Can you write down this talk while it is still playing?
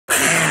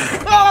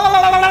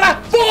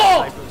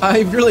Are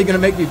you really gonna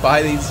make me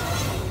buy these?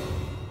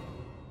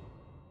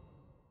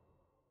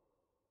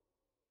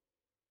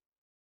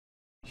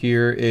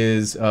 Here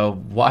is a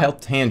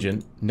Wild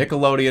Tangent,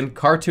 Nickelodeon,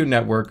 Cartoon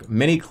Network,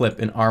 mini clip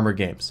in Armor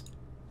Games.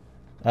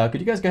 Could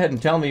you guys go ahead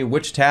and tell me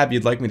which tab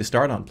you'd like me to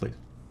start on, please?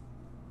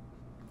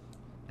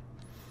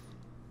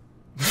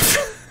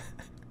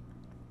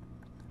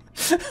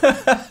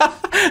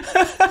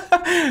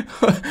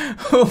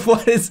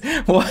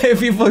 Why are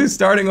people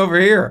starting over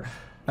here?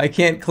 I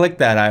can't click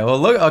that. Well,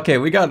 look, okay,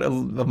 we got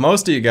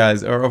most of you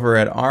guys are over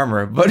at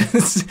Armor, but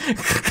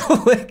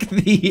click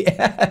the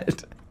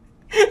ad.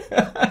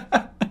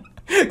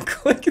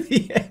 Click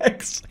the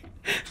X.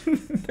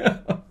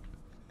 No.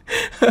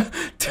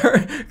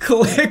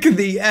 Click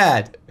the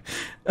ad.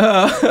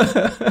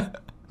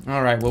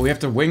 Alright, well, we have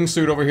to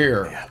wingsuit over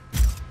here. Yeah.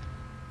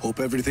 Hope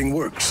everything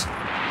works.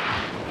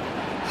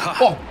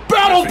 Oh,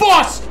 battle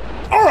bus!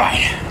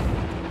 Alright!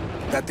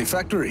 At the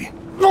factory.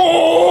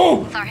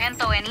 No!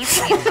 Sargento and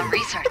Easy did some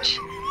research.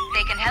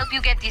 They can help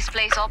you get this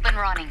place up and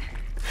running.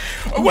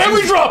 Where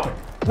we dropping?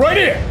 Right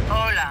here!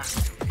 Hola,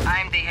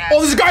 I'm the Oh,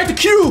 there's a guy at the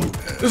cube!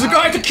 There's a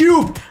guy at the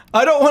cube!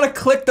 I don't want to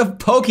click the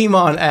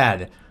Pokemon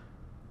ad.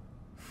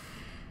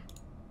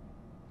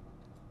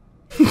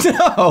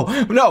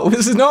 No,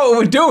 this is not what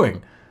we're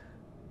doing.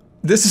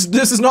 This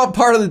is not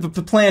part of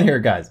the plan here,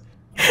 guys.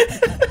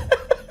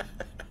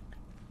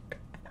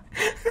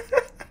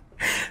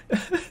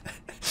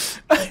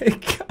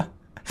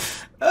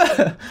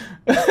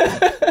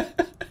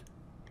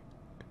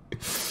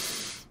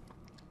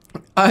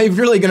 Are you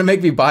really gonna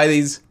make me buy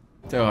these?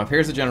 So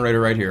here's the generator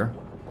right here.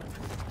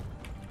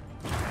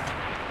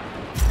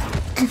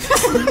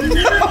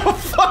 No,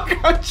 fuck,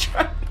 I'm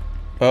trying.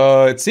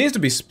 It seems to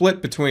be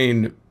split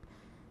between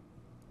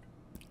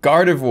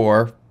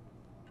Gardevoir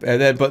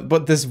and then,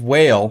 but this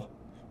whale.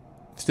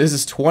 This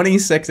is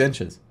 26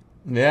 inches.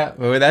 Yeah,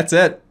 well, that's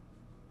it.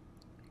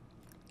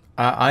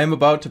 I am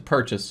about to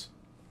purchase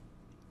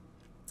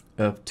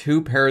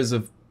 2 pairs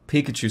of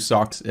Pikachu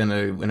socks in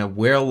a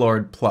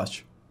Warlord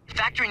plush. The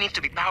factory needs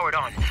to be powered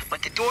on,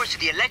 but the doors to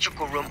the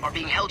electrical room are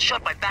being held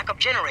shut by backup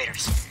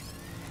generators.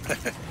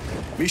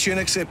 Mission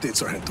accepted,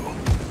 Sargento.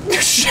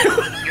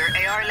 Your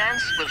AR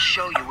lens will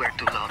show you where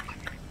to look.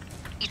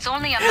 It's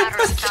only a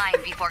matter of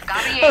time before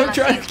Gabriela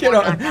sends more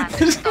Batman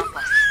to stop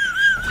us.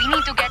 We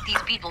need to get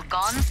these people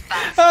gone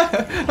fast.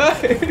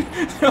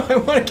 No, I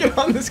want to get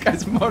on this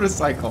guy's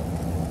motorcycle.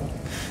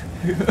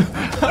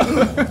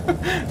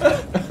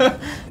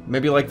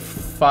 Maybe like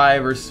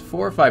 4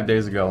 or 5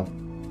 days ago,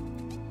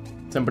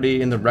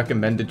 somebody in the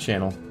recommended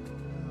channel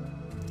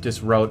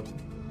just wrote,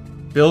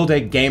 "Build a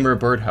gamer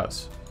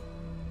birdhouse."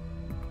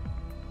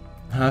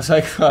 And I was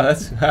like, oh,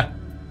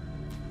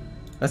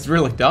 that's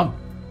really dumb.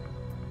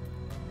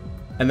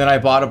 And then I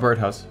bought a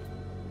birdhouse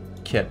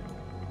kit.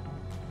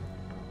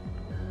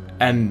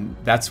 And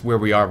that's where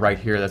we are right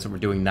here. That's what we're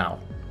doing now.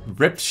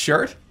 Ripped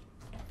shirt?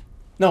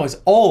 No, it's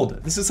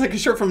old. This is like a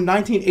shirt from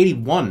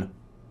 1981.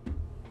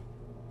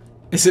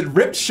 Is it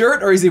ripped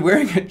shirt or is he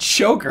wearing a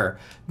choker?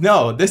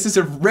 No, this is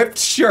a ripped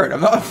shirt. I'm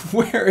not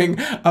wearing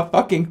a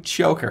fucking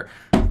choker.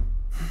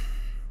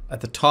 At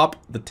the top,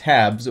 the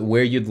tabs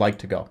where you'd like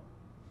to go.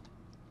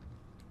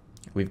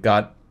 We've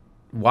got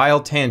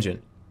Wild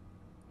Tangent.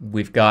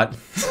 We've got...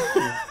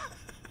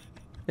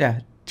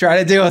 Yeah, try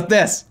to deal with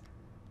this.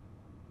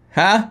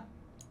 Huh?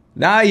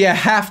 Now you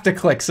have to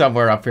click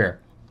somewhere up here.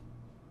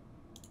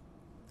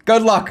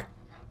 Good luck.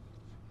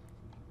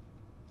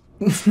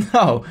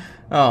 No.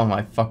 Oh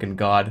my fucking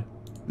god.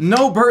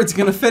 No bird's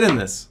gonna fit in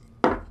this.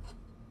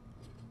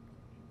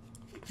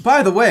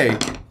 By the way,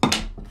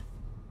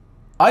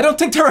 I don't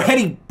think there are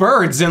any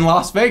birds in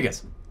Las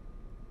Vegas.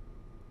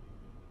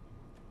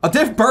 Are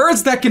there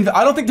birds that can...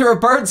 I don't think there are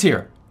birds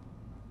here.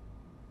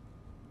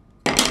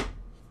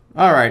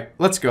 Alright,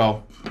 let's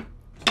go.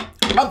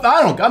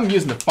 I'm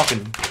using the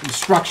fucking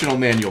instructional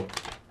manual.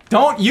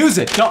 Don't use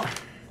it, don't.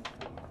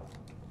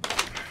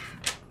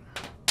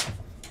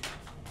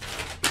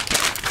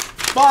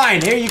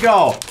 Fine, here you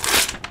go.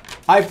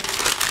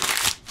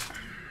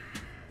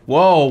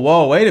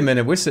 Whoa, wait a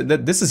minute.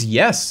 This is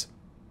yes.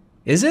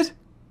 Is it?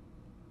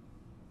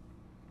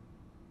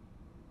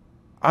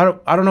 I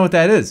don't know what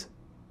that is.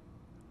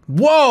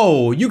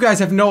 Whoa, you guys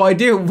have no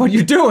idea what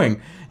you're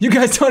doing. You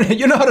guys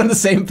you're not on the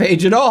same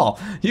page at all.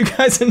 You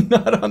guys are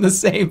not on the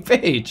same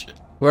page.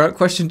 We're at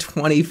question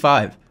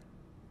 25.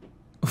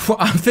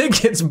 I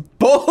think it's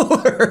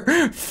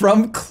Bowler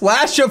from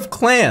Clash of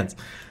Clans.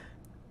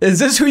 Is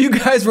this who you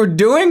guys were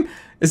doing?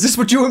 Is this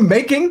what you were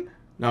making?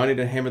 Now I need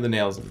to hammer the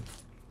nails in.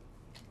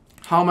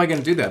 How am I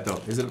gonna do that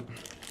though? Is it...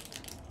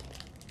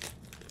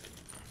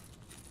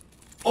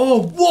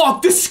 Oh, whoa,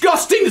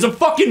 disgusting! There's a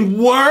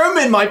fucking worm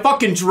in my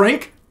fucking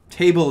drink!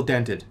 Table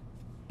dented.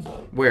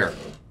 Where?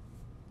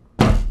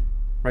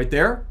 Right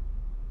there?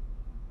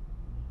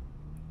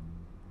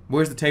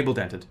 Where's the table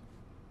dented?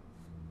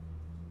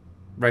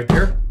 Right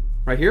there?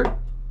 Right here?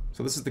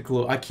 So this is the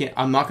clue.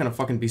 I'm not gonna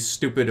fucking be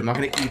stupid. I'm not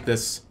gonna eat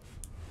this.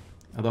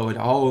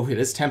 Although it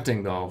is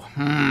tempting though.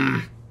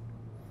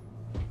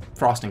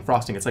 frosting,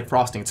 frosting. It's like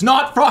frosting. It's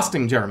not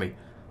frosting, Jeremy.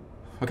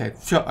 Okay,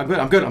 sure.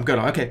 I'm good.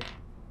 Okay.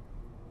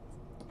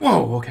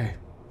 Whoa. Okay.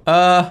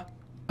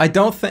 I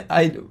don't think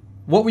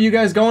What were you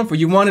guys going for?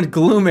 You wanted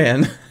Glue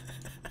Man.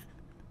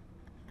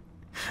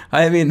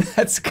 I mean,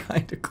 that's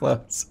kind of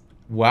close.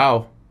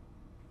 Wow.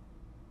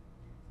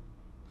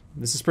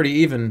 This is pretty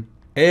even.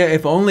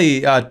 If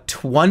only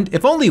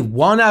if only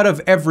 1 out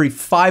of every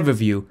 5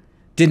 of you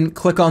didn't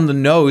click on the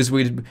nose,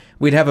 we'd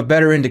have a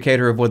better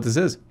indicator of what this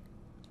is.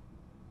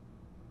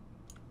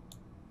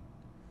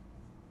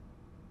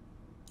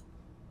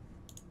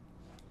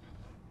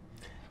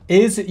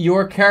 Is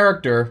your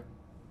character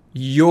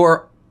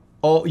your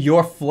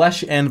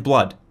flesh and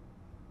blood?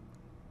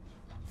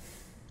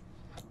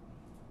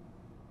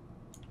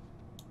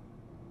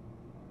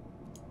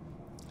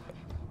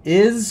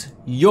 Is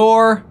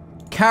your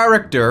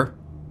character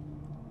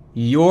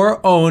your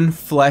own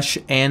flesh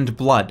and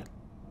blood?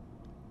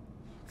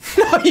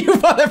 No, you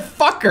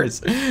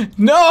motherfuckers!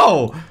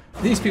 No!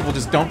 These people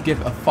just don't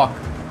give a fuck.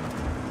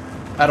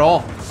 At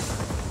all.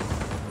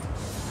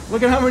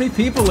 Look at how many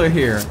people are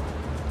here.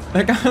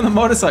 That guy on the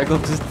motorcycle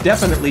just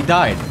definitely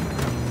died.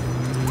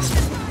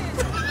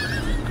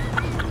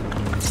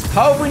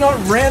 How have we not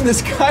ran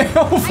this guy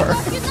over?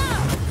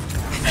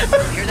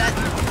 Hear that?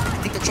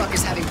 I think the truck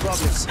is having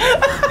problems.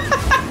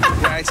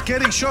 Yeah, it's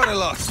getting short a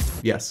lot.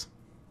 Yes.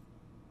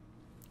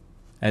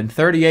 And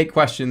 38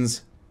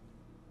 questions.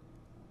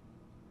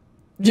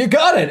 You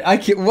got it!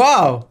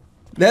 Wow!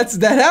 That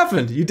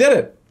happened! You did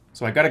it!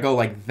 So I gotta go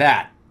like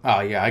that. Oh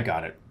yeah, I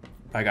got it.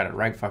 I got it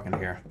right fucking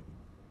here.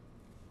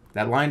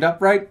 That lined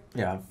up right?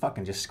 Yeah,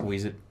 fucking just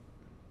squeeze it.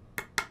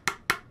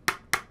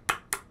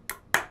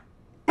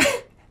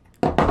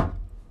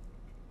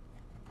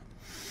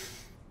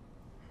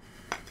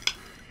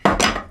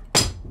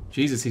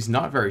 Jesus, he's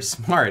not very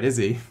smart, is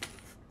he?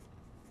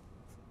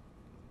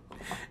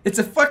 It's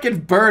a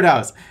fucking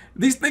birdhouse.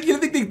 These things, do you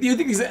think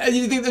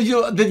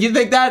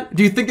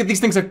that these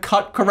things are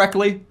cut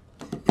correctly?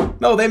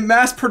 No, they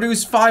mass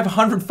produce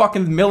 500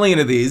 fucking million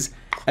of these,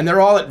 and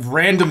they're all at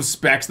random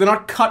specs. They're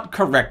not cut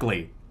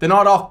correctly. They're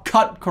not all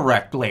cut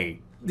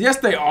correctly. Yes,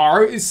 they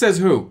are. It says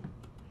who?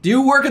 Do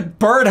you work at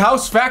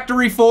Birdhouse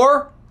Factory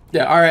 4?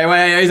 Yeah, alright,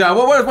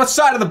 what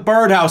side of the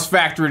Birdhouse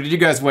Factory did you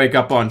guys wake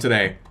up on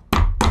today?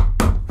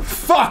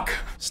 Fuck!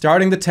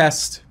 Starting the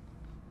test.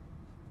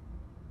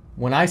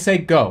 When I say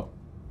go.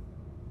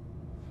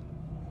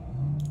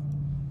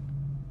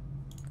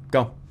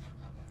 Go.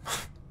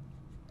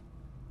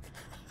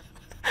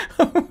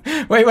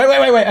 wait,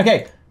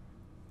 okay.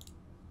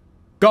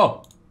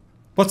 Go.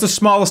 What's the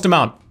smallest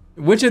amount?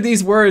 Which of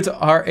these words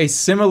are a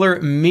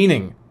similar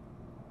meaning?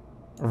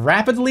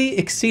 Rapidly,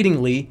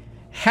 exceedingly,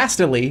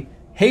 hastily,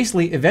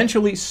 hastily,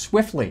 eventually,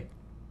 swiftly.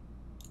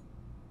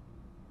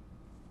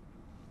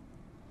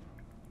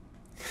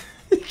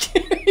 You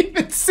can't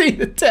even see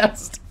the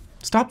test.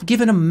 Stop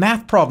giving him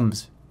math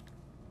problems.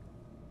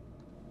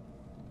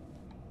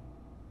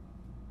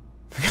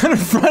 We're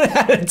gonna run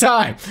out of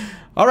time.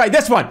 All right,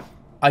 this one.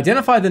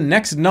 Identify the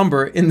next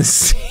number in the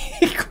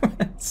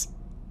sequence.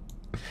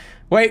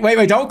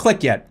 Wait, don't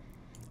click yet.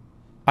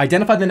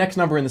 Identify the next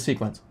number in the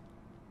sequence.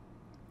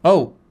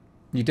 Oh,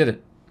 you did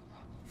it.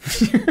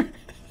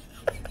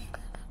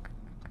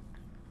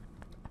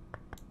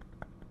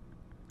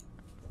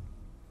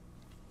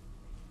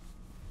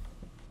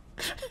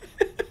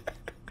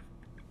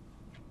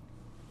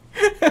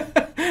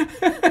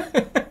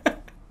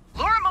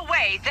 Lure him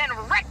away, then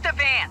wreck the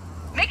van.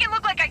 Make it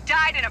look like I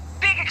died in a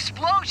big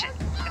explosion.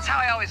 That's how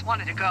I always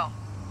wanted to go.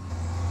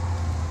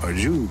 Are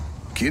you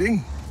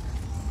kidding?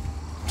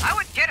 I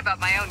would kid about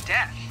my own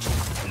death.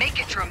 Make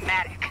it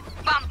dramatic.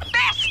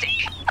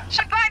 Bombastic!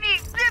 Should buy me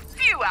a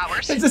few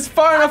hours. Is this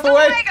far enough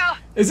away?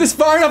 Is this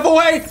far enough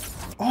away?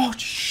 Oh,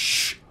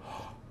 shh.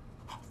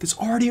 There's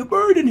already a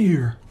bird in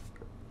here.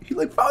 He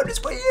like found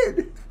his way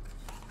in.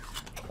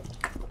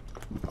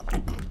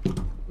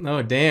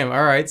 Oh, damn.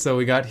 All right, so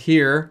we got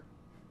here.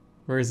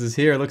 Where is this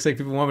here? Looks like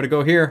people want me to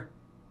go here.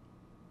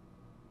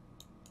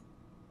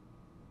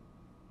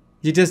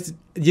 We didn't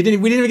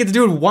even get to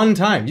do it one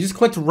time. You just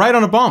clicked right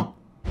on a bump.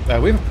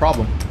 We have a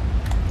problem.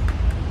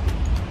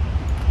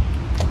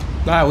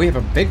 We have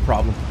a big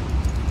problem.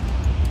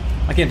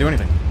 I can't do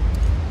anything.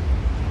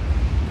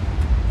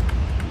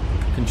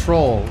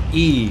 Control,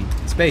 E,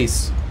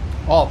 space,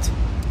 Alt,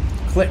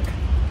 click,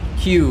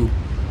 Q.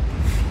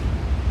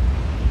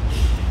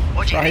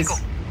 Oye, Rico,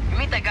 you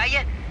meet that guy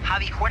yet?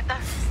 Javi Huerta?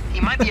 He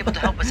might be able to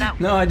help us out.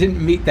 No, I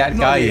didn't meet that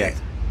guy yet.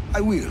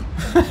 I will.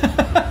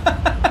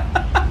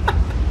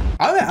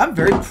 I'm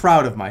very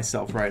proud of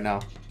myself right now.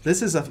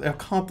 This is an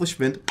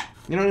accomplishment.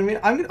 You know what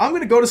I mean? I'm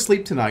gonna go to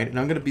sleep tonight, and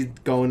I'm gonna be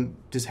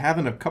just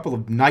having a couple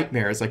of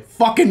nightmares, like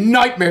fucking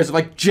nightmares of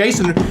like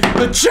Jason, the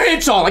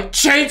chainsaw, like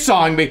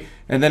chainsawing me,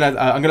 and then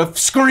I'm gonna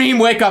scream,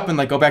 wake up, and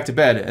like go back to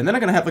bed, and then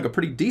I'm gonna have like a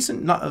pretty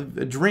decent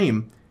a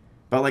dream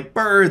about like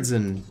birds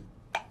and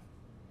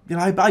you know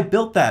I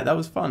built that. That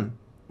was fun.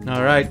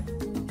 All right.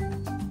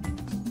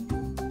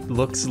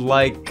 Looks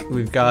like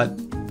we've got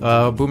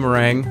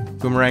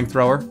boomerang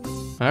thrower.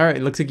 All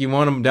right, looks like you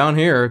want him down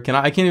here. Can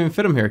I can't even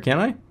fit him here, can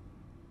I?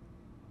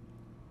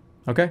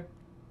 Okay.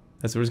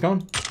 That's where he's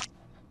going.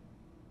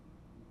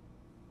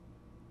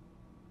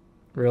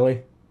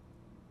 Really?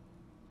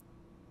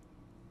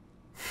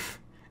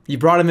 You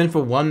brought him in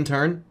for one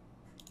turn?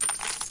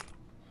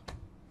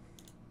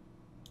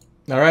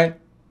 Alright.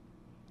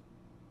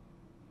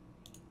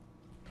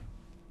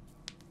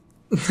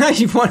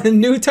 You want a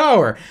new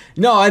tower.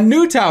 No, a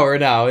new tower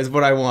now is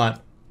what I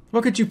want.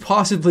 What could you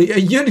possibly...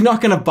 You're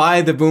not gonna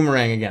buy the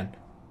boomerang again.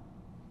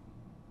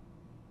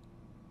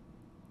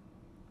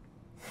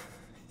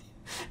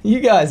 You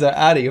guys are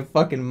out of your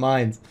fucking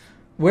minds.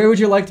 Where would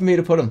you like me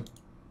to put him?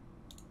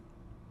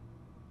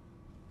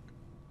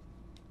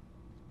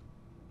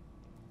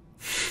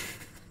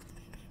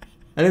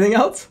 Anything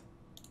else?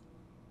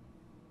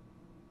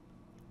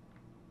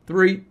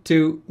 3,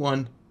 2,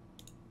 1.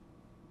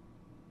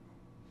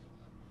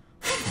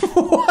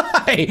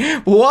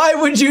 Why? Why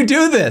would you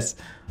do this?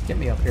 Get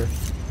me up here.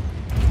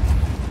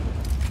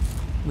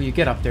 Will you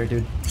get up there,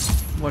 dude?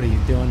 What are you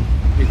doing?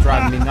 You're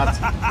driving me nuts.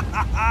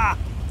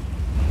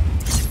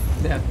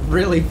 Yeah,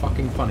 really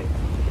fucking funny.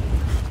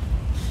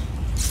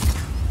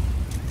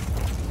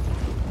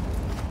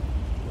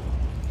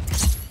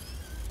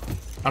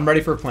 I'm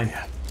ready for a plane.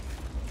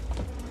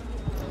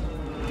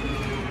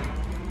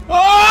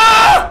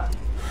 Ah!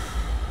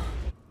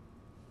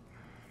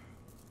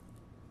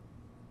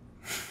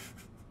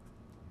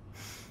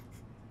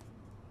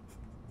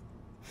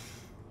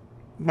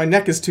 My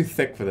neck is too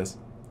thick for this.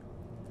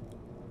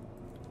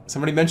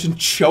 Somebody mentioned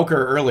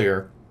choker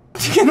earlier.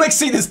 You can like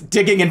see this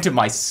digging into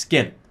my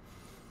skin.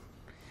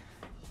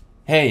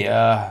 Hey,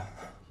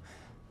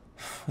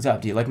 what's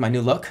up? Do you like my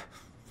new look?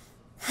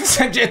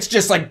 It's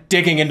just like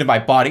digging into my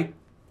body.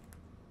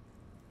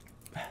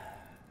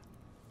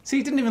 See,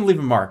 it didn't even leave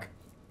a mark.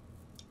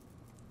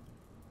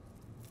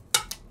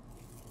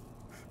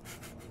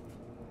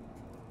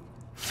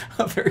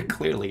 Very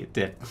clearly it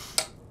did.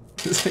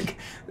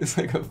 It's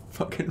like a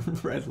fucking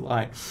red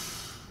line.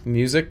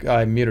 Music?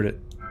 I muted it.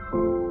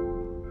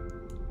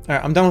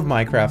 Alright, I'm done with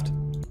Minecraft.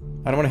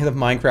 I don't want to hit the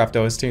Minecraft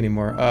OST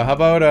anymore. How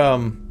about,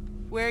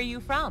 Where are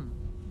you from?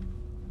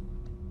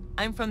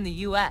 I'm from the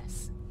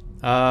US.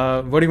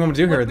 What do you want me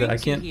to do here? What I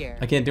brings you here?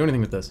 can't do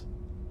anything with this.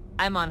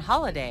 I'm on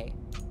holiday.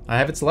 I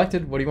have it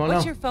selected. What do you want to know?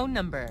 What's your phone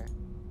number?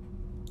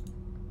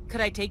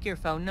 Could I take your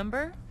phone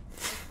number?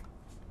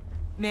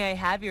 May I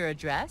have your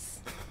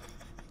address?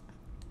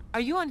 Are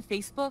you on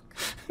Facebook?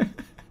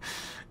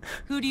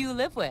 Who do you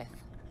live with?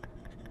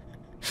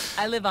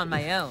 I live on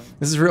my own.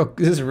 This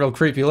is a real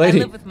creepy lady.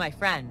 I live with my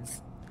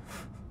friends.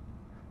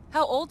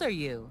 How old are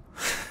you?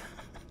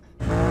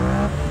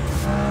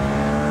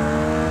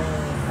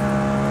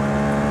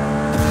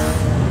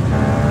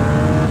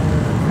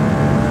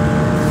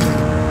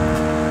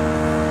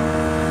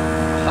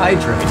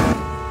 Hydrate.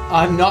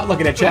 I'm not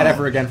looking at chat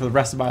ever again for the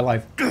rest of my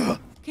life.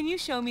 Can you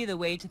show me the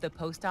way to the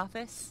post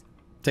office?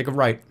 Take a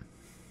right.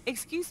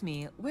 Excuse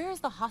me, where is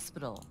the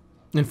hospital?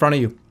 In front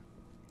of you.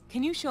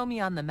 Can you show me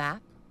on the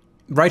map?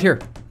 Right here.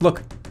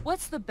 Look.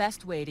 What's the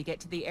best way to get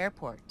to the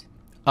airport?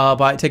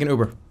 Take an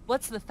Uber.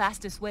 What's the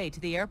fastest way to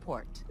the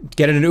airport?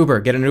 Get in an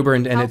Uber. Get an Uber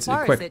and it's quick.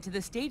 How far is it to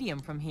the stadium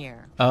from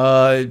here?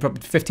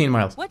 15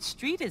 miles. What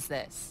street is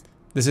this?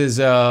 This is,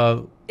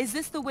 Is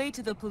this the way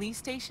to the police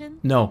station?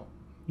 No.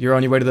 You're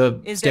on your way to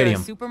the Is stadium.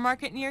 there a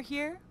supermarket near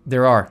here?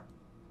 There are.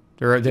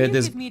 Can you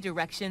there's... give me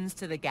directions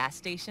to the gas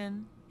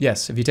station?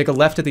 Yes, if you take a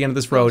left at the end of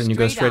this road and you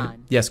go straight...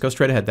 on. Yes, go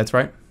straight ahead. That's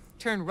right.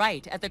 Turn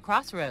right at the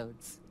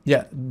crossroads.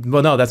 Yeah.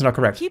 Well, no, that's not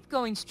correct. Keep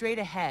going straight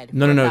ahead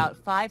No, for no. about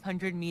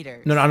 500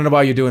 meters. No, I don't know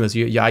why you're doing this.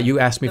 You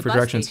asked me for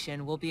directions. The bus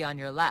station will be on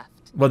your left.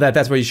 Well,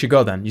 that's where you should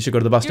go then. You should go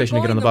to the bus station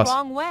and get on the bus. You're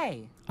going the wrong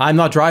way. I'm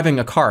not driving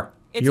a car.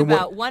 It's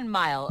about 1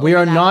 mile. We are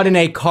over that not way. in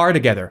a car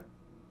together.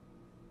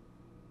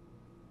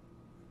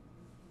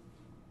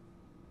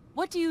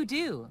 What do you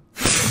do?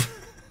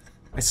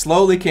 I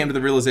slowly came to the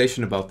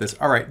realization about this.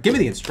 All right, give me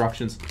the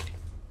instructions.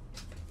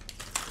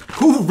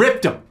 Who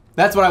ripped them?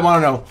 That's what I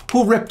want to know.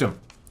 Who ripped them?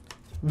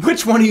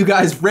 Which one of you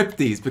guys ripped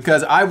these?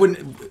 Because I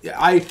wouldn't...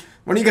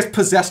 One of you guys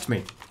possessed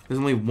me. There's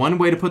only one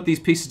way to put these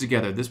pieces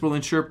together. This will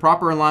ensure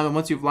proper alignment.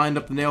 Once you've lined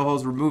up the nail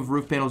holes, remove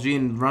roof panel G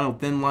and run a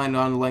thin line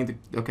on the length.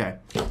 Okay.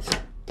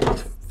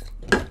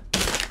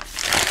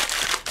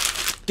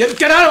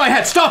 Get out of my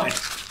head! Stop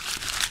it!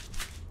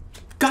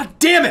 God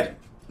damn it!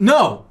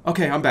 No!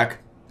 Okay, I'm back.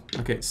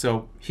 Okay,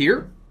 so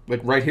here?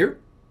 Like right here?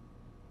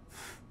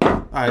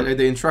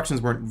 The instructions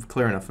weren't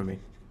clear enough for me.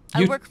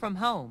 I work from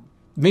home.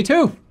 Me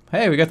too.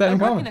 Hey, we got that in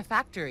common. I work in a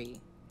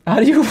factory. How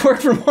do you work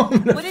from home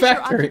in a factory? What is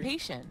your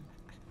occupation?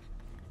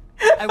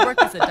 I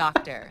work as a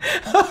doctor.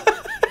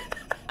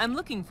 I'm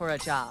looking for a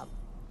job.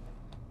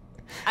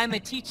 I'm a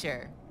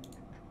teacher.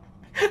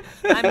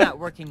 I'm not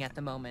working at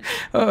the moment.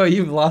 Oh,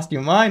 you've lost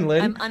your mind,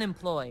 lady. I'm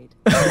unemployed.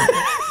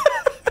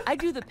 I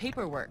do the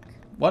paperwork.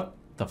 What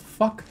the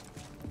fuck?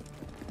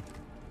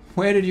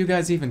 Where did you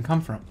guys even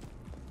come from?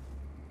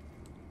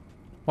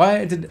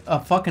 Why did a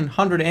fucking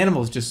 100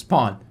 animals just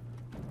spawn?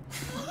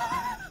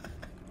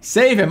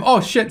 Save him!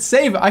 Oh shit,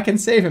 save him! I can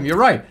save him, you're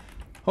right.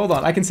 Hold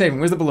on, I can save him.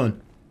 Where's the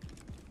balloon?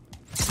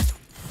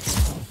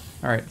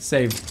 Alright,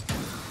 save.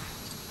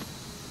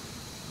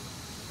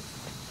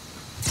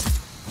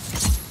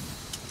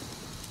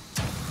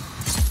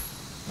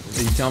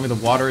 Are you telling me the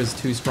water is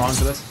too strong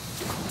for this?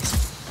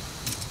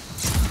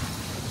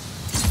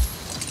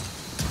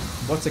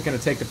 What's it gonna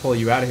take to pull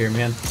you out of here,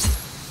 man?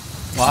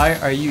 Why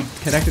are you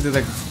connected to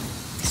the...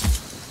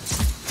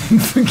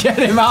 Get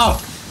him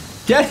out!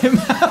 Get him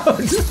out!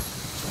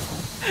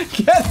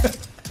 Get him!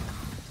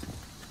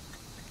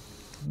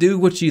 Do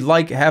what you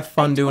like, have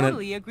fun doing it. I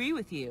totally agree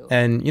with you.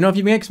 And, you know, if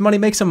you make some money,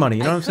 make some money.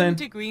 You know what I'm saying? I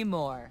couldn't agree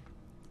more.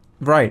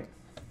 Right.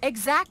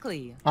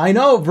 Exactly. I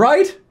know,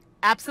 right?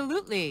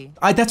 Absolutely.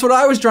 That's what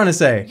I was trying to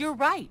say. You're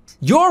right.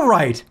 You're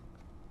right.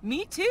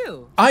 Me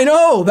too. I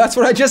know, that's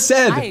what I just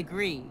said. I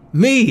agree.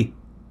 Me.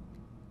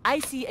 I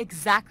see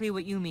exactly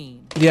what you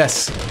mean.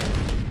 Yes.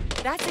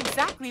 That's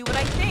exactly what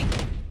I think.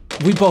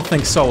 We both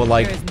think so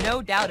alike. There is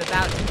no doubt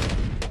about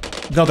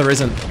it. No, there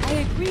isn't. I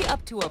agree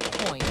up to a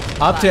point.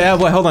 Up to,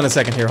 well, hold on a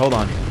second here, hold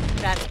on.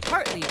 That's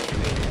partly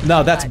true.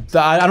 No, that's,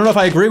 I don't know if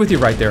I agree with you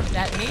right there.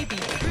 That may be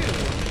true,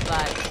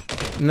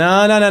 but...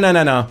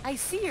 No. I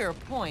see your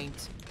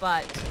point,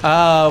 but...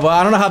 Well,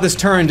 I don't know how this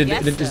turned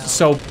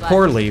so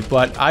poorly,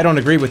 but I don't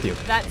agree with you.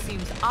 That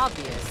seems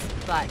obvious,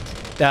 but...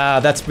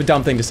 That's a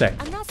dumb thing to say.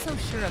 I'm not so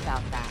sure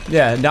about that.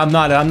 Yeah, no, I'm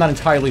not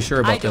entirely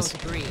sure about this. I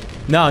don't agree.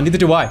 No, neither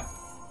do I.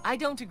 I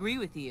don't agree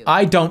with you.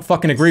 I don't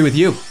fucking agree with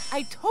you.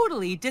 I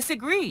totally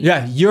disagree.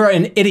 Yeah, you're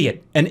an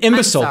idiot, an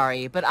imbecile. I'm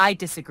sorry, but I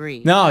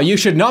disagree. No, you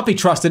should not be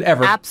trusted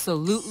ever.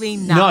 Absolutely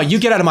not. No, you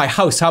get out of my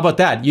house. How about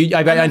that?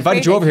 I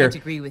invited you over here.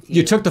 Agree with you.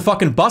 You took the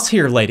fucking bus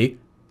here, lady.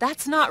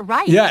 That's not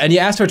right. Yeah, and you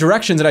asked for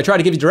directions, and I tried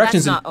to give you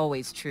directions. That's not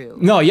always true.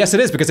 No, yes it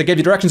is, because I gave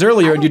you directions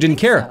earlier and you didn't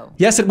care. So.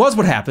 Yes, it was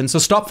what happened, so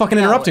stop fucking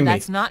interrupting me.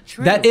 That's not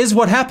true. That is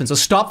what happened, so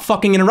stop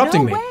fucking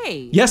interrupting me. No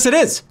way. Yes, it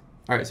is.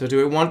 Alright, so do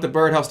we want the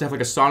birdhouse to have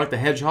like a Sonic the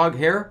Hedgehog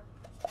hair?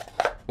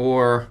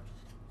 Or,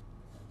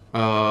 like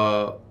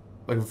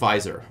a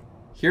visor?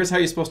 Here's how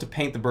you're supposed to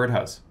paint the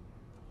birdhouse.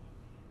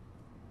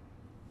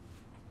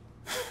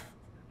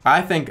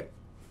 I think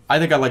I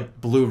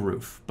like blue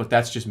roof, but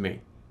that's just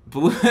me.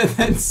 Blue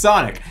and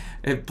Sonic.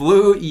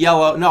 Blue,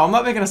 yellow. No, I'm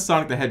not making a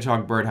Sonic the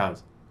Hedgehog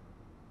birdhouse.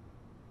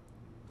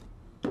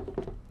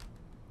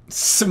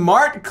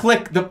 Smart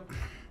click the...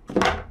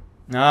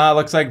 Ah,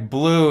 looks like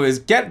blue is...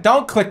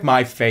 Don't click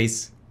my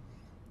face.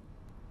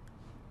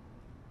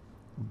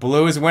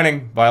 Blue is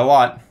winning by a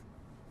lot.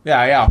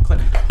 Yeah, I'll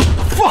click.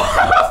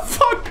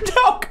 Fuck,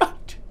 no,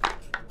 God.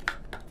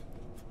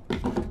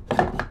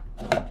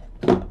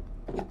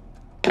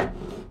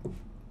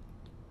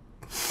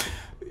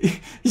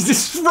 He's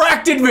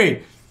distracted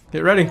me.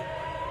 Get ready.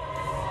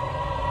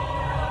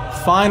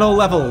 Final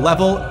level,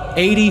 level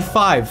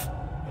 85.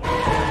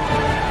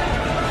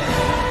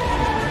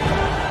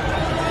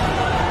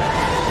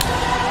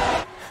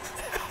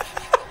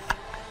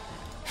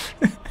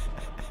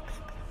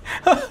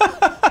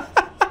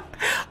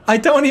 I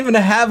don't even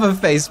have a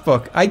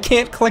Facebook. I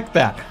can't click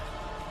that.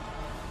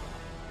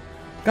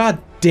 God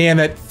damn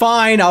it.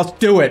 Fine, I'll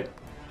do it.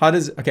 How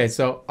does... Okay,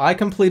 so I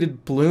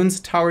completed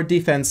Bloons Tower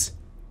Defense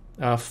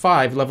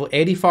 5, level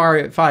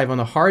 85 on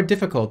the hard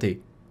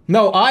difficulty.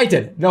 No, I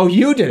did it. No,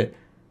 you did it.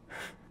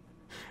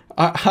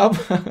 How...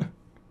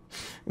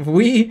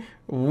 we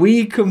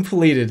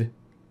completed.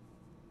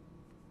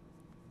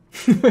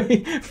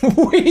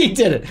 we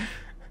did it.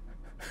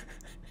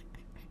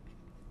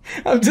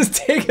 I'm just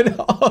taking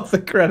all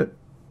the credit.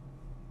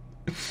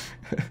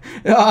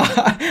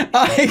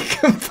 I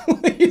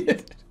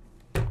completed.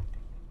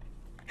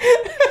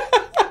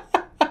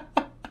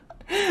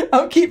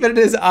 I'm keeping it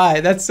his eye.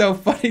 That's so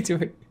funny to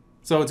me.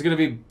 So it's gonna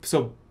be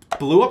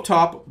blue up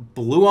top,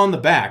 blue on the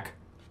back,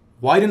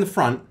 white in the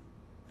front.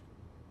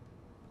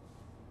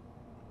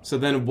 So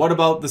then what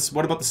about this?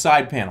 What about the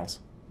side panels?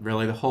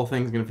 Really, the whole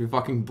thing's gonna be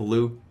fucking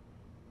blue.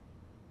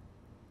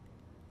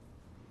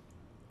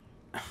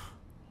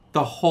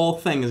 The whole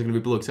thing is going to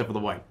be blue except for the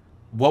white.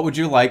 What would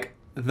you like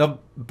the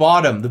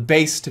bottom, the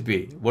base to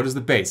be? What is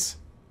the base?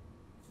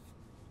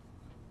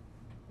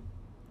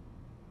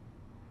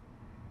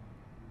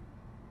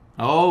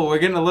 Oh, we're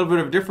getting a little bit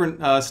of a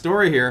different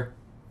story here.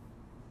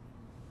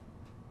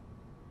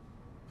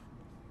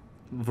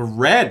 The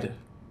red.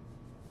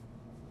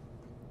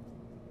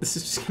 This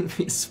is just going to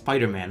be a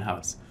Spider-Man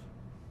house.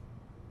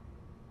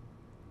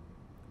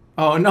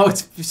 Oh no,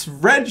 it's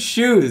red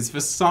shoes for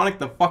Sonic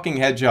the fucking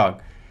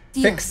Hedgehog.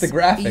 Fix the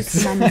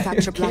graphics.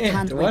 Manufactured black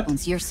hand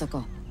weapons years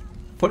ago.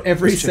 Put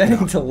every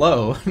setting to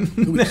low.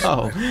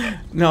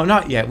 No,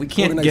 not yet. We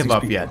can't give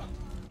up yet.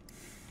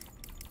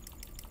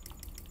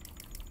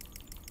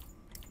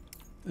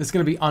 It's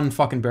gonna be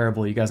unfucking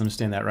bearable. You guys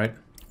understand that, right?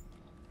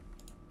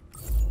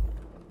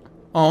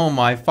 Oh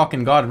my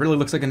fucking god! It really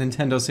looks like a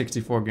Nintendo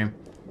 64 game.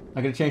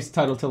 I'm gonna change the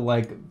title to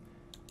like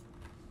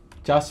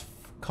Just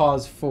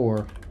Cause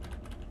 4.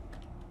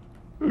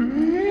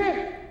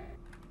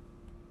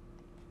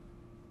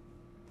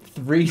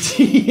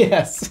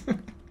 3DS.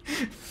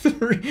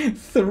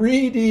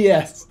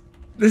 3DS.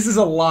 This is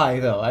a lie,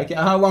 though.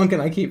 How long can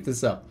I keep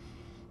this up?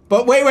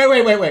 But wait.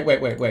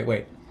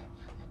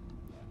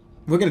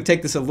 We're gonna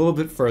take this a little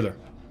bit further.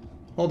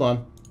 Hold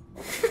on.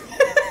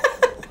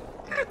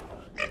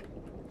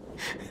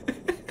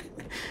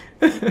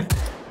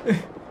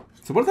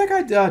 So what did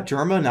that guy,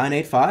 Jerma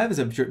 985? Is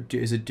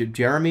it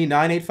Jeremy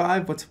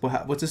 985?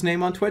 What's his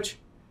name on Twitch?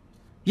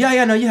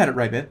 Yeah, no, you had it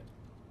right, man.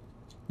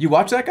 You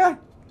watch that guy?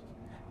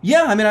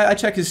 Yeah, I mean, I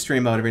check his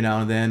stream out every now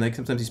and then. Like,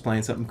 sometimes he's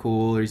playing something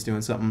cool or he's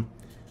doing something.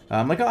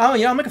 I'm like, oh,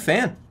 yeah, I'm like a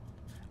fan.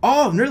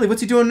 Oh, really?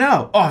 What's he doing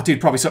now? Oh, dude,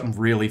 probably something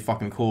really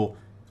fucking cool.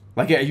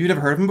 Like, yeah, you never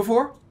heard of him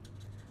before?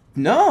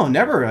 No,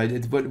 never.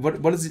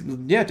 What is it?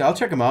 Yeah, I'll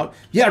check him out.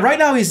 Yeah, right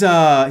now he's,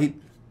 I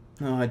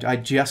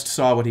just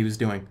saw what he was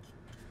doing.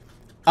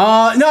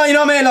 No, you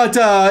know, man, let's,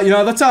 you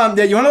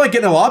wanna, like,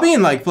 get in the lobby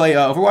and, like, play,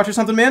 Overwatch or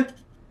something, man?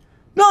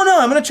 No,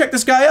 I'm gonna check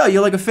this guy out.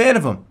 You're, like, a fan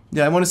of him.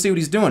 Yeah, I wanna see what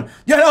he's doing.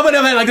 Yeah, no, but,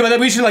 man, like,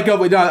 we should, like,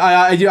 go,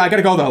 I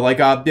gotta go, though. Like,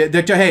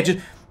 hey, just,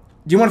 do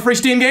you want a free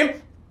Steam game?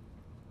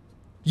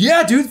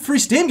 Yeah, dude, free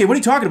Steam game. What are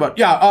you talking about?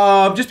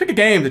 Yeah, just pick a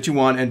game that you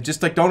want and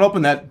just, like, don't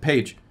open that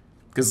page.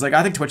 Because, like,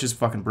 I think Twitch is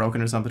fucking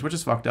broken or something. Twitch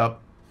is fucked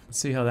up. Let's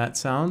see how that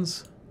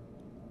sounds.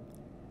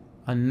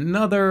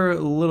 Another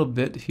little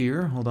bit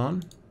here. Hold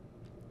on.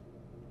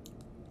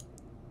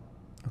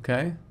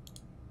 Okay.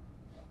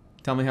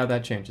 Tell me how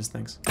that changes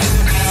things.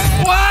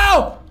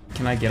 Wow!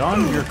 Can I get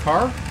on your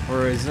car?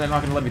 Or is it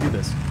not going to let me do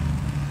this?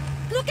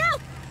 Look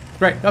out!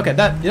 Great. Okay,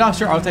 yeah,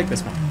 sure, I'll take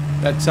this one.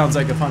 That sounds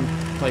like a fun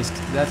place.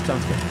 That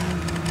sounds good.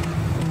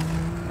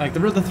 Like, the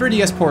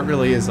 3DS port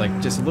really is, like,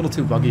 just a little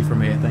too buggy for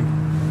me, I think.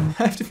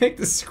 I have to make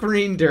the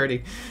screen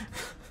dirty.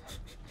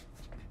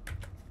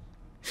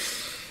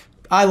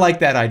 I like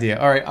that idea.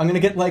 Alright, I'm gonna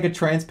get, like, a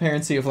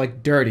transparency of,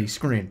 like, dirty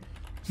screen.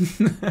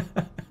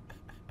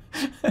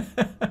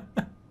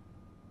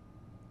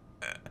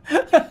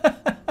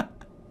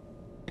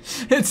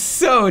 It's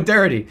so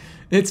dirty.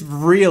 It's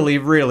really,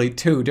 really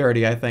too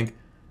dirty, I think.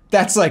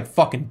 That's like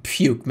fucking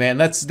puke, man.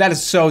 That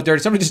is so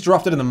dirty. Somebody just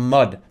dropped it in the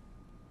mud.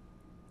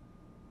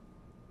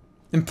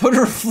 And put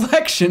a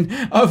reflection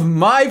of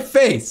my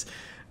face.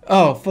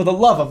 Oh, for the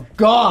love of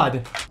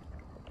God.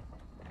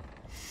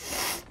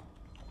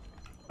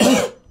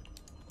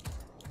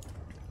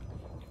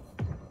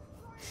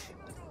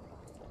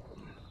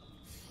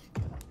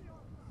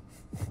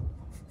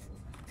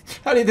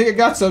 How do you think it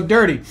got so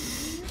dirty?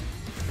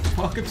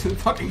 Welcome to the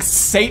fucking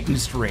Satan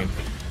stream.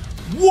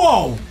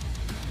 Whoa!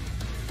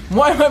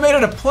 Why am I made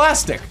out of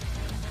plastic?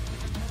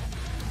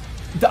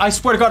 I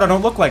swear to God, I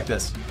don't look like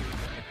this.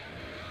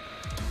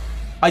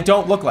 I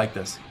don't look like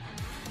this.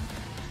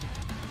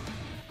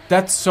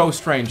 That's so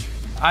strange.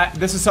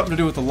 This is something to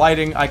do with the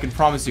lighting, I can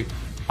promise you.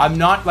 I'm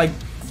not, like,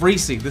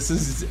 greasy. This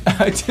is...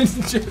 I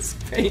didn't just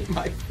paint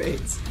my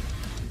face.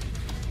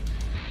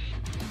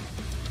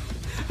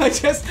 I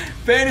just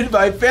painted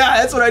my face.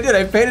 Yeah, that's what I did.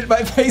 I painted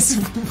my face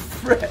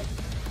red.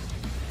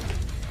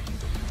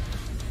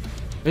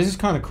 This is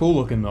kind of cool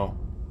looking, though.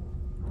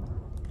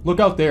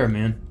 Look out there,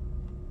 man.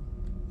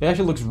 It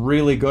actually looks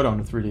really good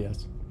on the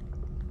 3DS.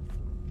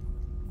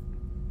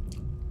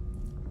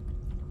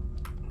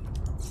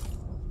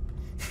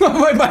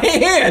 My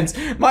hands!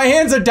 My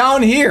hands are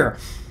down here!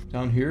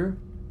 Down here?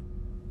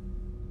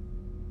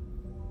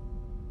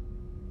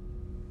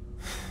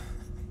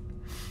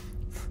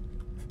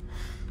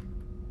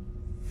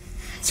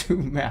 Two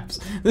maps.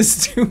 This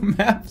is two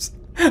maps.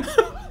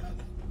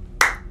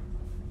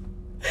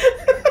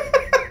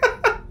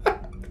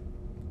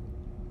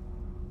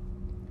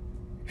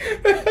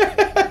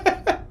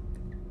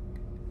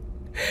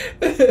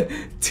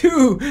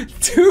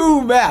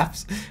 two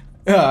maps.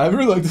 Yeah, I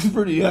really like this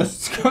pretty.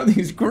 Yes, it's got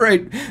this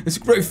great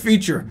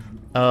feature.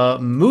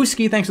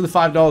 Mooski, thanks for the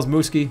 $5,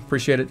 Mooski,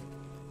 appreciate it.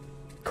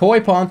 Koi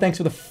Pond, thanks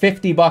for the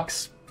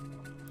 $50.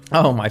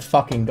 Oh my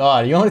fucking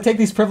God! You want to take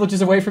these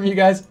privileges away from you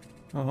guys?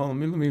 Oh, hold on,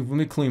 let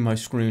me clean my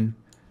screen.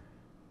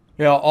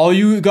 Yeah, all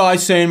you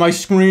guys saying my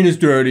screen is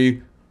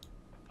dirty.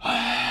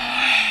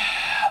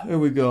 There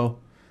we go.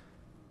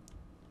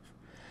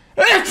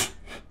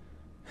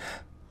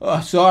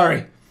 Oh,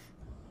 sorry.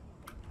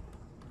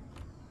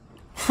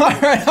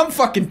 Alright, I'm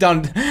fucking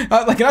done.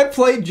 Like, I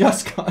played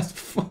Just Cause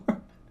before.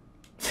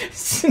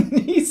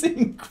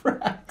 Sneezing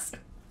cracks.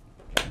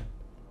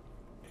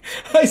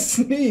 I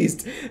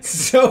sneezed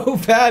so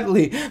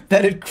badly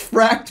that it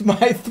cracked my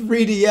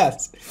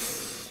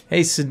 3DS.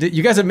 Hey, so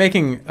you guys are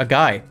making a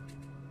guy.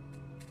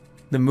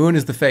 The moon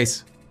is the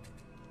face.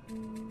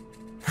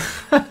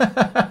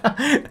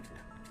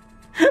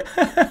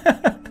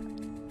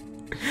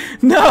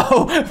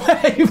 No!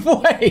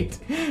 Wait!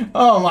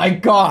 Oh my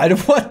God,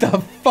 what the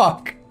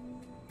fuck?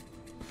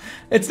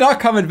 It's not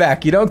coming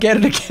back. You don't get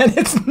it again.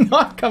 It's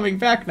not coming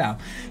back now.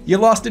 You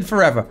lost it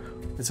forever.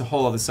 It's a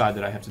whole other side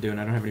that I have to do, and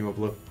I don't have any more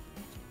blue.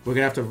 We're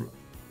gonna have to...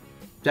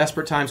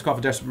 Desperate times call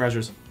for desperate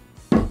measures.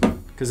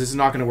 Because this is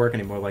not gonna work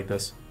anymore like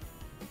this.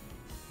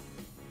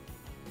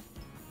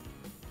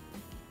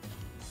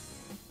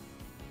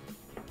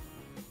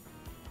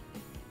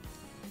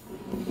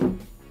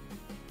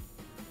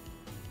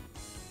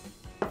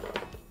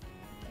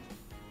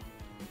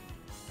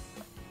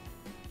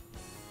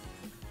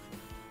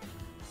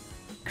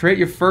 Create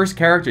your first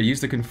character.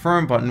 Use the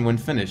confirm button when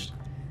finished.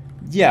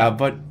 Yeah,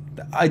 but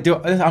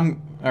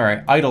I'm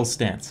alright. Idle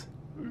stance.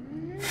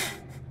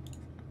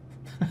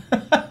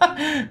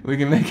 We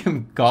can make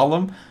him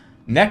Gollum.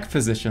 Neck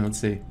position. Let's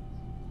see.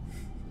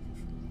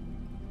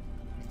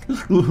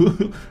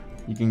 You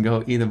can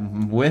go either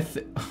with.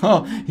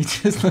 Oh, he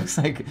just looks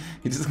like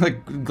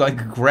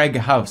Greg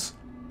House.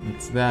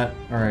 It's that.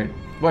 All right.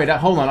 Wait.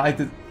 Hold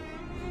on.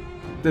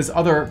 There's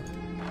other.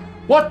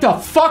 What the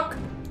fuck?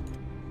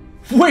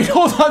 Wait.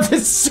 Hold on.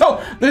 There's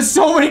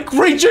so many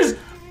creatures.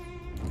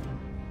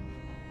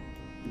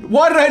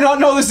 Why did I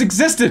not know this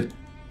existed?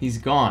 He's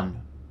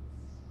gone.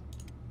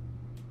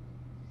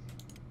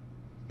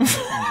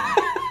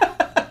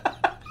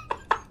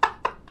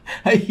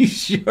 Are you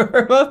sure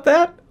about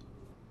that?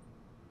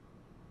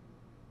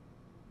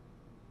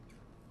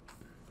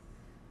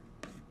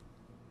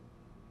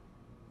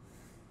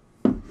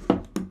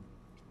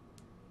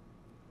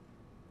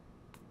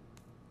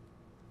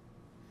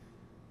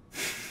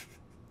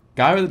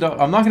 Guy with the dog.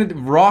 I'm not gonna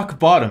rock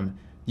bottom.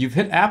 You've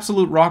hit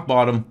absolute rock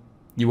bottom.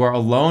 You are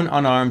alone,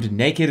 unarmed,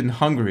 naked, and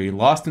hungry,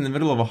 lost in the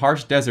middle of a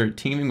harsh desert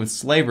teeming with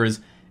slavers,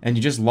 and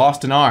you just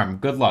lost an arm.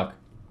 Good luck.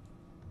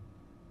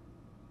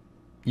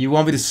 You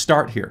want me to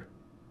start here?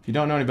 If you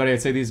don't know anybody,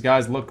 I'd say these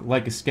guys look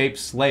like escaped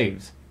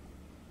slaves.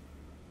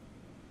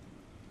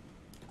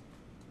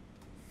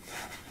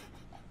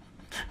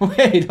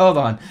 Wait, hold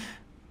on.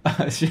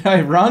 Should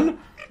I run?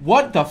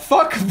 What the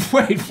fuck?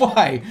 Wait,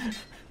 why?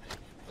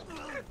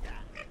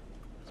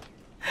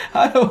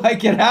 How do I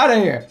get out of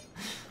here?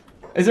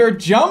 Is there a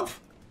jump?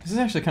 This is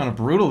actually kind of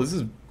brutal. This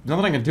is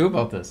nothing I can do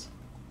about this.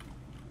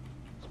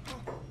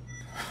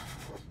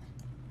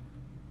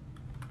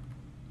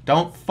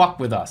 Don't fuck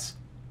with us.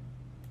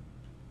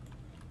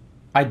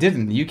 I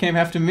didn't. You came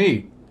after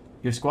me.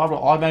 Your squad will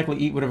automatically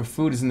eat whatever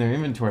food is in their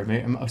inventory.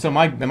 So am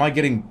I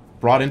getting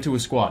brought into a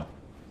squad?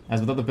 As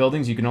with other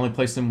buildings, you can only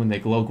place them when they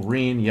glow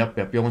green.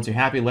 Yep. Once you're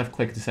happy, left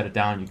click to set it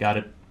down. You got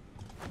it.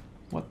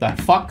 What the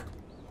fuck?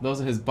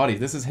 Those are his buddies.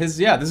 This is his,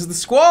 yeah, this is the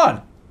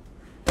squad.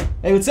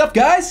 Hey, what's up,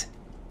 guys?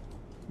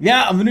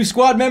 Yeah, I'm the new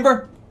squad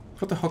member.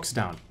 Put the hooks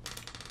down.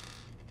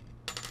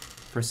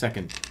 For a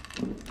second.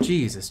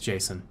 Jesus,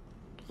 Jason.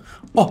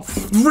 Oh,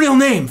 real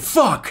name,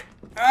 fuck!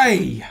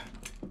 Hey!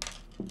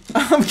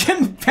 I'm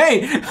getting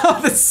paid! Oh,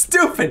 that's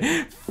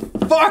stupid!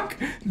 Fuck!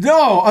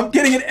 No, I'm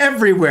getting it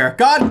everywhere!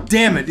 God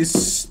damn it, this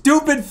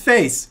stupid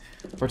face!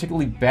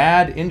 Particularly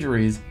bad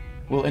injuries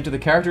will enter the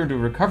character into a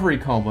recovery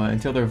coma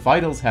until their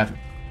vitals have...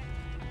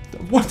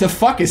 What the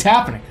fuck is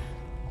happening?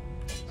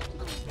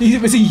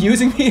 Was he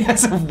using me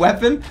as a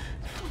weapon?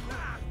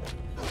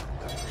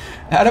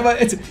 How do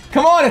I...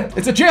 Come on!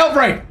 It's a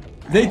jailbreak!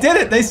 They did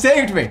it! They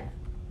saved me!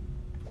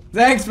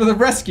 Thanks for the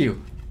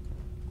rescue!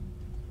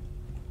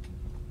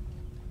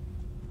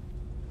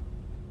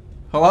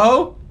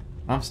 Hello?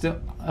 I'm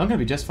gonna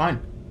be just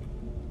fine.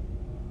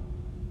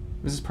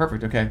 This is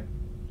perfect, okay.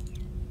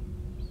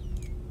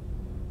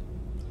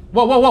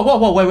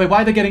 Whoa, wait,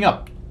 why are they getting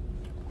up?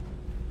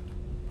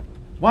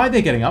 Why are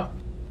they getting up?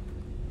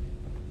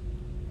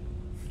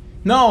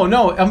 No,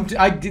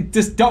 I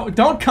just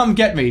don't come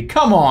get me.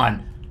 Come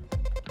on.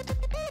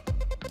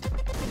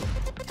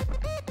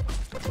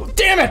 Oh,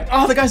 damn it!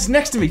 Oh, the guy's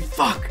next to me.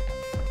 Fuck.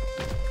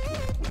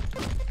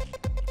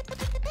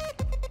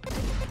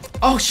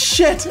 Oh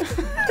shit.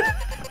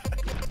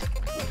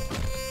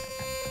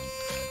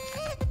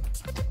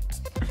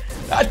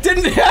 I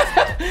didn't.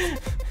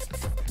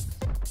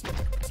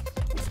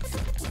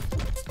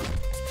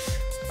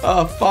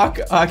 Oh fuck.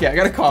 Okay, I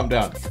gotta calm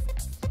down.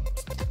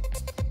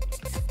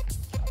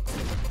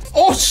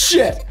 Oh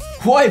shit!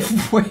 Wait,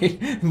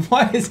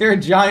 why is there a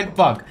giant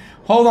bug?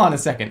 Hold on a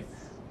second.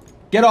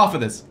 Get off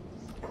of this.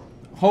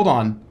 Hold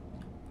on.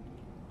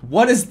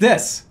 What is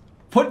this?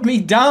 Put me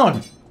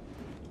down!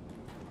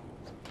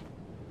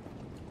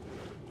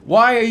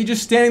 Why are you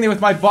just standing there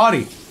with my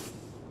body?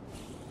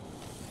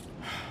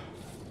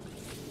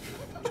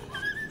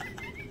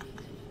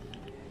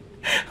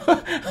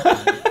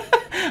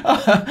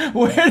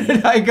 Where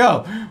did I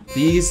go?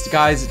 These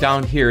guys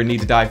down here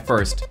need to die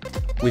first.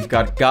 We've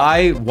got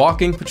guy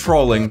walking,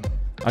 patrolling.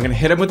 I'm gonna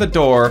hit him with a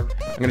door.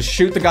 I'm gonna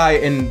shoot the guy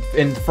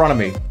in front of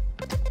me.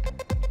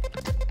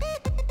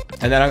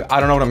 And then I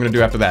don't know what I'm gonna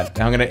do after that.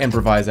 I'm gonna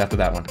improvise after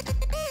that one.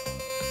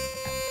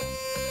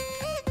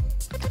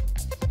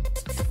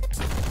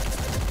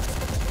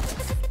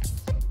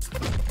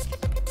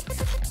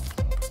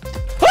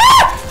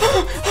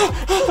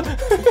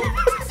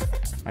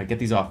 Alright, get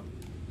these off.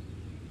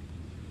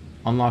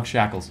 Unlock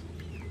shackles.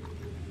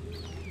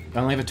 I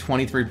only have a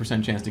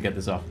 23% chance to get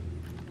this off.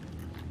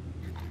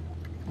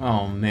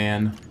 Oh,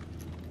 man.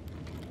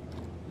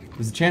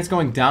 Is the chance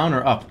going down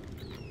or up?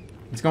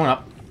 It's going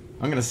up.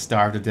 I'm gonna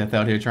starve to death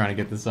out here trying to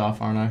get this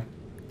off, aren't I?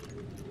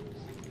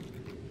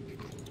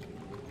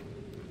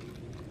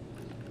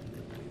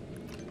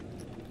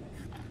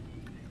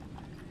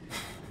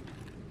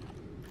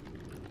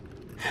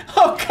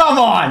 Oh, come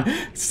on!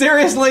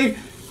 Seriously?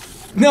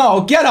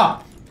 No, get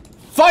up!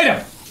 Fight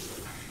him!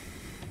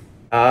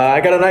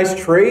 I got a nice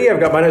tree. I've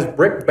got my nice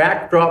brick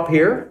backdrop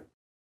here.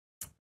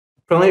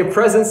 Plenty of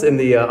presents in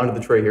the under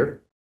the tree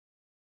here.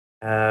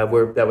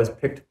 That was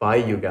picked by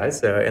you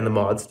guys and the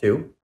mods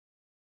too.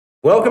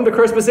 Welcome to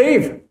Christmas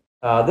Eve.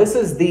 This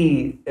is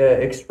the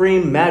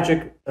Extreme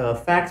Magic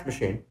fax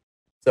machine.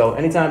 So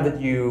anytime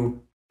that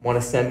you want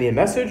to send me a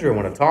message or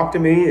want to talk to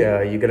me,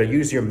 you got to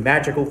use your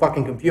magical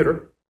fucking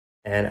computer,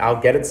 and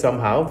I'll get it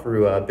somehow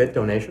through a bit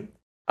donation.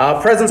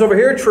 Presents over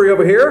here, tree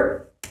over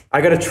here. I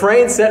got a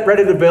train set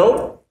ready to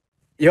build.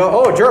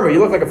 Oh, Jerma, you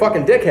look like a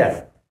fucking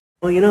dickhead.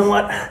 Well, you know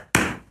what?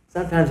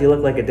 Sometimes you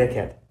look like a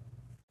dickhead.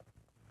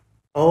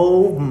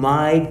 Oh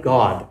my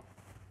God.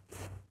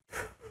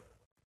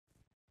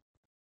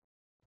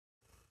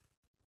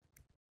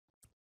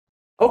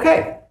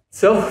 Okay,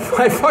 so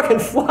my fucking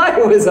fly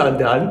was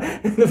undone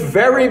in the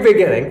very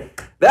beginning.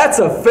 That's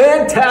a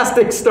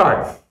fantastic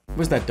start.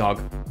 Where's that dog?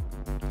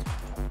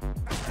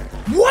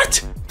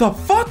 What the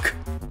fuck?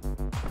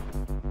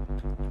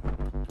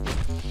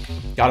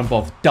 Got them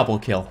both. Double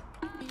kill.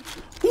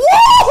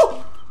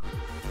 Whoa!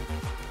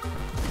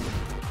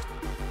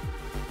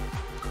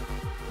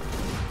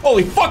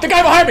 Holy fuck, the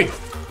guy behind me!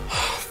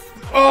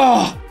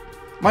 Oh,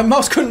 my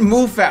mouse couldn't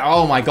move fast.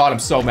 Oh my God, I'm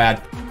so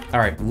mad. All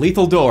right,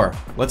 lethal door.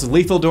 Let's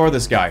lethal door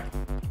this guy.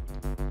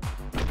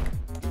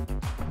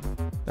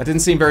 That didn't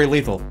seem very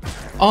lethal.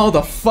 Oh,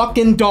 the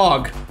fucking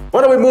dog.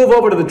 Why don't we move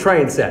over to the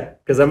train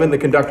set? Because I'm in the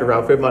conductor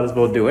outfit, might as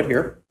well do it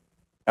here.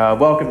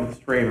 Welcome to the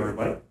stream,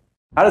 everybody.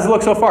 How does it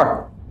look so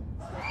far?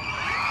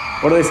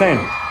 What are they saying?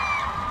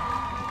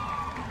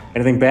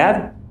 Anything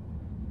bad?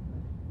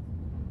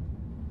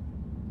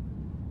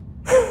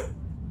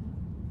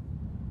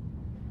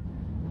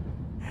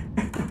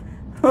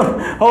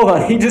 Hold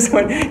on, he just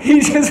went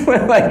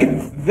like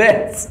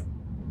this.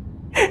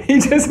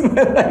 He just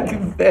went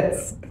like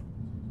this.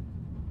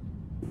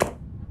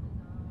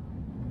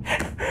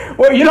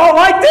 Well, you don't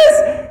like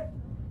this?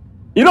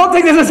 You don't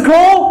think this is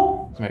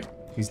cool? Right,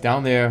 he's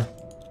down there.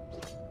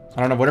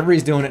 I don't know, whatever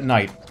he's doing at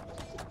night.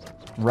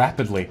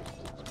 Rapidly.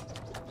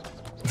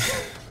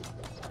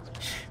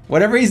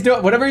 Whatever he's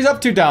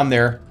up to down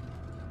there.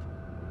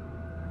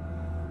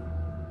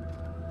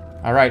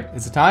 All right,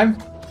 is it time?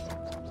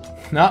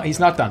 No, he's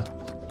not done.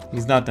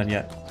 He's not done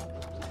yet.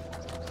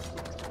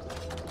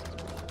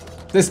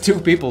 There's two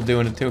people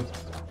doing it too.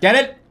 Get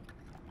it?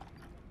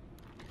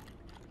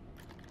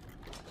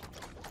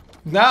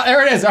 No,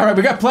 there it is. All right,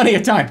 we got plenty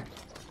of time.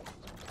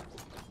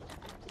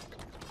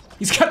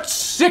 He's got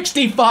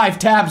 65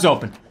 tabs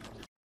open.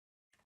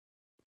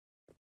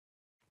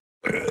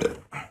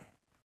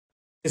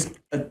 Just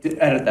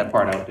edit that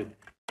part out, dude.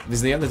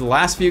 There's the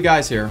last few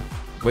guys here.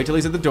 Wait till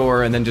he's at the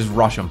door and then just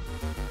rush him.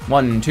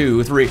 1,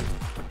 2, 3.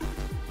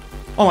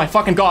 Oh my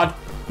fucking God.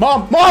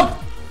 Mom! Mom!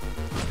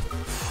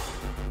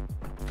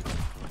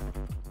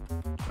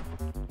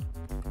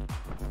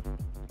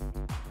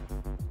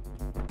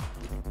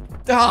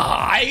 Die!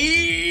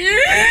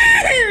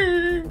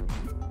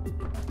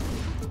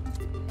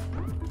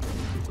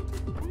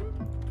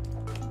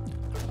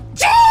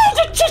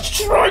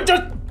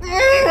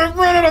 I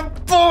ran out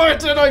of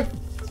bullets and I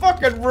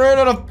fucking ran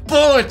out of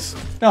bullets!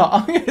 No,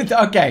 I'm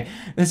gonna, okay.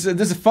 This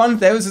is fun.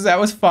 That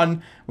was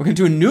fun. We're gonna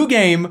do a new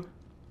game.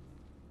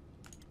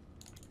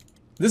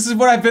 This is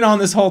what I've been on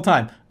this whole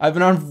time. I've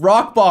been on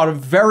rock bottom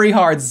very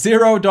hard,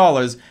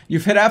 $0.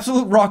 You've hit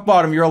absolute rock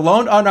bottom. You're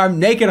alone, unarmed,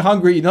 naked,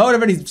 hungry. You don't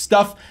have any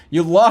stuff.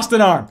 You lost an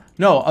arm.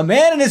 No, a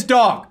man and his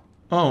dog.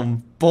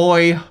 Oh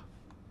boy.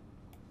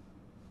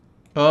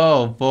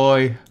 Oh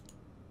boy.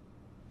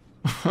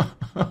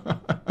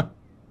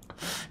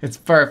 It's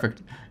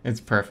perfect.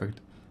 It's perfect.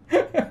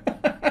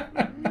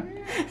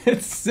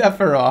 It's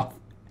Sephiroth.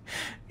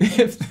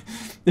 If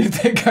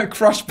they got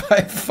crushed by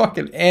a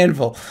fucking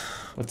anvil.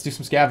 Let's do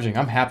some scavenging.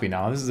 I'm happy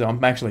now.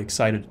 I'm actually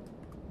excited.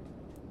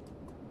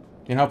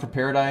 You know how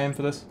prepared I am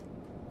for this?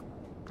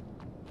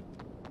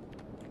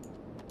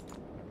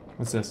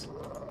 What's this?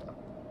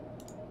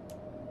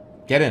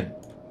 Get in.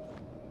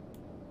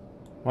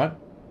 What?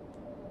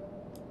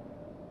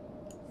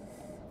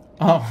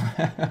 Oh,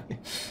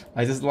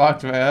 I just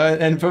locked my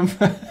and from.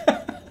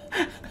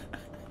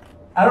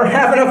 I don't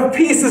have enough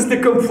pieces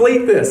to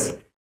complete this.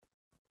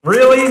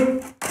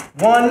 Really?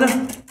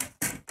 1,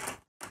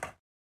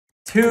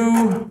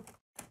 2.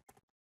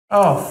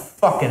 Oh,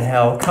 fucking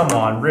hell. Come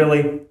on,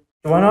 really?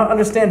 Do I not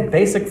understand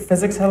basic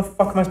physics? How the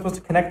fuck am I supposed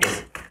to connect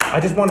this? I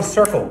just want a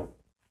circle.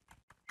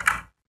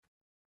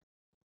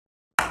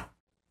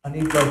 I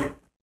need, like, a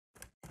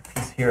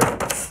piece here.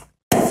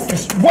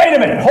 Just wait a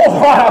minute! Hold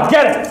on, I'll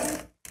get it!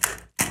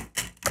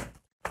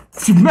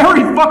 It's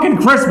Merry fucking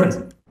Christmas!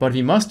 But if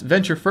you must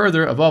venture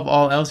further, above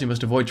all else, you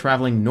must avoid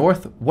traveling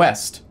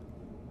northwest.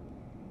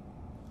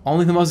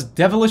 Only the most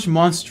devilish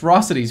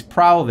monstrosities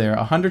prowl there,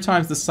 100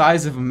 times the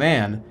size of a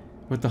man,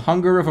 with the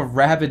hunger of a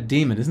rabid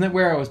demon. Isn't that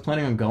where I was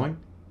planning on going?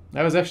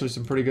 That was actually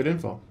some pretty good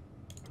info.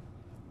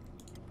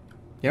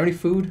 You have any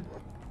food?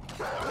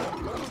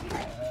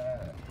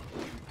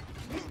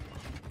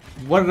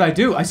 What did I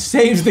do? I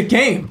saved the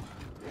game!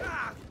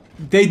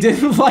 They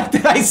didn't like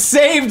that I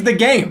saved the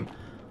game!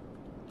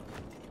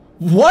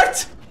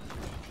 What?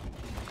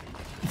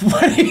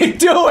 What are you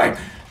doing?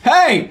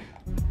 Hey!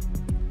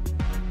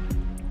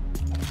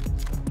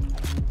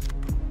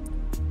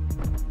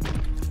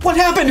 What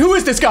happened? Who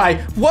is this guy?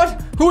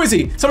 What? Who is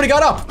he? Somebody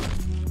got up.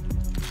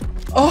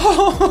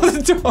 Oh,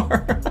 the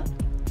door.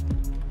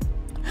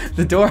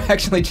 The door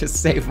actually just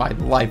saved my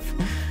life.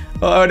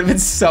 Oh, I would have been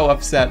so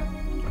upset.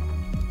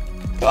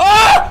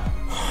 Ah!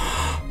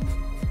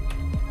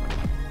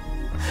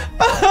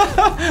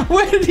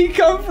 Where did he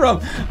come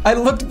from? I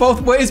looked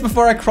both ways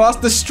before I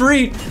crossed the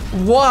street.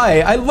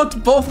 Why? I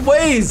looked both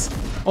ways.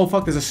 Oh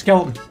fuck, there's a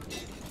skeleton.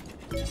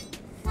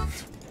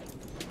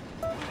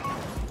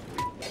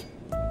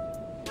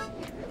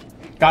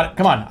 Got it,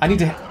 come on, I need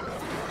to...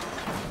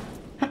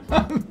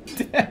 I'm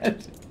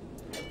dead.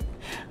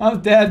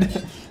 I'm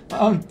dead.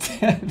 I'm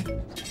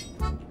dead.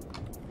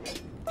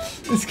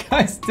 This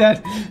guy's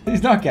dead.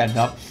 He's not getting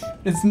up.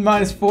 It's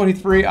minus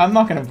 43. I'm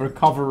not gonna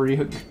recover.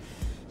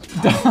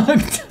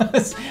 Dog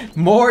does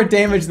more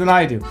damage than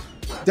I do.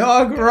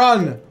 Dog,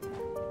 run!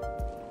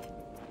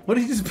 What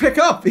did he just pick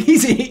up?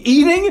 He's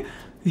eating?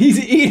 He's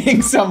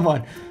eating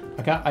someone.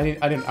 I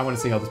want to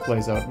see how this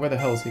plays out. Where the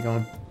hell is he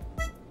going?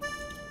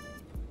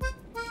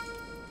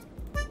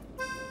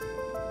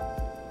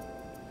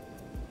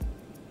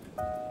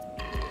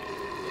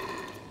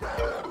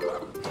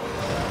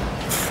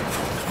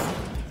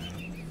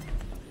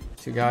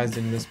 Two guys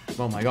in this.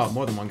 Oh my god,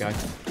 more than one guy.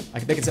 I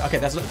think it's okay.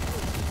 That's.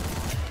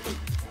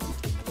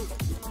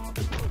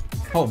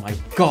 Oh my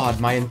god,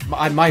 my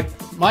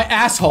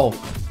asshole.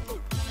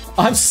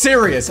 I'm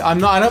serious. I'm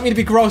not. I don't mean to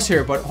be gross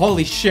here, but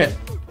holy shit.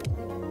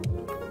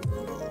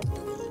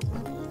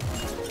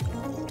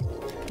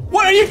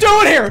 What are you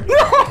doing here?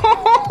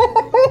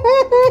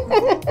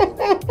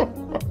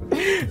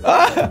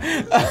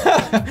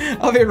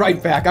 I'll be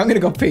right back. I'm gonna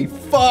go pee.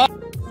 Fuck.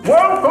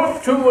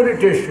 Welcome to an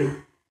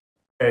edition,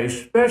 a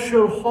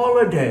special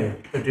holiday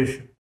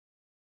edition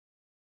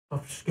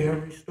of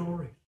Scary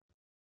Stories.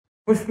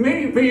 With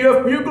me,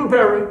 B.F.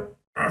 Bugleberry.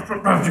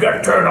 Sometimes you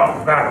gotta turn off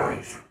the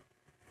batteries.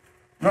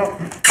 No.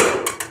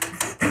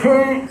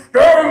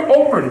 Stay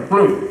open,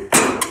 please.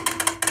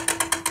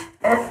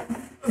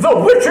 The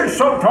witches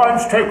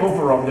sometimes take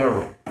over on their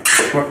own.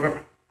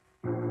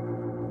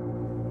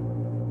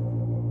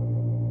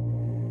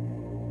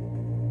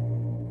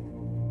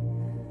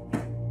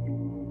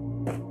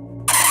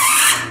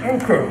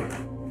 Okay.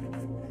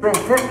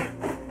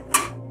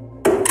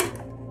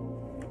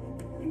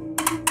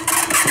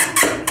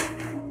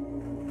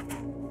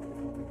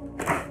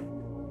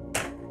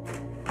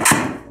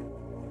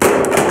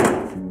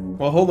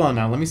 Well, hold on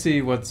now. Let me see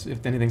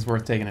if anything's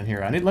worth taking in here.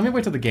 Let me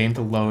wait till the game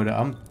to load.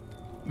 I'm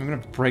gonna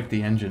break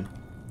the engine.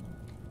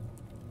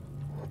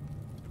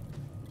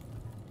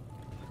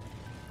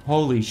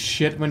 Holy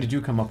shit! When did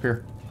you come up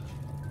here?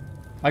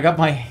 I got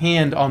my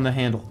hand on the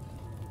handle.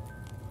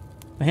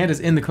 My hand is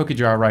in the cookie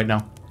jar right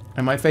now,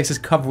 and my face is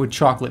covered with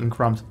chocolate and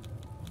crumbs.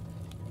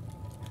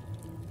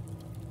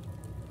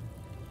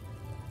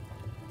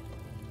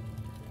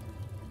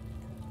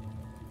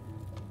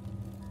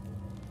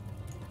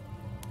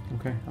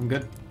 Okay, I'm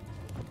good.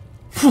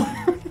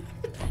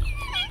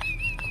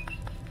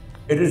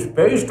 It is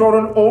based on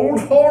an old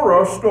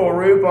horror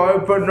story by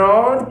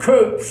Bernard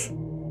Capes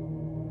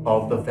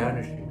of The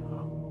Vanishing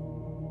House.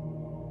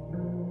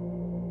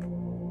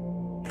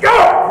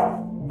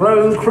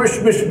 Playing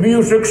Christmas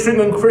music,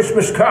 singing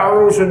Christmas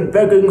carols, and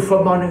begging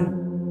for money.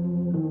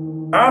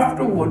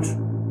 Afterwards,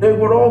 they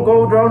would all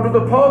go down to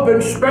the pub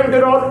and spend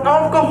it on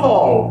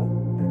alcohol.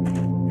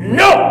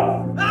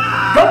 No!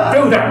 Don't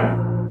do that!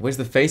 Where's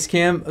the face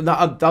cam? No,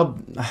 I'll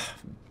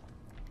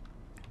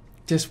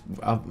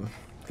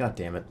God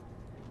damn it.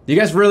 You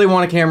guys really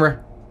want a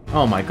camera?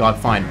 Oh my god,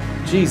 fine.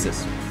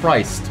 Jesus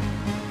Christ.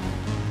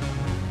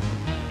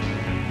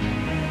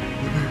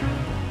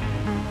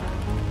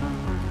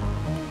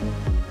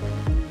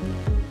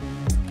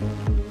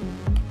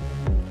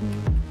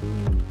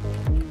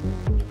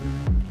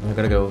 I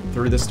gotta go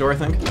through this door, I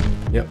think?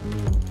 Yep.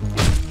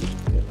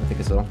 I think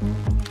it's all.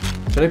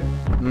 Should I?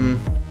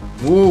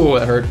 Ooh,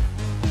 that hurt.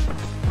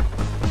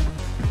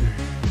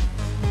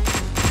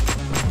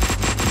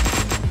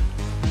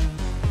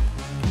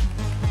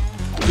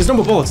 There's no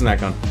more bullets in that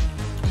gun.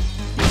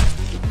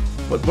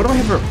 What do I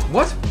have for?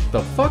 What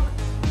the fuck?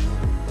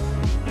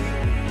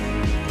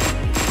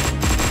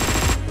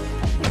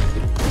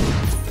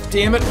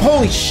 Damn it.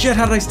 Holy shit,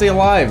 how did I stay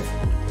alive?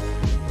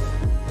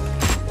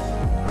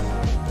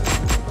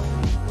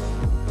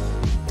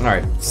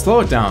 Alright, slow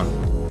it down.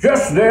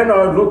 Just then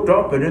I looked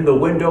up, and in the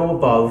window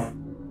above,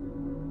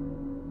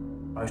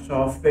 I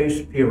saw a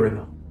face peering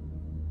out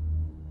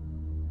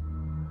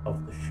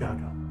of the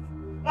shadows.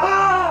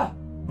 Ah!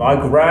 My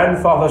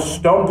grandfather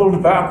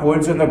stumbled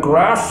backwards, and the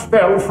grass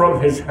fell from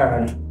his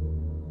hand.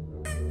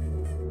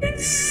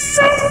 It's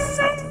such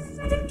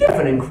a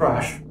deafening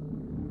crash.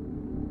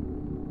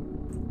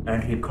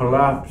 And he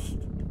collapsed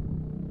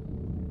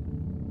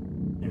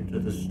into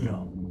the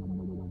snow.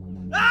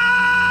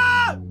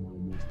 Ah!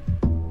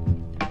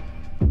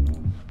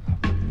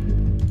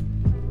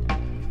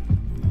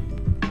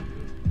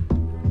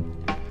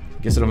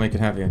 Guess it'll make it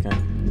happy, okay?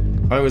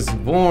 I was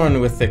born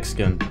with thick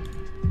skin.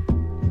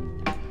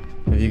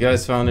 Have you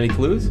guys found any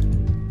clues?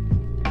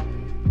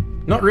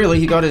 Not really,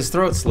 he got his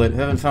throat slit.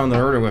 Haven't found the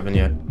murder weapon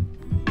yet.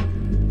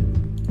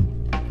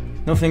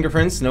 No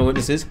fingerprints, no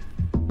witnesses.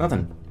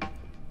 Nothing.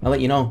 I'll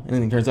let you know if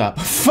anything turns up.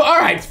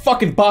 Alright,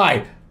 fucking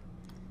bye!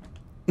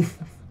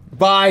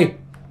 Bye!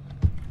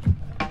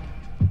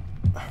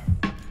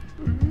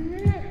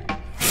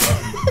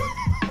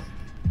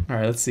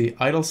 Alright, let's see.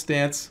 Idle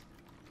stance.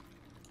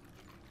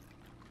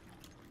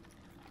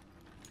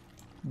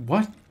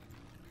 What?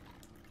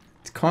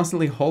 It's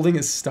constantly holding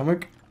his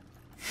stomach?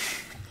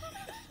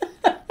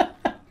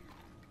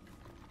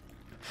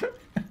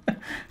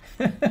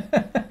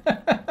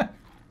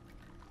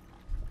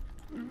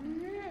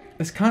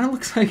 This kind of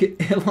looks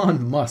like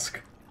Elon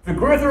Musk. The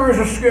Grither is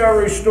a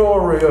scary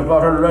story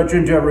about a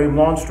legendary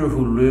monster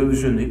who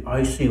lives in the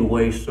icy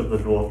wastes of the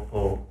North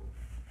Pole.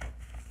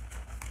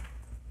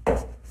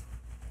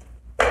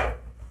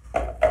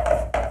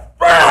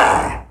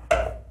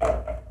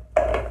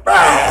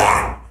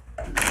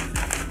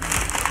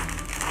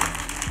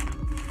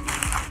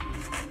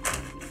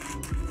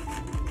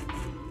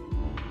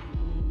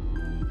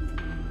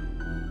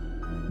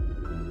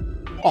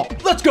 Oh,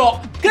 let's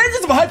go! Can I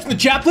get some hype from the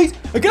chat, please?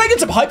 Can I get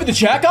some hype in the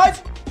chat,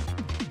 guys?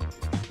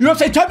 You know what I'm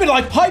saying? Type in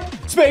like pipe,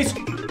 space,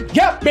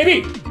 yeah,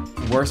 baby!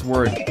 Worst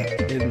word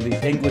in the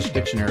English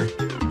dictionary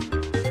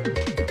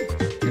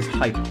is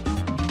hype.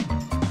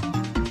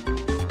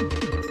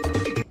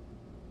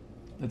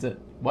 That's it.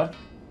 What?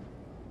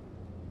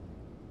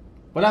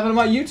 What happened to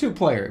my YouTube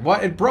player?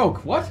 What? It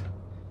broke. What?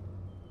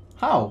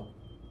 How?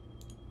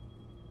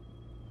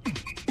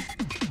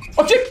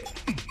 Oh shit!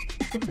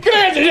 Can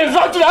I get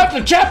something out in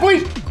the chat,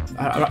 please?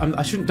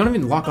 I shouldn't. Don't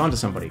even lock onto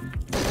somebody.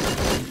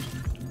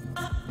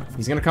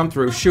 He's gonna come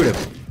through. Shoot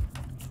him.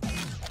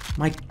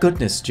 My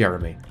goodness,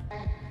 Jeremy.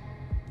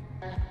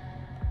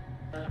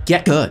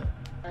 Get good.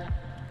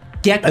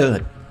 Get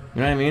good.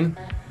 You know what I mean?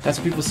 That's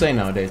what people say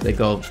nowadays. They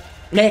go,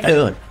 get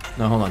good.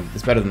 No, hold on.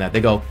 It's better than that.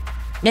 They go,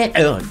 get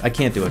good. I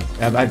can't do it.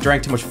 I've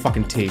drank too much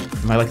fucking tea.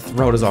 My like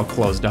throat is all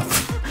closed up.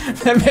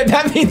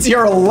 That means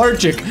you're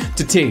allergic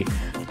to tea.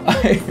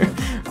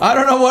 I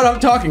don't know what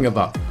I'm talking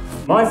about.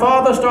 My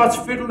father starts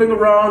fiddling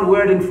around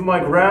waiting for my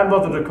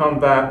grandmother to come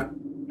back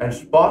and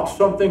spots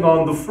something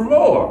on the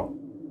floor.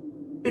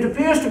 It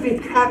appears to be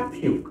cat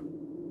puke.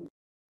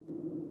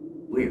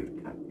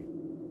 Weird cat puke.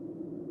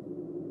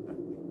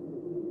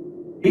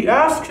 He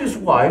asks his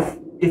wife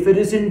if it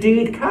is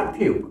indeed cat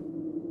puke.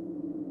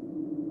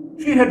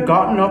 She had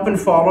gotten up and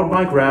followed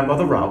my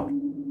grandmother out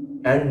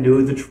and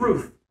knew the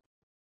truth.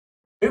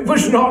 It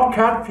was not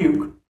cat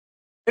puke.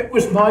 It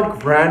was my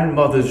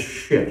grandmother's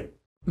shit.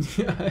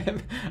 Yeah,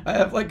 I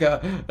have like a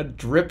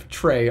drip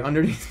tray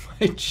underneath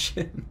my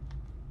chin.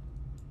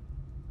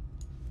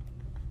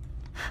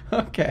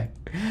 Okay,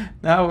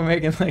 now we're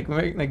making like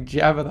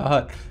Jabba the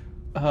Hutt.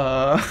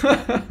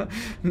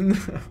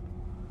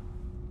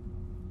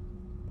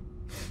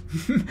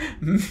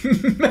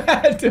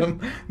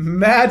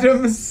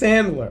 Madam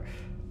Sandler.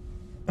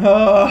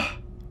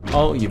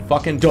 Oh, you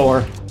fucking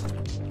door.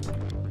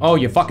 Oh,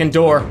 you fucking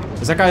door.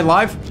 Is that guy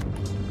alive?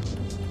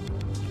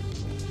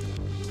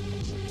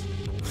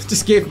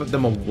 Just gave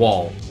them a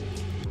wall.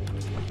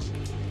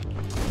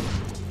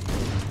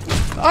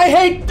 I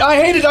hate it,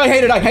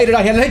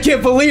 I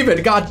can't believe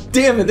it. God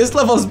damn it, this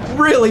level is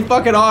really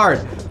fucking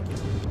hard.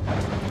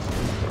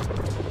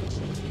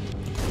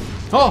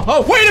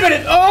 Oh, wait a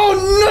minute! Oh,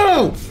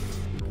 no!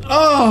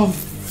 Oh,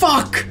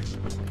 fuck!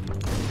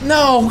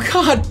 No,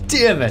 god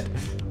damn it.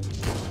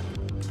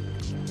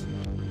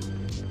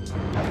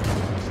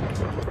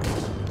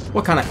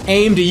 What kind of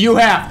aim do you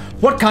have?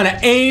 What kind of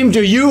aim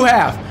do you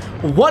have?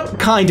 What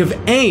kind of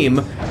aim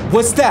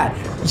was that?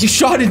 You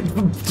shot it.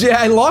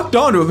 I locked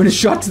onto him and it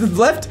shot to the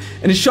left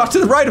and it shot to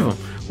the right of him.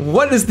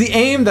 What is the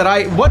aim that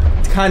I. What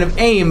kind of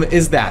aim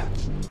is that?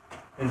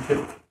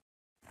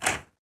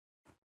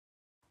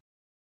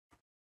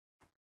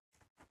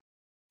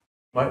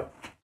 Am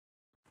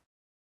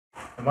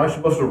I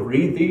supposed to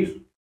read these?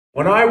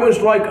 When I was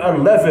like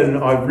 11,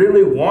 I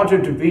really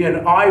wanted to be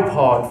an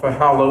iPod for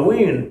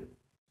Halloween.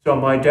 So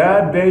my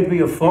dad made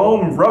me a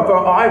foam rubber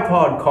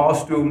iPod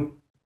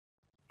costume,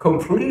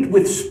 complete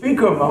with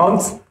speaker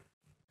mounts,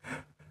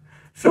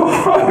 so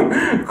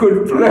I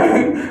could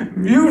play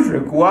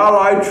music while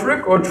I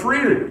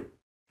trick-or-treated.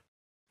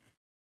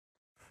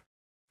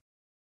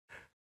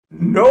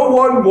 No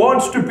one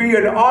wants to be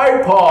an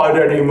iPod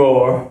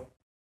anymore.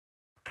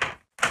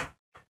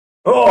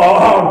 Oh,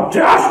 how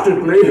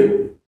dastardly!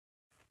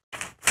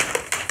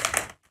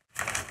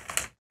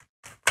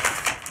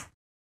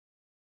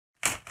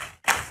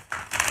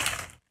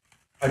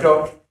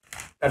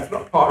 That's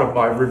not part of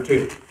my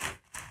routine.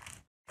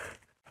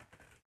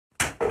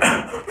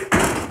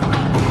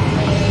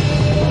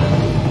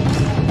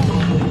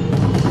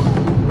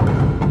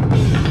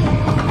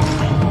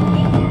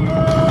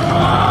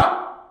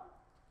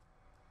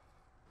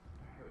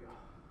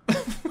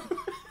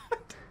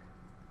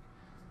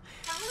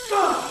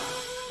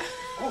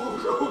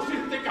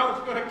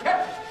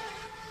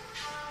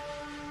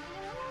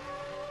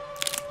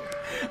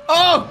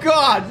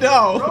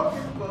 No.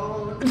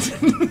 No.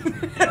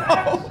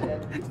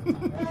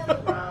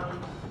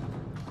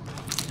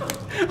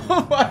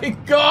 Oh my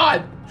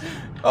god.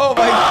 Oh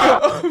my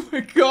god. Oh my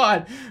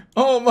god.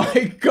 Oh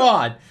my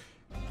god.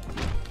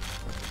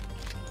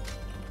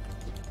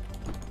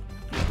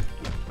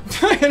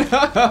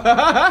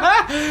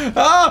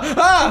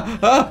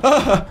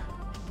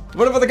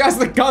 What about the guys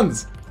with the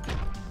guns?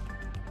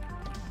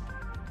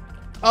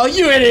 Oh,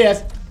 you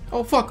idiot!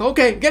 Oh fuck,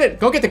 okay, get it,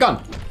 go get the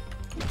gun.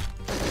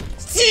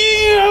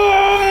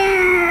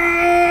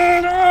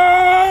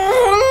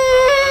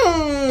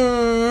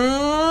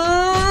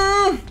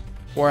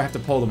 Or I have to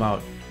pull them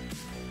out.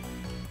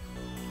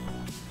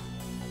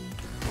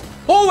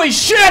 Holy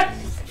shit!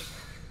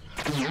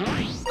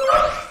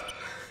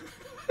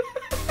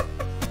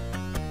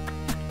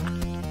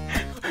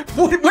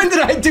 When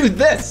did I do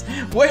this?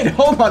 Wait,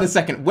 hold on a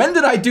second. When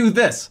did I do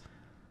this?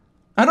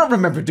 I don't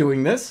remember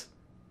doing this.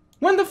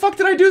 When the fuck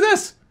did I do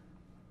this?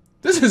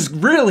 This is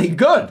really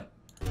good.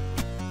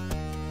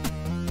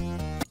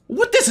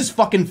 What? This is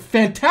fucking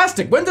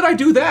fantastic. When did I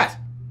do that?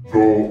 So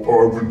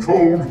I've been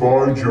told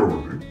by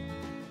Jeremy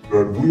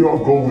that we are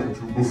going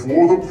to,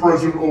 before the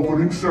present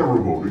opening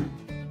ceremony,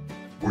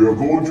 we are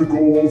going to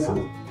go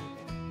over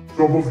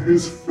some of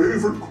his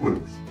favorite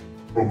clips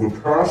from the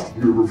past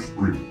year of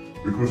streaming.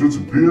 Because it's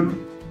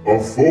been a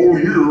full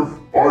year.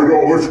 I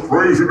know, it's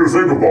crazy to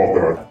think about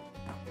that.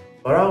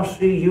 But I'll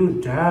see you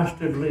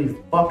dastardly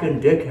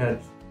fucking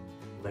dickheads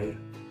later.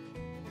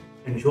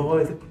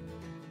 Enjoy the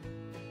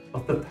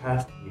of the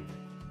past year.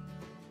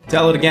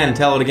 Tell it again,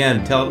 tell it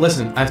again, tell it.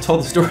 Listen, I've told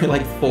the story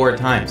like 4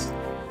 times.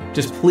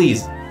 Just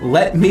please,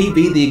 let me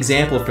be the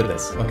example for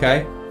this,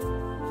 okay?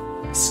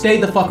 Stay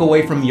the fuck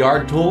away from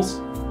yard tools.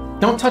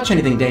 Don't touch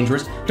anything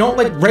dangerous. Don't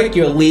like rake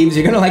your leaves.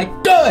 You're gonna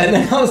like, duh, and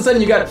then all of a sudden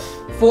you got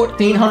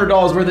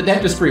 $1,400 worth of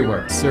dentistry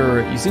work.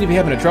 Sir, you seem to be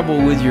having a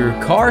trouble with your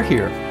car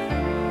here.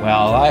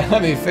 Well,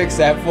 let me fix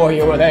that for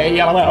you with a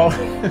yellow.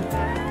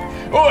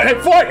 Oh, and I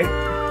farted!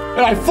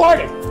 And I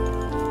farted!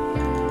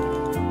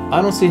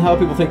 I don't see how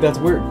people think that's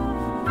weird.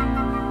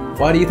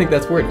 Why do you think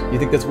that's weird? You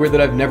think that's weird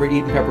that I've never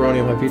eaten pepperoni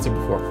on my pizza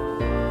before?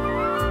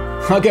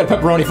 I'll get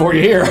pepperoni for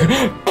you here.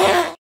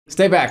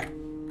 Stay back.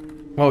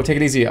 Whoa, take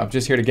it easy. I'm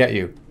just here to get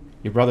you.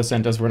 Your brother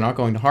sent us. We're not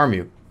going to harm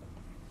you.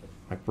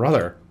 My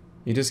brother?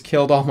 You just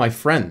killed all my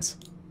friends.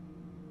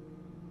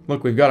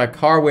 Look, we've got a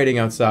car waiting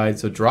outside,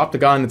 so drop the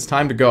gun. It's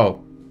time to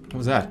go. What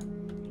was that?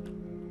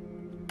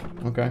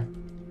 Okay.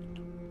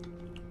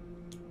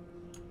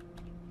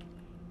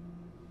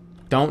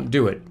 Don't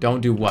do it.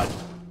 Don't do what?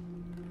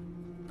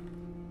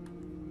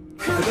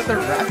 Is that the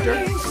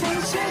raptor?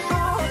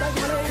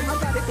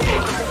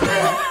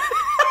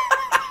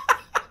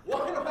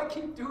 Why do I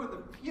keep doing the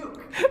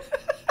puke?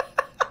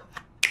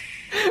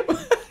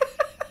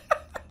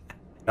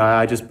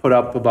 I just put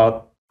up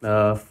about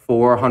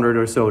 $400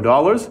 or so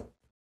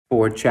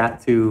for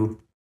chat to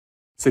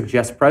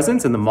suggest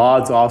presents, and the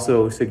mods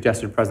also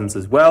suggested presents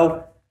as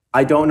well.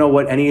 I don't know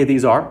what any of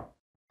these are.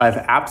 I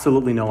have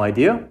absolutely no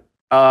idea.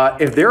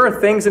 If there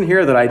are things in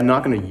here that I'm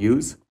not going to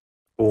use,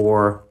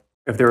 or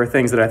if there are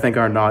things that I think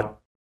are not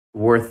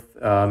worth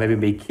maybe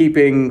me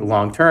keeping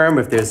long term,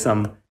 if there's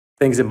some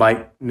things that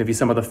might, maybe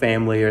some of the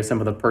family or some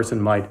of the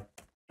person might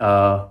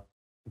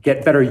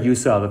get better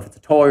use of, if it's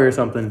a toy or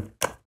something,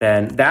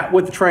 then that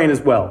with the train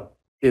as well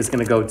is going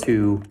to go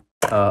to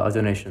a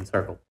donation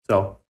circle.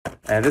 So,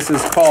 and this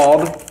is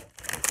called,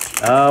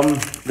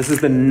 this is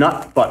the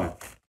nut button.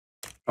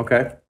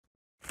 Okay.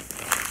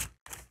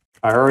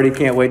 I already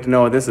can't wait to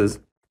know what this is.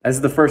 This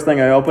is the first thing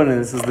I open, and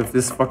this is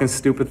this fucking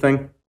stupid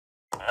thing.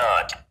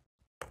 Nut.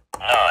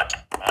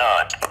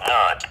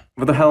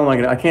 What the hell am I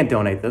gonna? I can't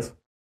donate this.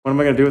 What am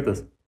I gonna do with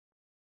this?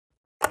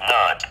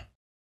 Nut.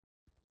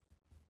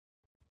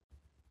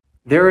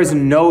 There is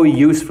no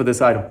use for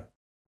this item.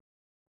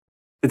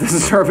 It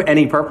doesn't serve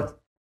any purpose.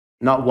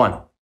 Not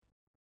one.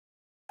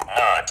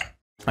 Nut.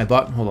 I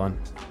bought. Hold on.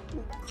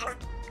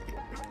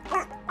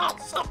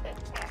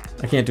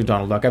 I can't do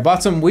Donald Duck. I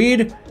bought some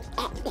weed.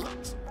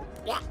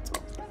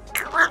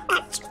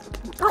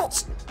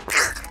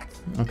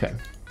 Okay.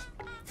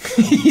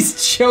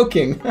 He's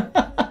choking.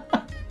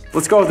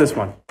 Let's go with this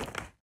one.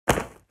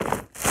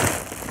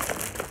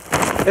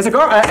 It's a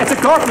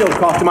Garfield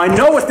costume. I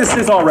know what this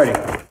is already.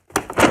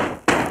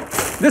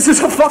 This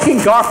is a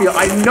fucking Garfield.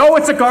 I know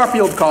it's a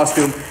Garfield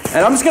costume,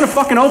 and I'm just gonna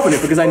fucking open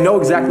it because I know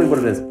exactly what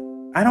it is.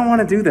 I don't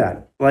want to do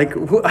that. Like,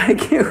 I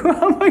can't.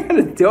 How am I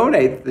gonna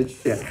donate this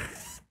shit?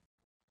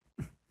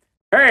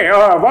 Hey,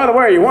 by the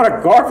way, you want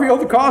a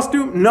Garfield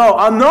costume? No,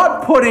 I'm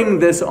not putting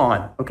this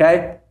on,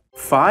 okay?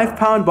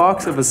 5-pound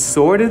box of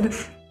assorted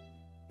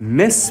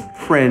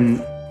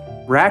misprint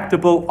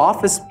retractable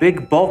office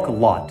big bulk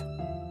lot.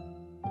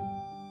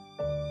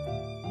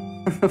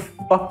 What the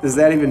fuck does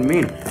that even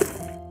mean?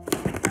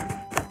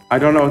 I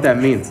don't know what that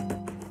means.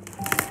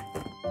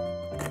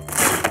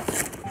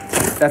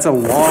 That's a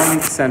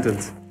long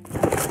sentence.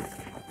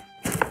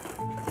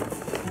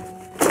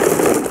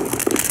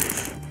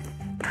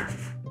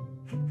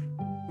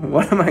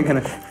 What am I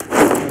gonna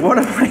do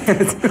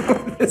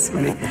with this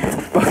many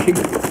fucking...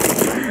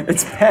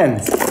 It's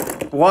pens.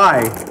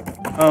 Why?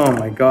 Oh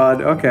my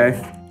god,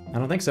 okay. I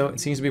don't think so. It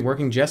seems to be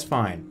working just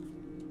fine.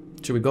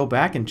 Should we go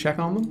back and check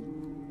on them?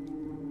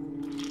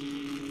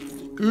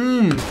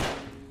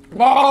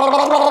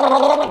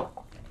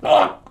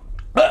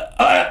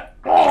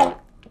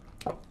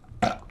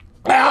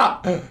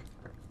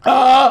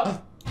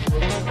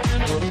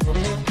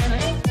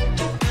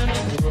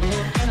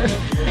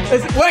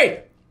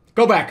 Wait!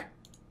 Go back.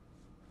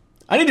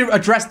 I need to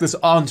address this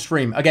on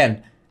stream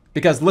again.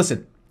 Because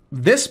listen,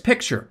 this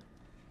picture,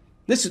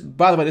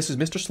 by the way, this is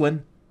Mr.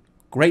 Slynn.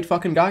 Great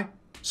fucking guy.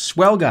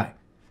 Swell guy.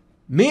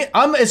 Me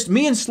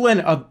and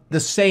Slynn are the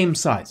same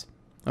size.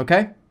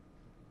 Okay?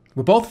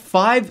 We're both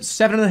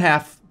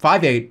 5'7.5",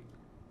 5'8".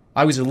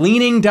 I was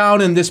leaning down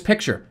in this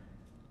picture.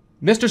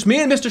 Me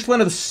and Mr.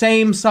 Slynn are the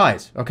same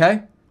size,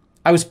 okay?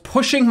 I was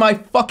pushing my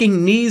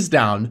fucking knees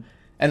down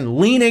and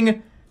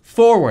leaning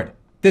forward.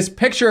 This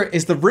picture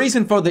is the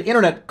reason for the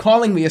internet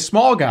calling me a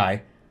small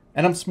guy.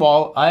 And I'm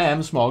small, I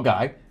am a small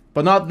guy,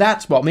 but not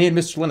that small. Me and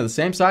Mr. Slynn are the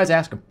same size,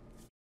 ask him.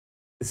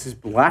 This is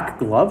black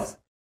gloves?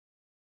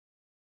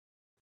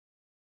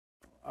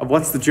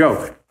 What's the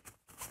joke?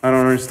 I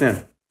don't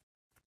understand.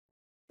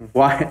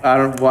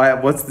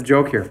 What's the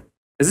joke here?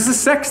 Is this a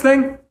sex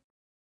thing?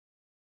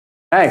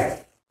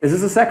 Hey, is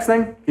this a sex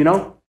thing? You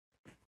know?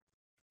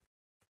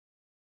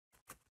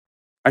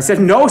 I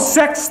said no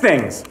sex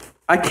things.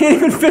 I can't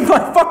even fit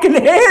my fucking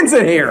hands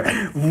in here.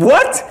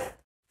 What?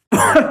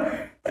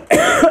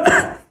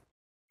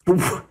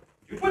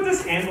 You put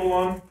this handle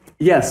on?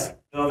 Yes.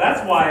 No,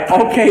 that's why.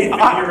 Okay,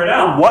 figure it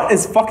out. What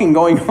is fucking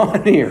going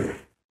on here?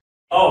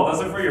 Oh,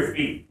 those are for your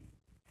feet.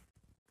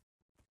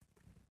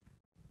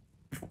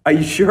 Are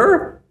you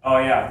sure? Oh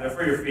yeah, they're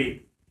for your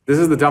feet. This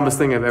is the dumbest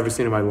thing I've ever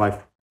seen in my life.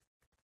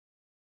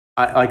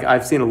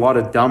 I've seen a lot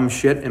of dumb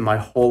shit in my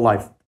whole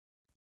life.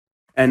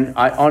 And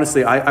I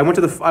honestly, I went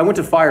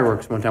to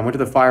fireworks one time. I went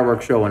to the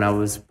fireworks show when I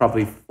was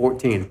probably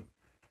 14.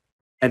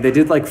 And they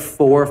did like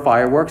 4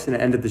 fireworks and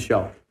it ended the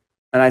show.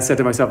 And I said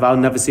to myself, I'll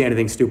never see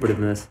anything stupider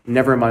than this.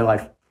 Never in my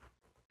life.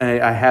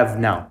 And I have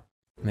now.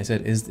 And they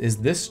said, is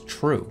this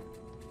true?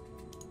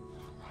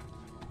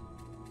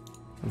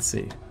 Let's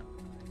see.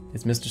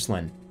 It's Mr.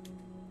 Slynn.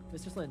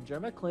 Mr. Slynn,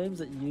 Jerma claims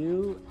that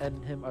you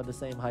and him are the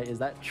same height. Is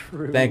that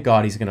true? Thank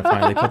God he's gonna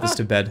finally put this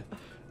to bed.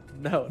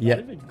 No, not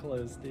even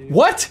close, dude.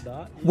 What?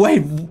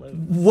 Wait, close.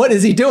 What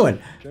is he doing?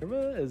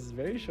 Jerma is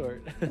very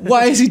short.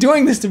 Why is he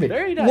doing this to me?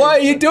 Very nice. Why are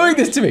you doing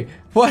this to me?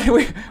 What?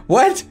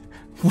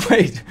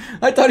 Wait,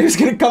 I thought he was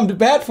gonna come to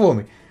bat for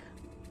me.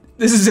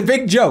 This is a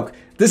big joke.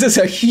 This is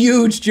a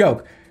huge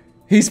joke.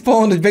 He's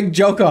pulling a big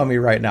joke on me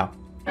right now.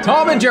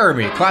 Tom and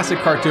Jeremy, classic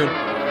cartoon.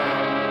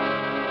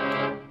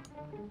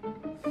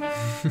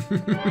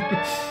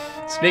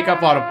 Sneak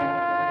up on him.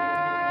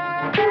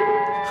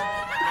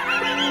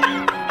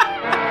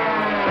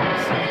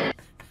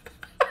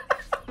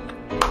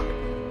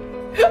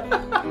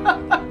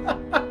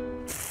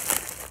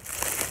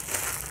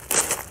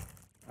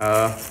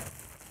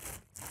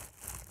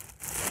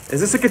 Is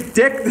this like a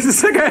dick? This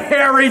is like a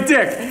hairy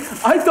dick.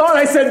 I thought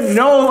I said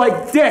no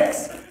like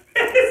dicks.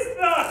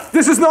 It's not.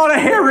 This is not a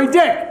hairy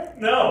dick.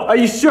 No. Are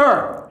you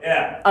sure?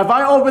 Yeah. If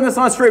I open this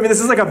on stream and this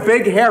is like a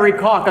big hairy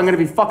cock, I'm gonna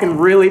be fucking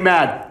really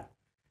mad.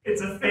 It's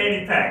a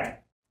fanny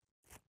pack.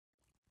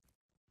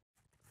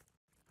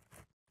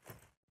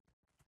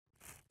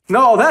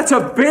 No, that's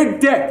a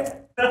big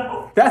dick.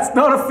 No. That's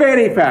not a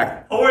fanny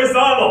pack.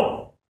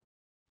 Horizontal.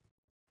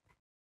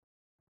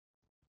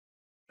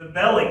 The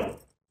belly.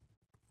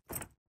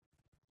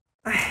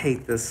 I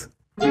hate this.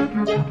 Look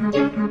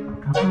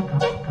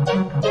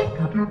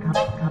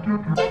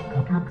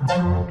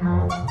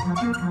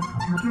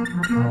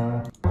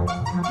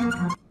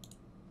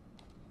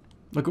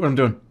what I'm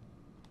doing.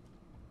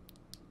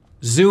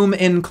 Zoom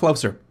in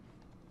closer.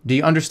 Do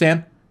you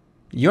understand?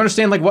 You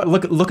understand like what?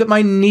 Look at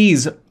my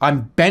knees.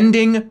 I'm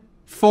bending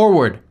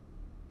forward.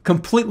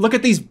 Look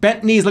at these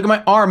bent knees. Look at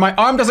my arm. My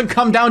arm doesn't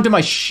come down to my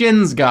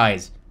shins,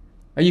 guys.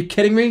 Are you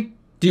kidding me?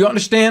 Do you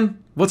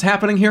understand what's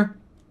happening here?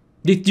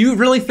 Do you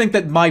really think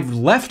that my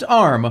left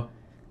arm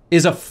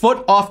is a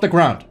foot off the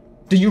ground?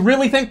 Do you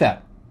really think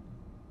that?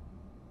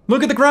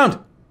 Look at the ground.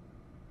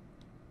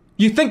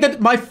 You think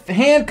that my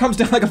hand comes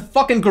down like a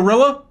fucking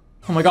gorilla?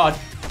 Oh my God.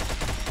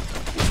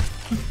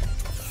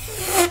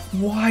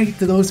 Why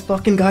do those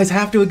fucking guys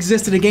have to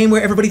exist in a game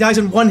where everybody dies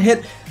in one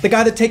hit? The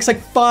guy that takes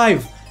like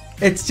 5.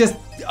 It's just,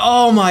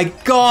 oh my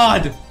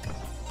God.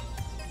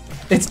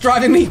 It's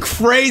driving me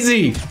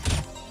crazy.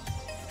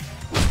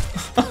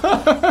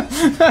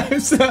 That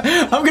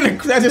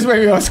just made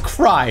me almost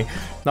cry.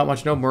 Not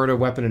much, no murder,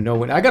 weapon, and no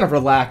win. I gotta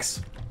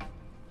relax.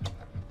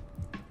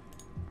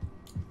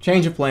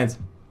 Change of plans.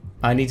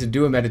 I need to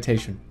do a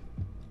meditation.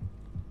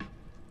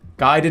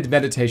 Guided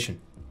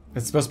meditation.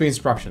 It's supposed to be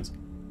instructions.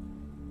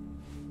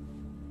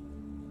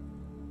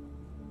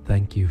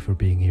 Thank you for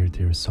being here,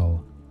 dear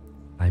soul.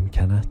 I'm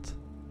Kenneth,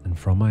 and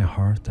from my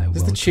heart, I welcome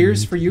Is this the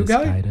cheers for you,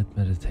 guy? Guided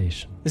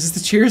meditation. This is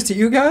the cheers to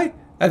you, guy?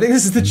 I think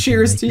this is the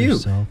cheers to you.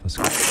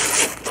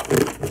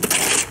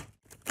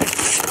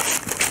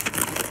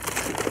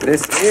 It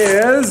This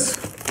is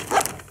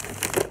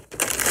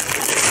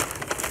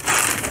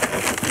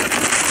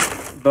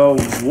the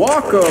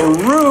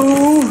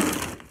Walkaroo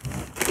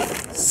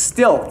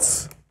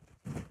stilts.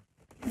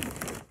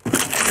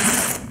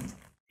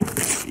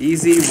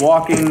 Easy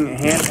walking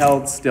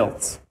handheld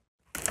stilts.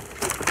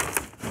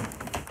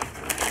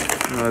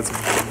 Oh, that's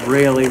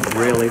really,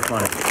 really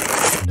funny.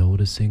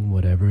 Noticing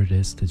whatever it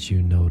is that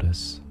you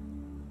notice,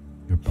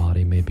 your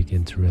body may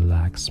begin to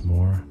relax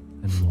more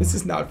and more. This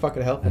is not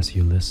fucking helping. As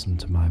you listen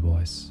to my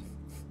voice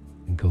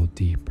and go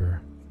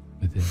deeper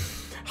within.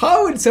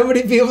 How would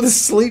somebody be able to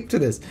sleep to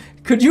this?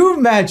 Could you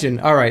imagine?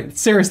 All right,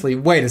 seriously,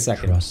 wait a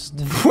second. Trust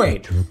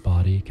wait. Your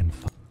body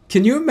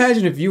can you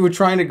imagine if you were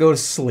trying to go to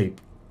sleep,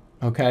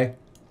 okay?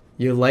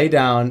 You lay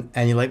down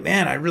and you're like,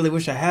 man, I really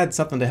wish I had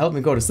something to help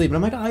me go to sleep. And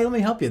I'm like, oh, let me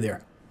help you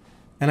there.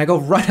 And I go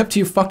right up to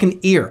your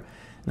fucking ear.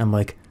 And I'm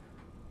like,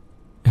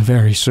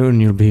 very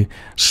soon you'll be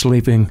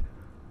sleeping.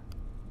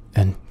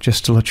 And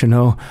just to let you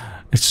know,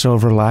 it's so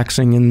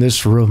relaxing in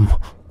this room.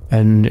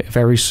 And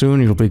very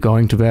soon you'll be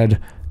going to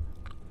bed.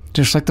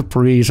 Just like the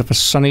breeze of a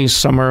sunny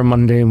summer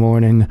Monday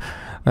morning.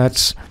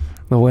 That's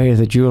the way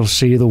that you'll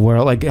see the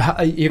world. Like,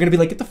 you're gonna be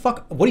like, get the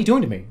fuck, what are you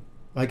doing to me?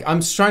 Like, I'm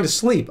just trying to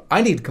sleep.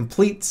 I need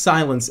complete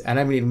silence, and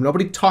I need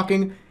nobody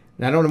talking,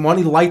 and I don't want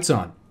any lights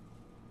on.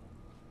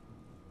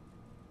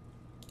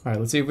 All right,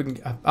 let's see if we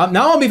can...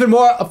 now I'm even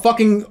more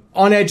fucking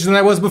on edge than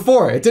I was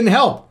before. It didn't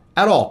help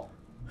at all.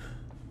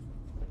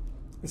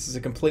 This is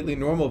a completely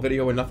normal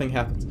video where nothing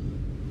happens.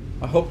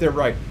 I hope they're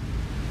right.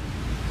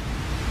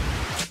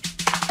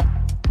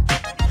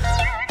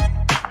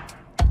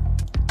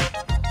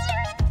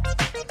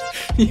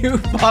 You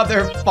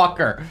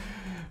motherfucker.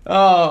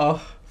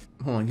 Oh.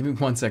 Hold on, give me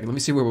 1 second. Let me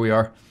see where we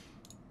are.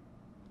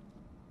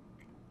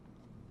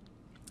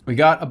 We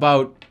got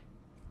about...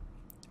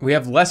 We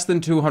have less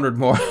than 200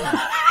 more.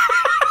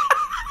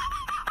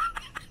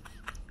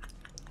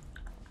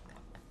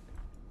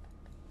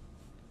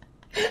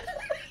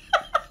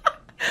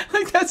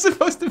 Like, that's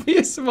supposed to be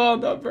a small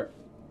number.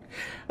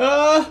 We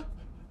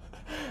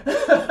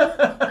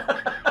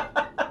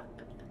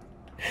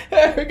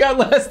got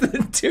less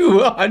than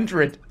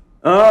 200.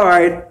 All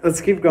right,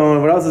 let's keep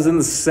going. What else is in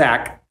the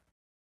sack?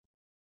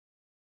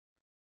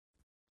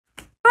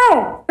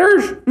 Oh,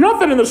 there's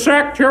nothing in the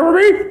sack,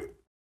 Jeremy.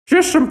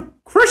 Just some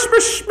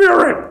Christmas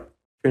spirit.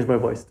 Change my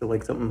voice to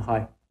like something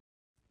high.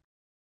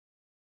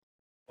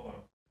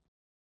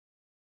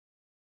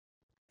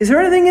 Is there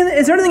anything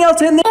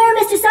else in there? Here,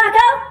 Mr.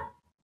 Sacco?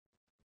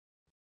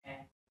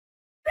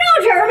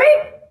 No, Jeremy.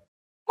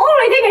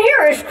 Only thing in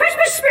here is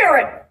Christmas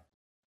spirit.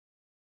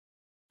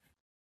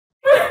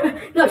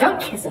 No, don't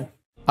kiss him.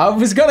 I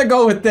was gonna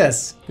go with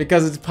this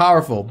because it's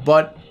powerful,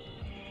 but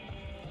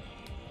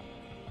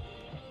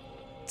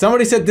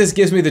somebody said this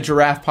gives me the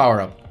giraffe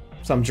power-up.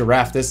 Some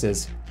giraffe this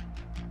is.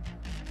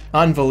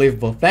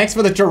 Unbelievable. Thanks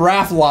for the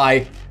giraffe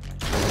lie.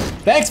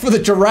 Thanks for the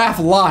giraffe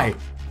lie.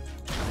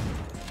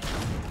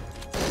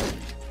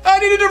 I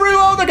needed to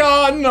reload the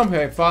gun.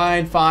 Okay,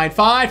 fine. We're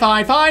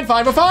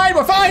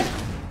fine.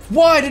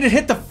 Why did it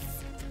hit the...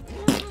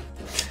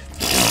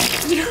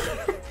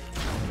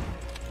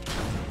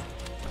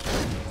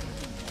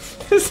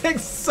 This thing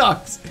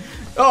sucks.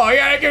 Oh, you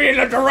gotta give me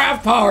the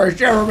giraffe powers,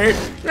 Jeremy.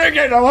 You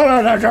get one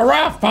of the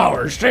giraffe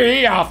powers.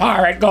 See how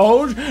far it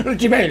goes.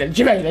 You made it.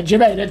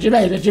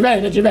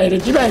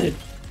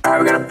 All right,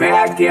 we got a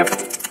bag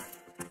gift.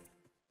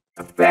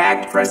 A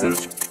bag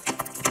present.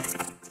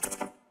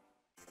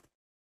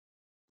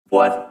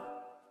 What?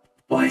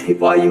 Why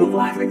are you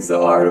laughing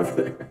so hard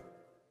over there?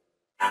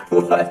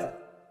 What?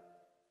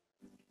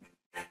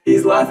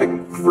 He's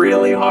laughing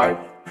really hard.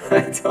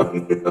 I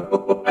don't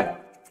know why.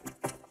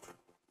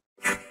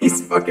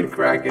 He's fucking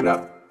cracking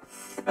up.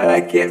 And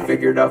I can't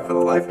figure it out for the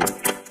life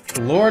of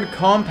me. Lord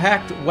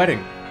Compact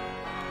Wedding.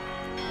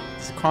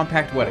 It's a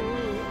compact wedding.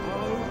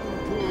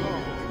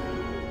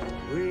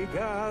 We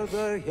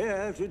gather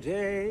here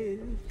today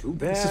to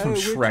bear This is from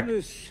Shrek.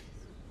 witness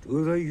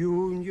to the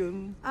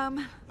union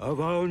of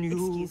our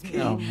new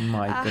king. Oh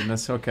my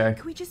goodness, okay.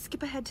 Can we just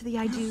skip ahead to the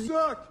I do?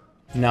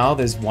 Now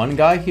there's one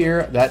guy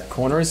here. That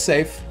corner is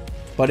safe.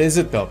 But is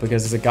it though?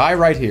 Because there's a guy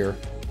right here.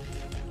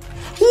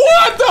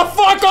 What the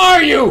fuck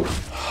are you?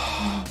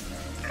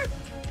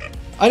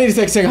 I need to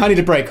take a second. I need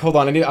a break. Hold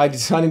on. I need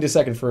a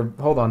second for...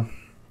 Hold on.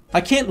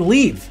 I can't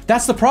leave.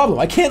 That's the problem.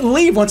 I can't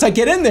leave once I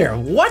get in there.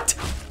 What?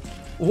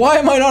 Why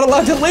am I not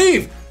allowed to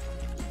leave?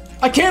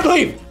 I can't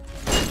leave.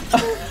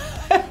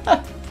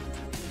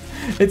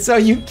 It's so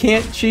you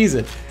can't cheese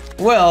it.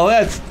 Well,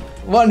 that's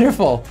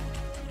wonderful.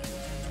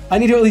 I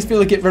need to at least be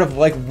able to get rid of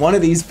like one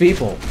of these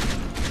people.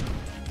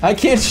 I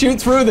can't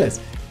shoot through this.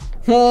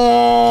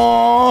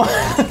 Oh,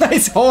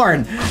 nice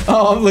horn.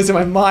 Oh, I'm losing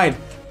my mind.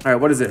 All right,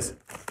 what is this?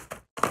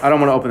 I don't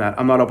want to open that.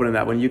 I'm not opening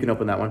that one. You can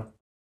open that one.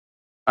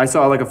 I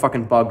saw like a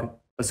fucking bug,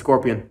 a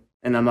scorpion,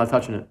 and I'm not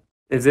touching it.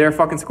 Is there a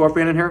fucking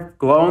scorpion in here?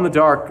 Glow in the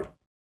dark,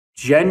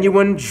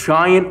 genuine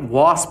giant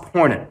wasp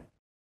hornet.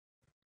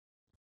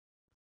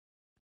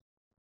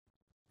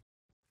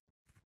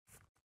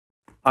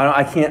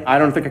 I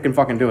don't think I can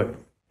fucking do it.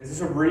 Is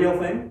this a real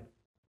thing?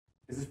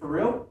 Is this for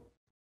real?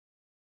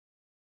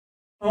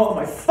 Oh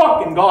my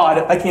fucking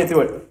god, I can't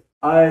do it.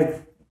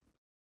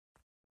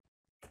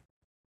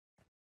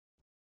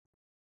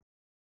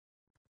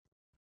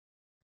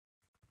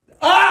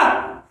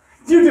 Ah!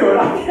 You do it,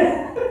 I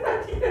can't.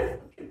 I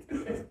can't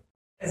do it.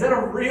 Is that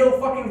a real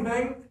fucking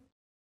thing?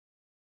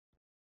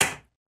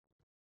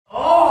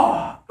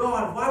 Oh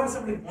god, why would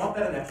somebody want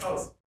that in their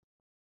house?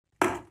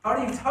 How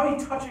are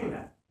you touching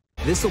that?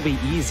 This'll be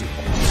easy.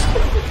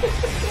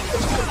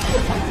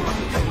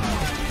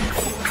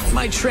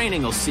 My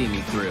training will see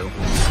me through.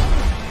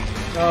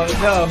 Oh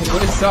no,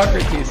 what is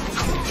Socrates?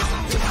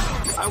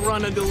 I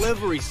run a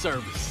delivery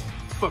service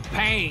for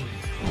pain.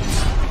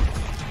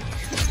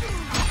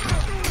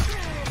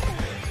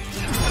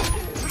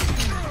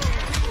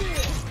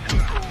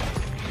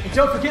 And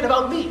don't forget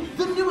about me,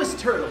 the newest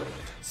turtle,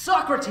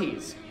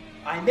 Socrates.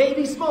 I may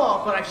be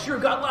small, but I've sure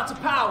got lots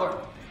of power.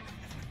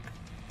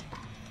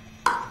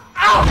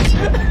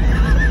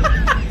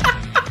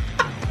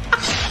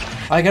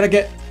 I gotta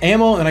get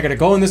ammo and I gotta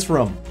go in this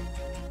room.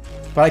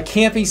 But I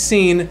can't be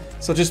seen,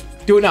 so just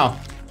do it now.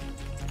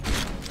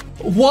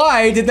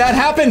 Why did that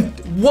happen?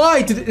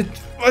 Why did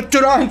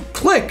I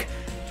click?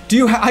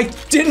 He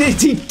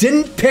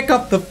didn't pick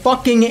up the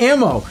fucking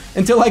ammo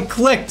until I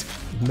clicked.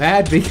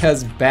 Mad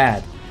because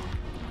bad.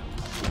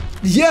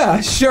 Yeah,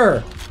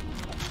 sure.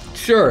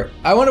 Sure.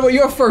 I wonder what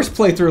your first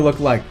playthrough looked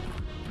like.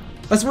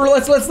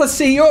 Let's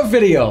see your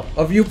video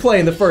of you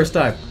playing the first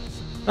time.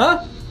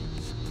 Huh?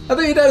 I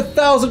think you did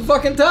 1,000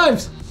 fucking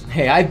times.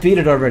 Hey, I beat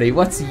it already.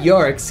 What's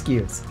your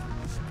excuse?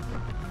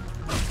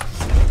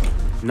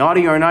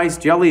 Naughty or nice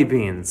jelly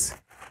beans.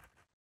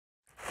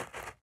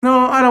 No,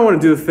 I don't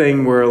want to do the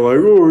thing where like,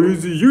 oh,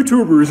 he's a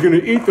YouTuber who's gonna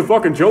eat the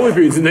fucking jelly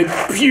beans and then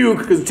puke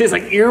because it tastes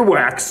like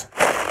earwax.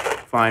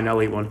 Fine,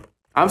 I'll eat one.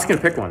 I'm just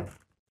gonna pick one.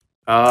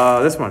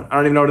 This one. I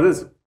don't even know what it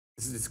is.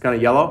 It's kind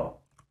of yellow.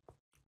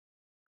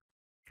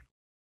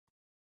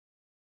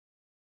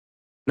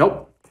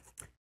 Nope.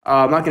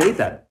 I'm not gonna eat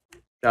that.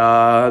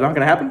 Not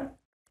gonna happen.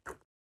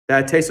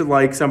 That tasted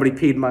like somebody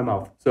peed in my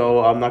mouth,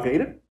 so I'm not gonna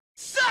eat it.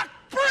 Suck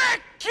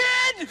brick,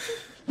 kid!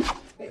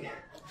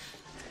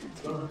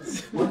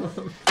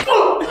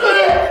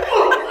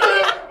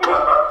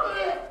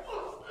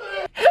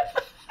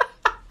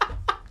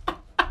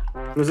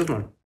 What's this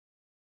one?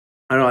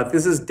 I don't know. If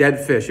this is dead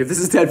fish. If this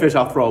is dead fish,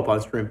 I'll throw up on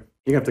stream.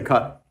 You're gonna have to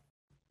cut.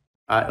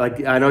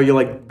 I know you're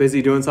like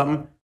busy doing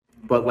something,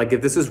 but like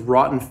if this is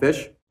rotten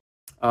fish,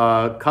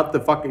 cut the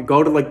fucking.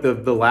 Go to like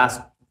the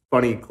last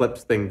funny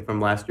clips thing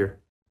from last year.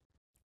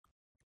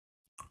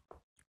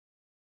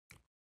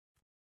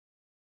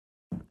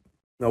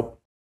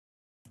 Nope.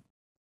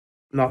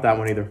 Not that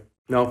one either.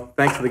 No,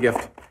 thanks for the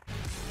gift.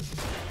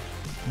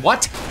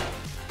 What?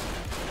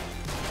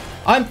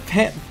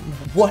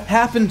 What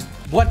happened?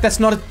 What? That's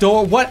not a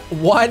door. What?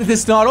 Why did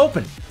this not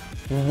open?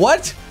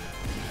 What?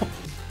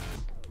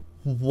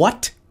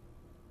 What?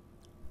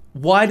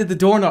 Why did the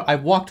door not? I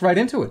walked right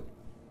into it.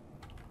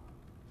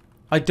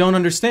 I don't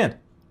understand.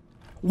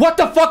 What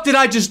the fuck did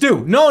I just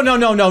do? No.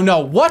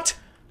 What?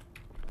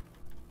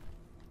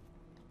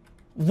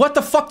 What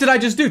the fuck did I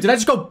just do? Did I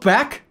just go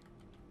back?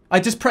 I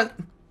just pressed...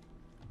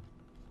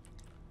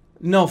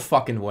 No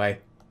fucking way.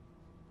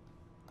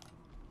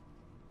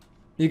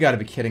 You gotta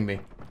be kidding me.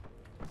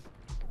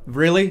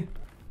 Really?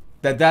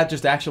 That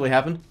just actually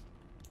happened?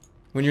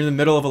 When you're in the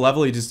middle of a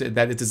level, you just...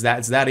 It's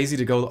that easy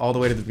to go all the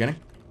way to the beginning?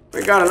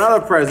 We got another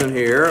present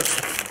here.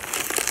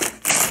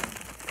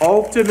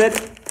 Ultimate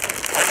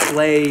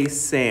Play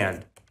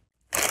Sand.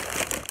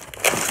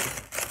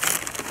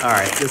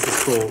 Alright, this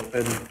is cool.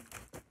 And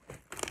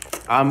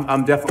I'm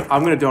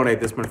gonna donate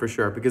this one for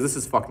sure because this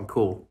is fucking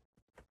cool.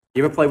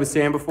 You ever played with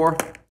sand before?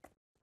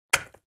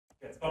 Yeah,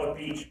 it's called a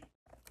beach.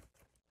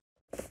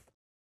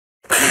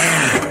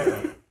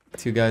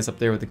 Two guys up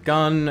there with a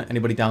gun.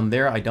 Anybody down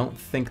there? I don't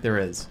think there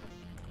is.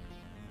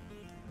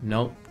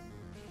 Nope.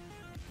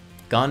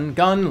 Gun.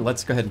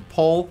 Let's go ahead and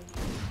pull.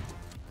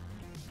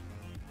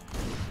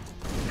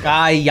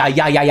 Ay.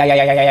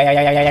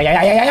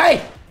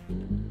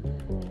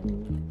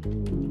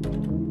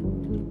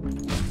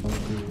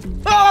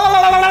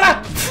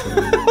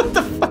 What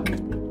the fuck?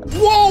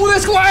 Whoa,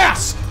 this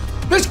glass!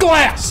 This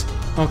glass!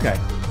 Okay.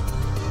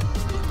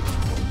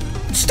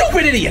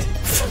 Stupid idiot!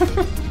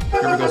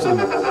 Here we go, son.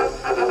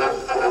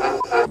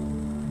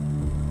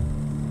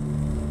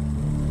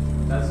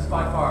 This is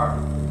by far.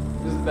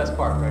 This is the best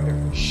part right here.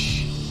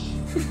 Shh.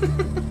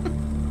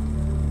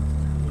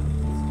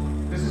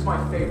 This is my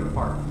favorite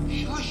part.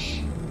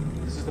 Shush.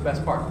 This is the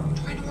best part. I'm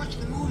trying to watch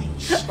the movie.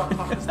 Stop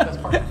talking. This is the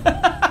best part.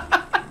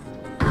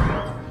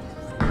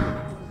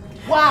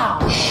 Wow!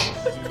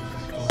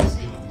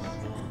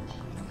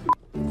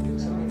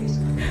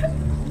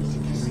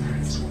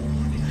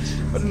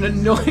 What an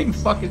annoying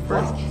fucking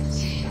person.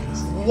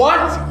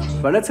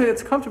 What? But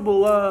it's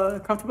comfortable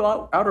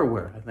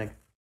outerwear, I think.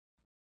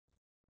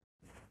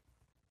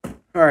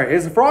 All right,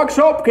 here's the frog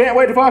soap. Can't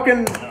wait to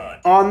fucking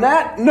on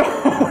that. No.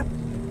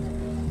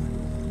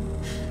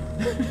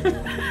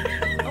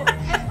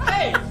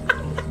 Hey!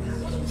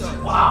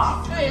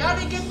 Wow. Hey, how'd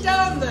he get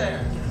down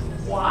there?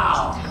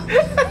 Wow.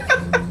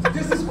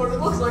 This is what it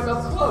looks like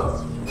up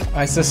close.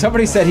 Alright, so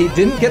somebody said he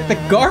didn't get the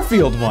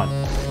Garfield one.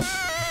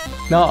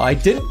 No, I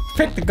didn't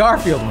pick the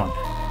Garfield one.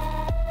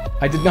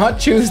 I did not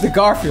choose the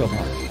Garfield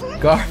one.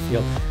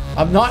 Garfield.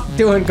 I'm not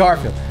doing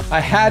Garfield. I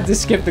had to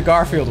skip the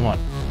Garfield one.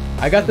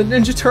 I got the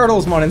Ninja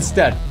Turtles one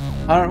instead.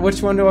 I don't know,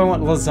 which one do I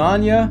want?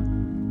 Lasagna?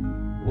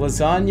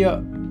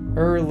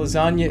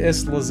 Lasagna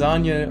is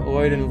lasagna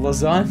oid and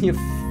lasagna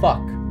fuck.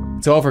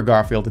 It's over,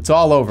 Garfield. It's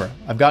all over.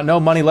 I've got no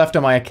money left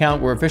on my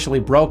account. We're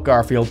officially broke,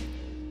 Garfield.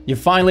 You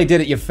finally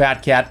did it, you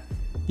fat cat.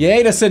 You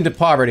ate us into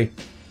poverty.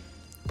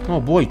 Oh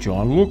boy,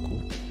 John, look.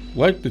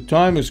 Like the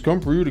time has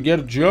come for you to get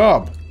a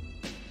job.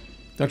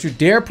 Don't you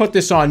dare put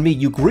this on me,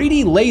 you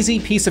greedy, lazy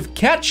piece of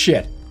cat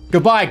shit.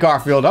 Goodbye,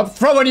 Garfield. I'm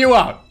throwing you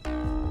out.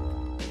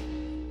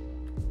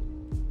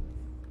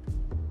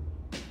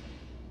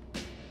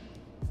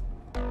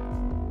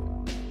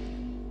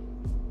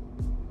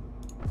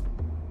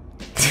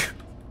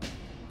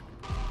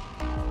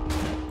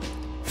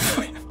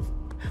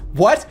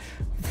 What?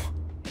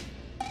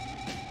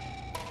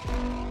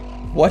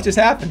 What just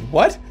happened?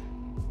 What?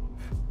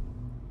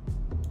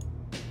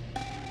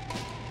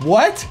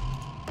 What?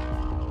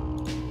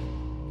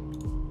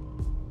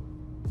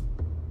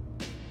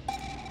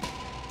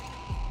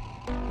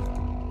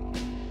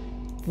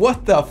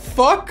 What the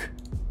fuck?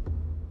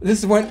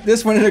 This went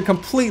in a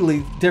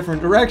completely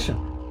different direction.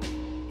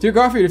 Dear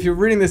Garfield, if you're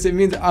reading this, it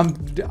means I'm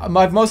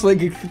most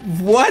likely.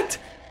 What?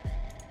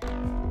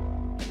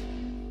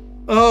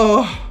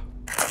 Oh.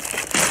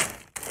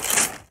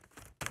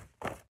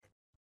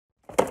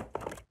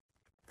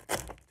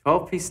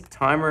 12-piece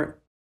timer.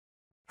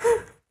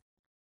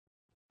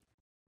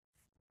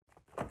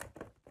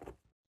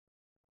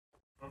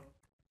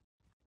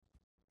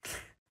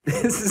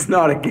 This is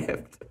not a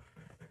gift.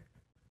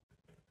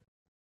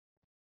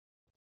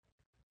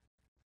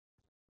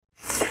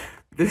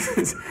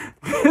 This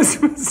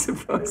was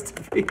supposed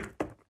to be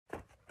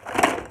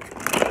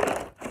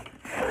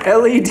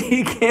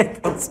LED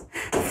candles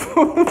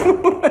for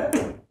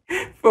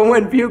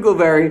when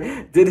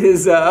Bugleberry did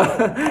his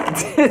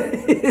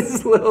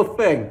little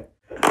thing.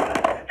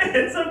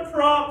 It's a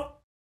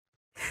prop.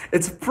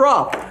 It's a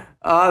prop.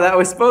 That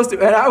was supposed to,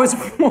 and I was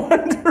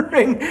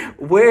wondering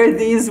where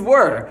these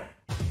were.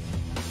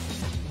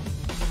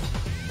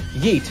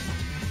 Yeet.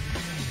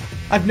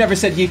 I've never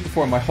said yeet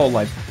before in my whole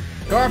life.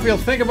 Garfield,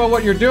 think about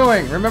what you're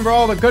doing. Remember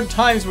all the good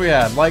times we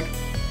had, like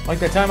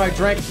the time I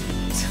drank.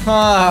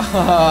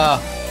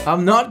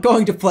 I'm not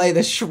going to play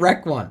the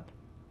Shrek one.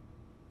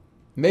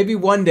 Maybe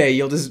one day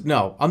you'll just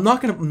no. I'm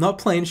not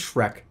playing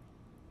Shrek.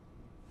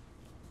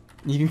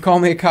 You can call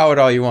me a coward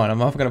all you want. I'm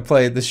not gonna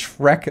play the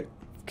Shrek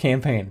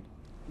campaign.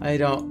 I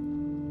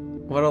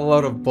don't. What a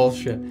load of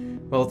bullshit.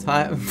 Well,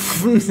 time.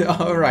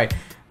 All right.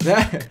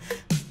 That.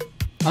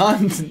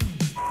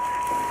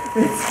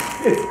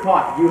 It's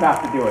caught. You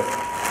have to do it.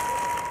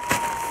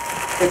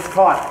 It's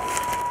caught.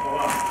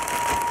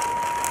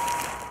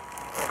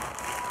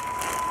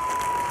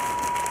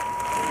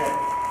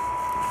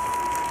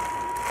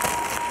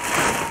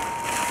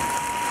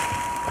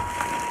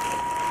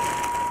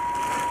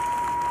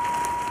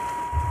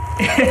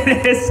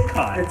 It is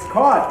caught. It's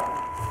caught.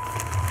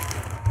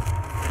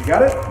 You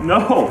got it?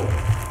 No.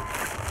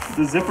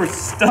 The zipper's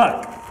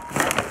stuck.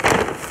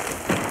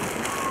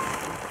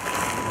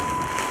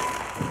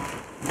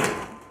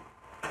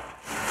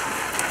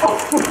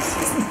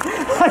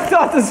 I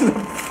thought this was. Oh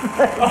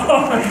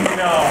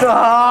no!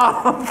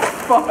 Oh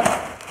fuck!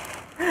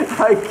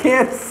 I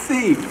can't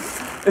see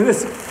in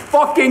this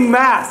fucking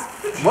mask.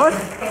 What?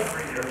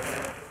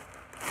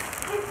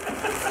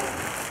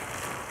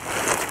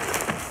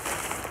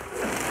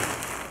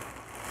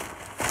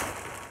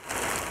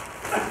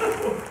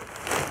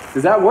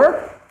 Does that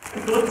work?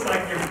 It looks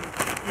like you're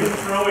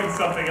throwing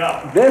something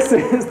up. This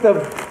is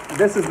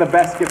the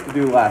best gift to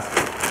do last.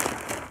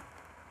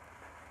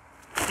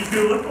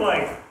 You look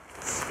like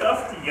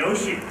stuffed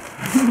Yoshi.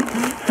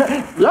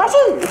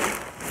 Yoshi!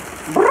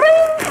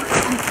 Bring!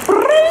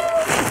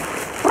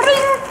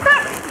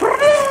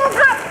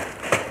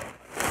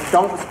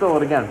 Don't spill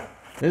it again.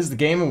 This is the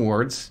Game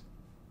Awards.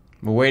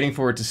 We're waiting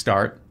for it to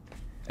start.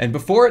 And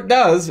before it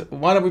does,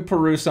 why don't we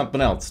peruse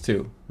something else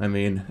too? I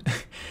mean,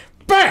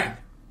 bang!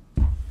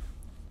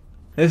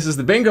 This is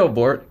the bingo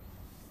board.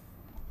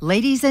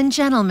 Ladies and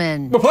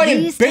gentlemen, we're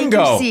playing please bingo.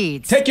 Take your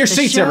seats. Take your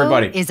seats,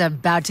 everybody. The show is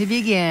about to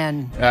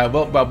begin.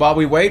 Well, while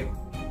we wait,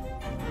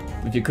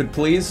 if you could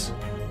please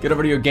get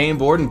over to your game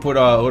board and put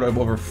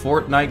over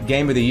Fortnite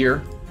Game of the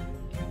Year,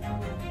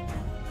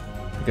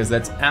 because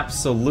that's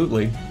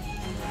absolutely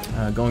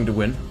going to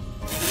win.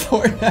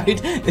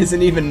 Fortnite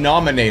isn't even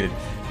nominated.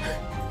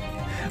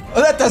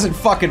 Well, that doesn't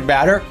fucking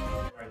matter.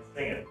 Alright,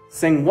 sing it.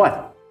 Sing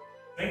what?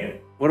 Sing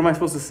it. What am I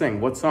supposed to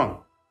sing? What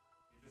song?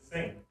 Just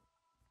sing.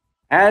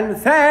 And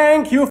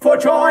thank you for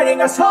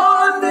joining us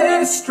on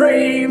this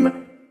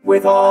stream.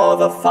 With all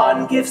the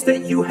fun gifts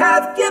that you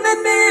have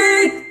given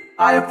me,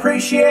 I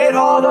appreciate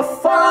all the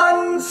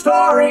fun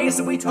stories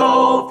that we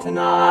told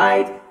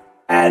tonight.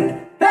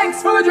 And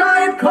Thanks for the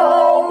giant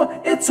comb.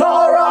 It's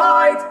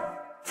alright.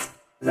 Is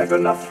that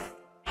good enough?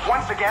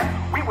 Once again,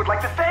 we would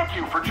like to thank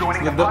you for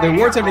joining The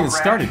awards haven't even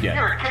started yet.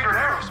 here at Kindred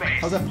Aerospace.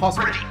 How's that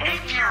possible? For the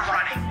 8th year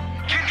running,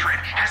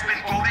 Kindred has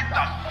been voted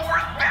the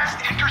 4th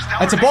best interstellar.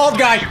 That's a bald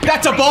guy.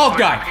 That's a bald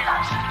guy.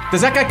 Does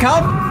that guy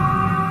count?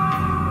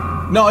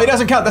 No, he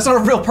doesn't count. That's not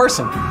a real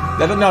person.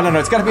 No.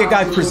 It's got to be a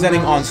guy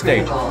presenting on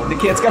stage.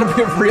 It's got to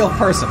be a real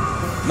person,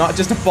 not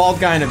just a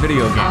bald guy in a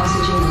video game.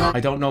 I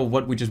don't know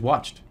what we just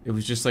watched. It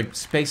was just like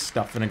space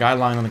stuff and a guy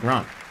lying on the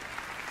ground.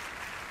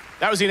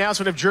 That was the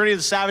announcement of Journey to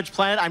the Savage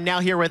Planet. I'm now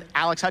here with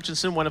Alex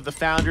Hutchinson, one of the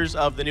founders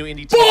of the new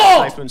indie team at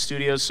Typhoon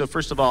Studios. So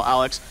first of all,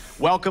 Alex,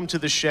 welcome to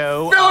the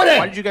show.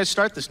 Why did you guys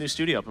start this new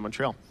studio up in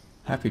Montreal?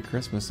 Happy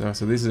Christmas, though.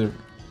 So these are...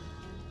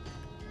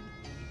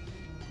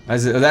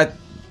 that...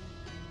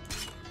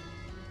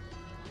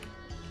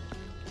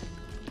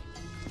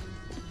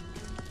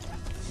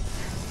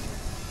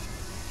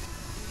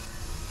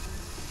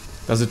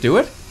 Does it do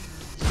it?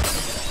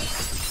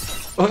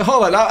 Well,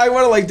 hold on, I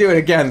want to like do it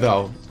again,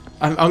 though.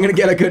 I'm gonna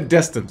get a good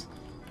distance.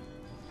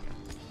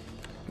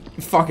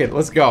 Fuck it,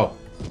 let's go.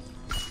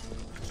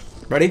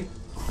 Ready?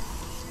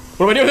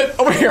 What am I doing?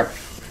 Over here!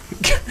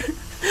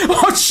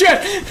 Oh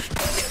shit!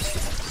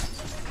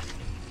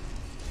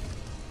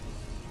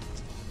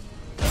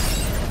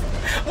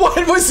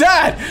 What was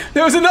that?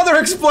 There was another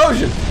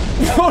explosion!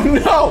 Oh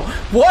no!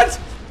 What?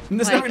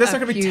 There's not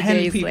gonna be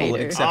 10 people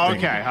accepting.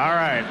 Okay,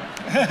 alright.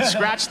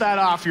 Scratch that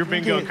off your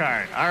bingo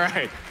card.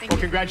 Alright. Well,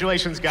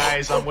 congratulations,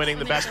 guys, on winning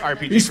the best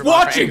RPG. He's for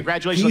Monterey. watching!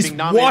 Congratulations He's on being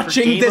nominated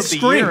watching for Game this of the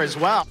screen. Year as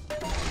well.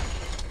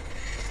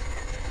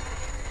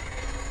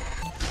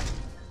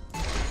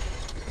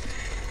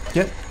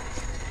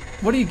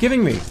 What are you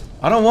giving me?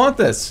 I don't want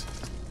this.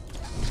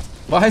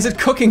 Why is it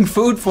cooking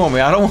food for me?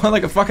 I don't want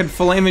like a fucking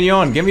filet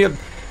mignon. Give me a...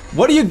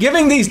 What are you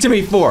giving these to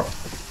me for?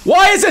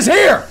 Why is this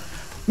here?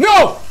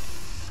 No!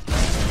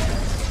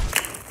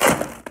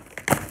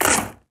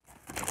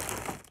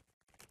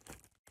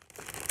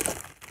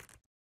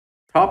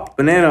 Top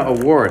Banana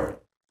Award.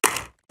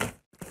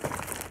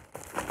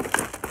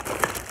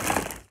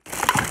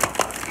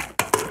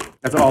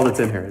 That's all that's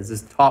in here, is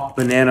this Top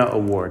Banana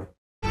Award.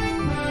 Thank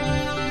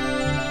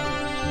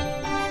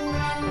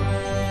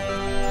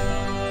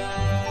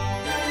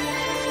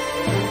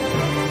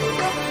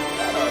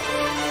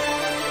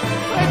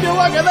you,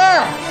 look at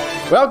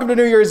there! Welcome to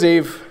New Year's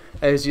Eve.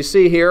 As you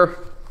see here,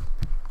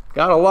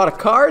 got a lot of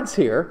cards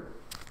here.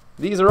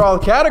 These are all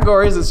the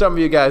categories that some of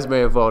you guys may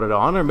have voted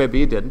on, or maybe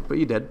you didn't, but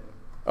you did.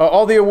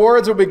 All the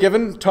awards will be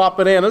given top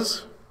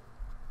bananas.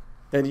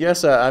 And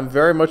yes, I'm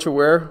very much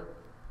aware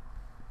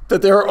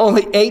that there are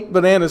only 8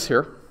 bananas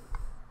here.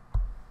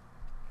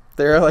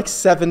 There are like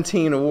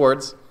 17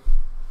 awards.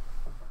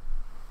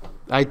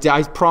 I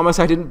promise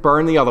I didn't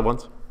burn the other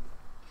ones.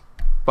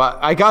 But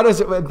I got us,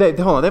 hold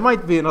on, there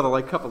might be another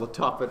like couple of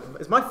top, but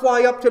is my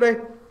fly up today?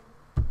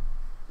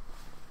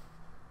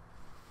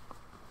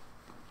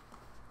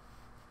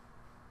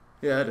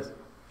 Yeah, it is.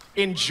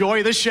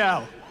 Enjoy the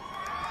show.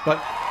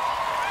 But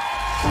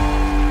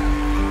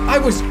I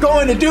was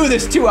going to do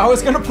this too. I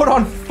was going to put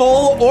on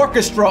full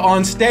orchestra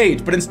on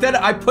stage, but instead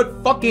I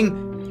put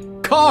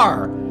fucking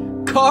car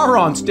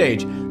on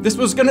stage. This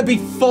was going to be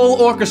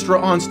full orchestra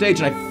on stage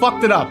and I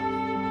fucked it up.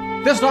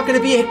 There's not going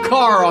to be a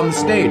car on the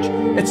stage.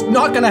 It's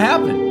not going to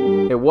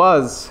happen. It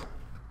was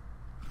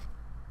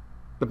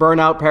the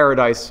Burnout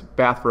Paradise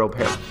bathrobe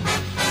hair.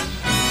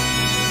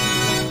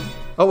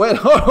 Oh wait,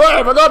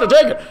 I forgot to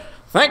take it.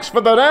 Thanks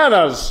for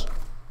bananas.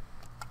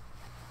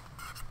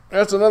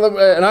 That's another,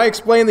 and I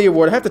explained the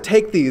award. I have to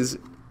take these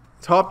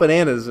top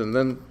bananas and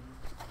then.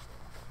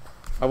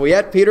 Are we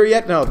at Peter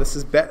yet? No, this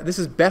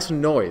is best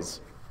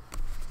noise.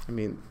 I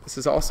mean, this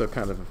is also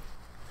kind of a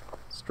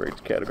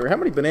strange category. How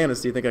many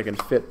bananas do you think I can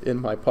fit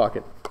in my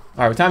pocket? All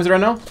right, what time is it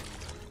right now?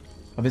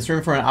 I've been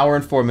streaming for an hour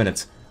and 4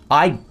 minutes.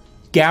 I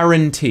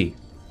guarantee,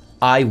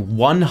 I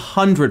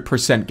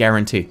 100%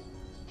 guarantee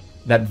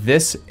that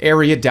this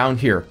area down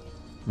here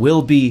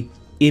will be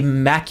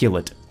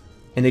immaculate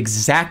in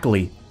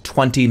exactly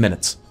 20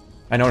 minutes.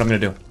 I know what I'm gonna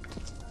do.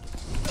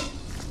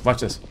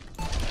 Watch this.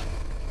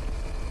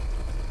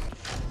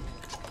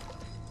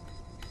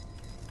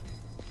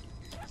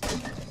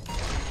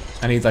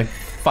 I need like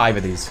 5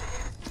 of these.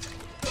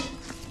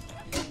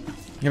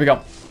 Here we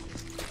go.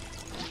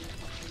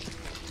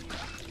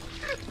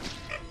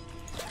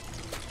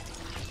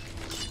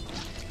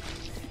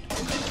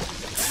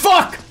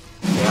 Fuck!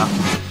 Yeah.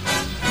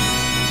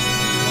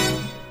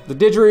 The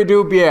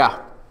didgeridoo, yeah,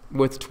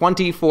 with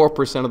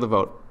 24% of the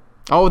vote.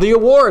 Oh, the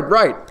award,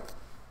 right.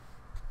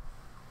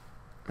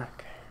 Okay.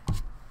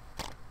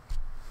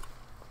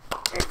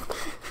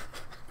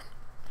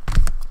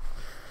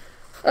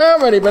 How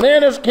many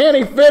bananas can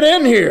he fit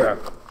in here?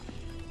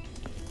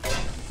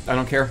 I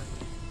don't care.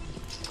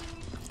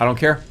 I don't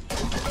care.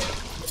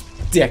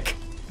 Dick.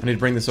 I need to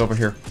bring this over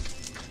here.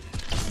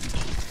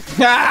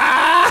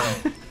 Ah!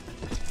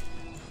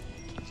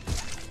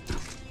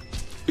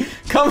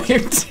 Come here,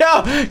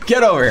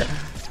 get over here.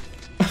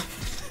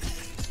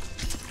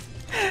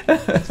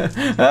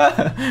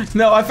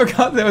 No, I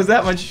forgot there was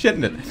that much shit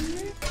in it.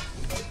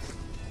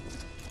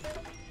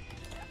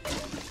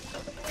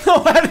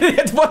 Oh, how did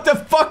it? What the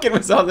fuck? It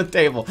was on the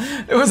table.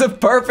 It was a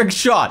perfect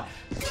shot.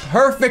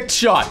 Perfect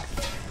shot.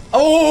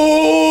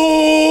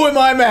 Oh, am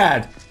I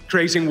mad?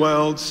 Creating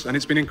worlds, and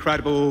it's been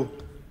incredible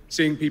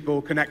seeing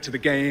people connect to the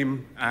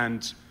game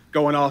and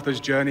go on Arthur's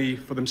journey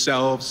for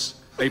themselves.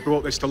 They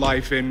brought this to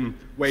life in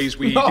ways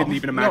we didn't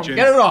even imagine.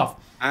 No, get it off.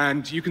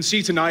 And you can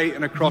see tonight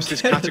and across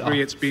this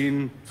category, it's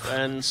been...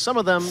 And some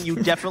of them you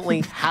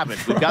definitely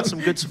haven't. We've got some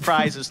good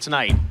surprises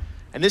tonight.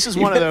 And this is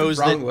one of those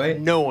that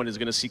no one is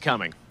going to see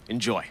coming.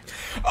 Enjoy.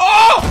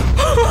 Oh!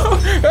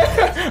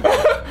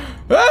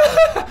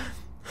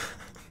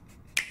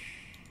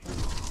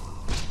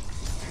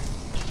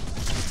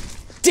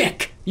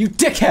 Dick! You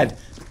dickhead!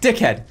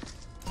 Dickhead.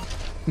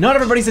 Not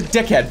everybody's a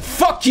dickhead.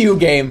 Fuck you,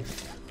 game!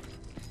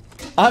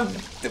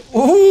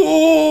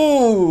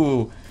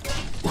 Ooh!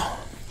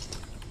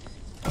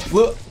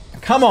 Look,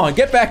 come on,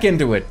 get back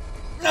into it.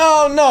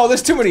 Oh no,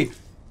 there's too many.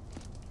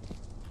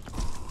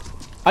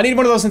 I need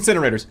one of those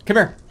incinerators. Come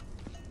here.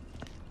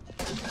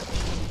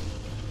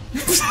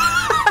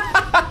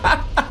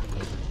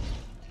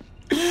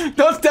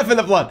 Don't step in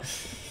the blood.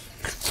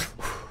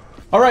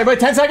 Alright, wait,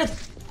 10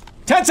 seconds.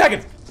 10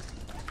 seconds.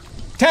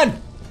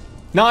 10,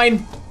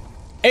 9,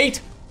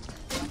 8,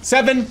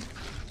 7,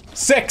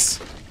 6,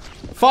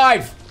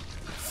 5,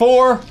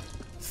 4,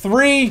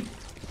 3,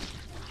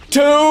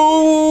 2.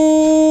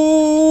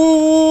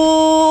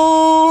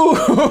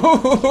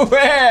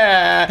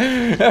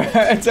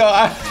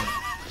 So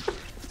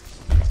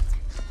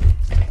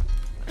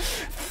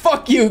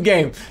fuck you,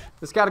 game.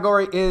 This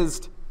category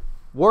is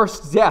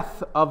worst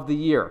death of the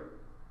year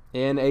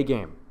in a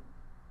game.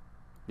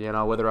 You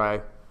know, whether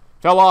I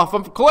fell off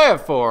a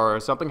cliff or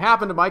something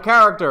happened to my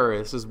character.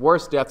 This is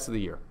worst deaths of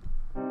the year.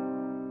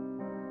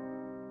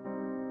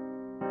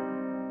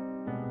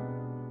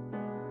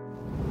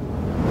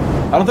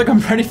 I don't think I'm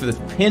ready for this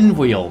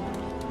pinwheel.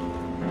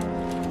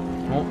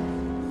 Well,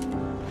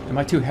 am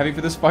I too heavy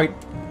for this fight?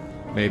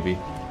 Maybe.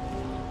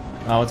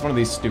 Oh, it's one of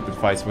these stupid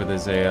fights where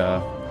there's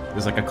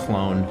like a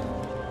clone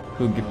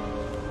who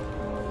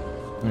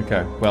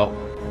okay, well,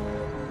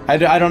 I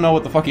don't know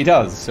what the fuck he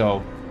does,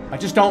 so I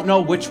just don't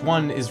know which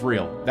one is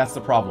real. That's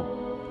the problem.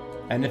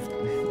 And if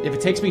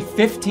it takes me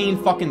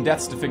 15 fucking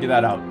deaths to figure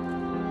that out,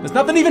 there's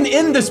nothing even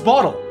in this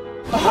bottle.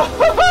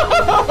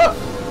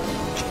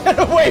 Get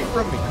away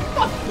from me.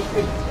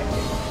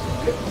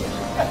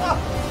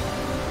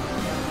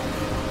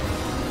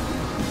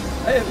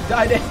 I haven't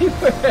died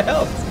anywhere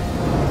else.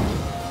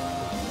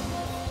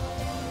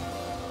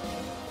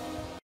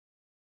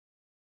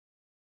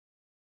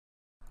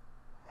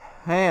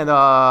 And,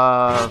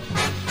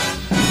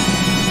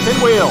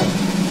 pinwheel.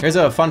 Here's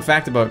a fun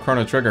fact about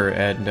Chrono Trigger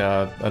and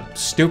a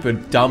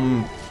stupid,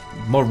 dumb,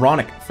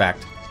 moronic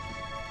fact.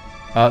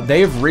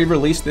 They have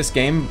re-released this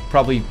game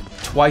probably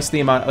twice the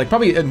amount, like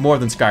probably more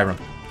than Skyrim.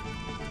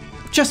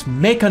 Just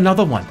make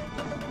another one.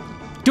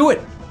 Do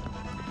it.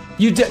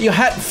 You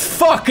had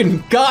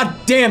fucking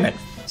goddamn it.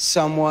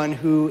 Someone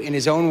who, in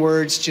his own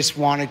words, just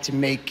wanted to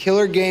make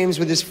killer games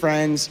with his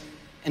friends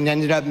and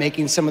ended up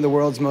making some of the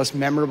world's most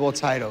memorable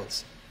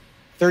titles.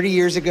 30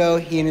 years ago,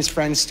 he and his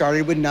friends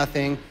started with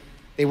nothing.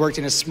 They worked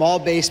in a small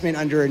basement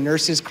under a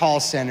nurse's call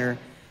center.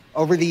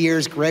 Over the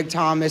years, Greg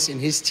Thomas and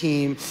his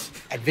team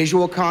at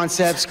Visual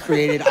Concepts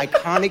created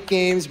iconic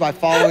games by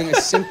following a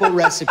simple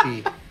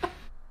recipe.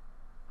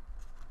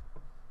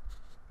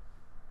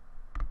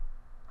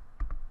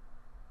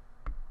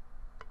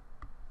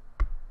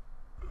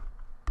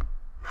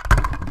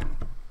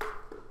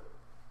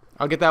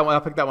 I'll get that one.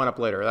 I'll pick that one up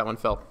later. That one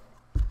fell.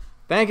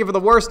 Thank you for the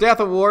worst death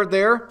award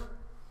there.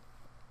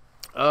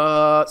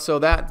 So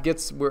that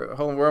gets we're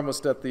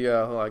almost at the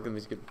hold on, let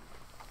me get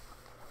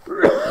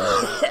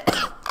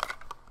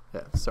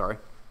yeah, sorry.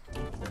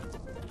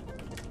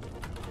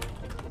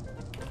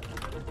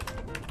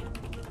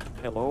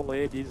 Hello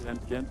ladies and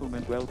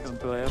gentlemen, welcome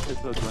to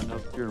episode 1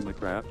 of Jerma,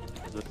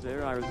 the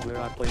series where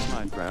I play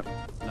Minecraft.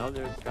 Now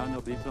there's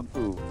gonna be some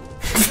food.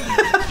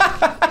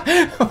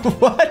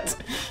 What?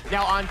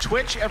 Now on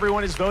Twitch,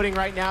 everyone is voting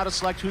right now to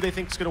select who they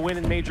think is going to win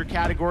in major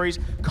categories.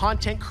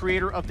 Content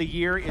Creator of the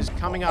Year is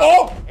coming up.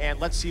 Oh! And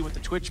let's see what the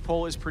Twitch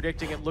poll is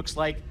predicting. It looks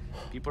like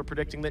people are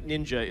predicting that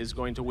Ninja is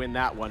going to win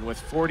that one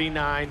with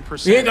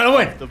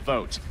 49% of the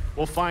vote.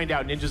 We'll find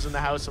out. Ninja's in the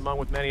house along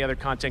with many other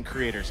content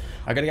creators.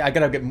 I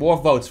gotta get more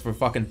votes for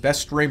fucking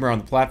best streamer on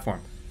the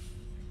platform.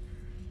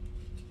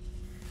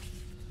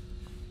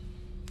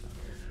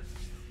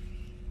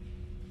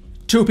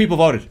 Two people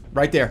voted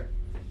right there.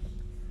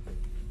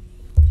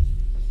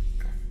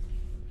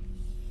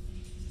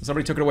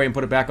 Somebody took it away and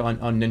put it back on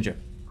Ninja.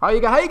 How you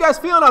guys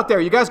feeling out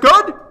there? You guys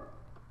good?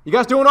 You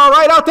guys doing all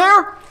right out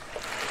there?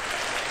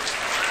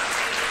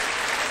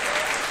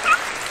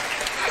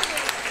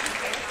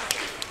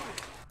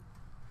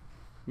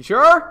 You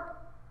sure?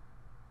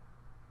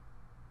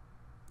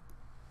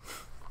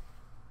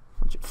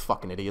 Bunch of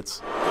fucking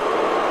idiots.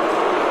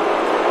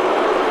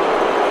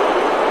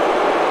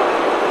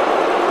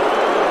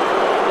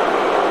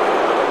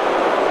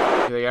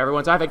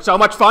 ones. I having so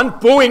much fun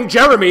booing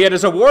Jeremy at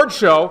his award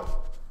show.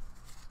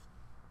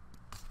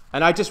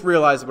 And I just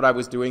realized what I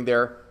was doing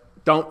there.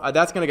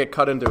 That's gonna get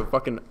cut into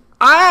fucking.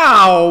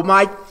 Ow!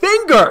 My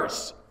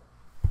fingers!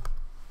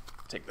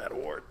 Take that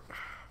award.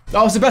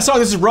 Oh, it's the best song.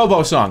 This is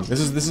Robo song. This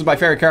is my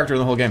favorite character in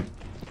the whole game.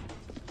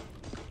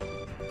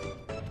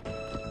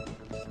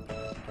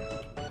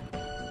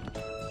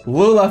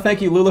 Lula,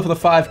 thank you, Lula, for the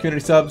 5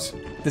 community subs.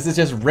 This is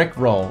just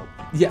Rickroll.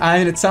 Yeah, I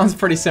mean, it sounds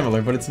pretty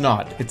similar, but it's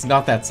not. It's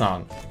not that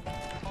song.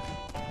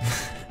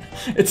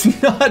 It's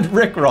not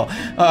Rickroll.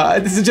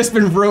 This has just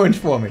been ruined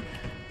for me.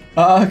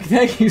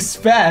 Thank you,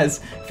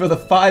 Spaz, for the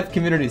 5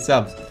 community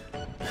subs.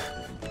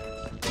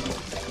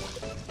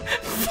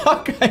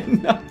 Fuck, I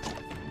know.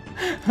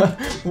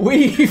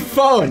 Wii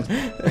phone.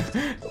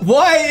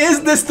 Why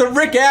is this the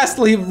Rick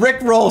Astley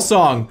Rickroll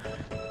song?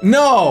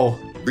 No.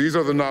 These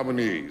are the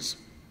nominees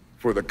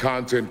for the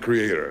Content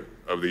Creator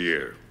of the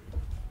Year.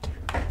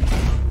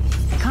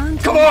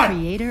 Content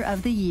Creator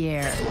of the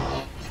Year.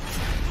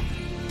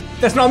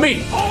 That's not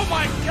me. Oh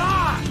my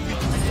god!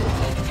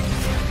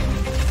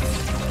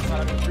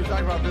 You're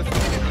talking about this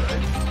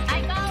right?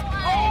 I got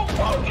one!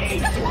 Oh, okay!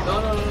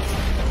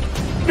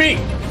 No. Me!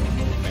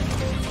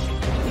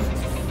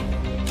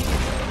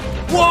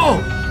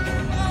 Whoa!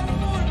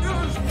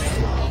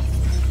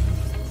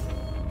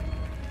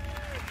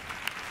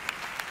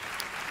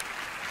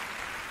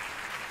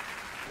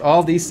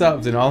 All these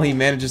subs and all he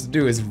manages to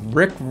do is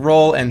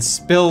Rickroll and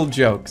spill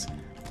jokes.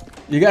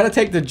 You gotta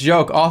take the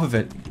joke off of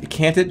it.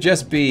 Can't it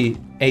just be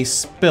a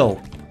spill?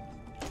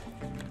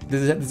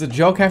 Does the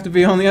joke have to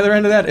be on the other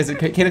end of that?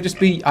 Can't it just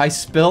be I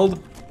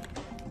spilled?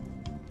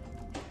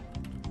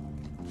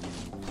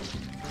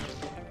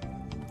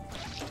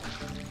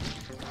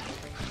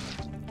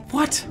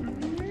 What?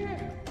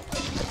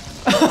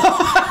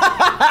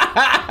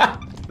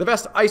 The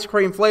best ice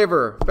cream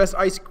flavor, best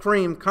ice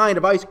cream kind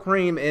of ice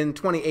cream in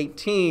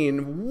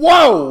 2018.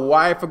 Whoa!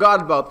 I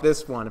forgot about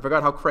this one. I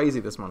forgot how crazy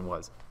this one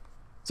was.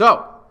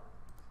 So.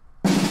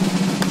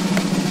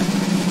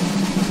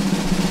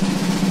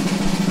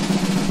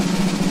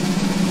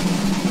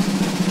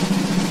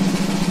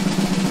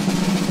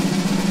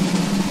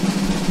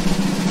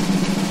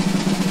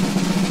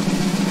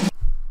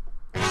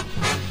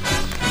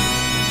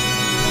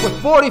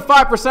 With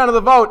 45% of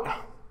the vote.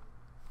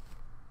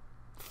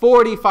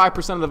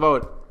 45% of the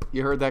vote.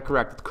 You heard that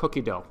correct. It's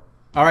cookie dough.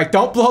 All right,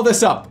 don't blow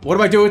this up. What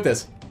do I do with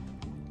this?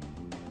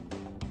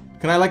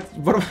 Can I like?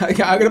 What am I?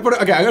 I'm gonna put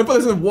it. Okay, I'm gonna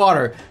put this in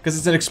water because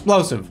it's an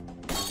explosive.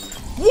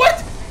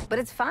 What? But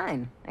it's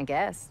fine, I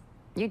guess.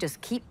 You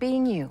just keep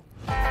being you.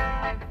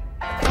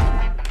 I'm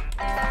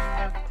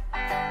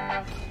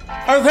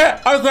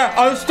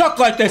stuck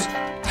like this.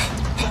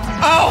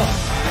 Ow!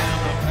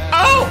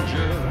 Ow!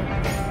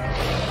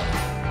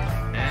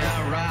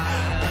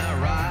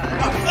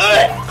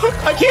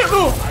 I can't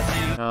move.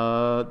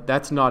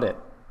 That's not it.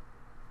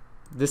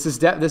 This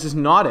is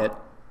not it.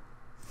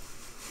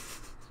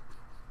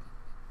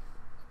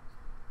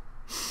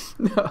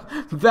 No,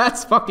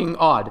 that's fucking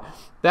odd.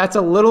 That's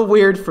a little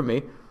weird for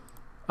me.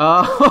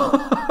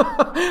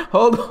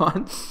 Hold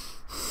on.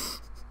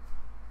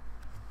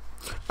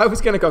 I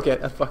was gonna go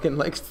get a fucking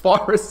like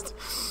forest.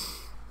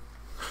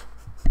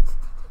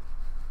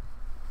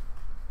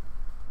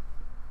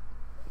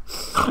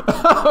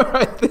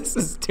 Alright, this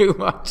is too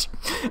much.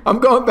 I'm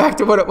going back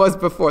to what it was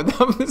before.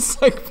 That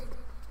was like.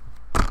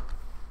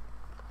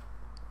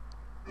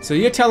 So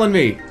you're telling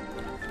me.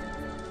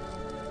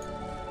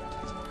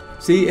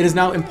 See, it is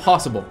now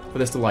impossible for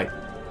this to light.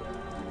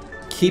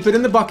 Keep it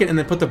in the bucket and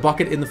then put the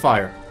bucket in the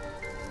fire.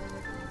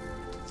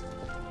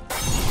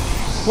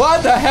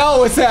 What the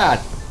hell was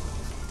that?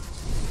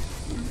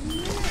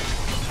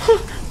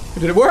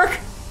 Did it work?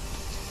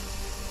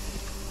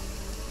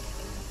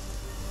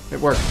 It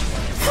worked.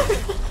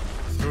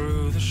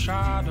 Through the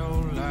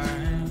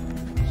shadowlands.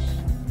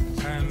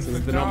 This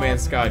is the No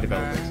Man's Sky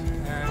developers.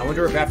 I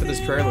wonder if after this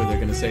trailer they're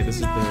gonna say this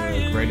is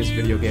the greatest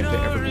video game to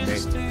ever be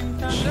made.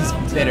 She's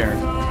bitter.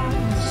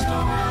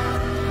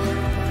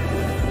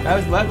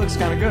 That looks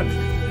kind of good.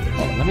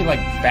 Oh, let me like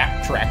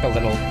backtrack a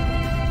little.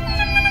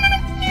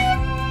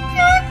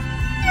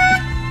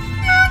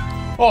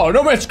 Oh,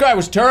 No Man's Sky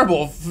was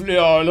terrible.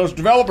 Those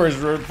developers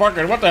were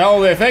fucking. What the hell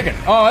were they thinking?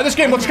 Oh, this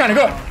game looks kind of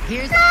good.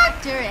 Here's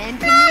actor and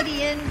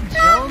comedian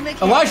Joe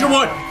McHale. Elijah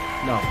Wood.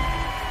 No.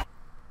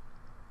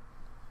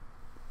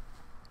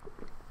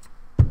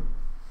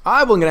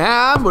 I'm gonna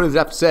have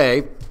to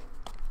say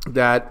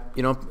that,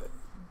 you know,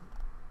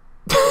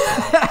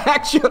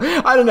 actually,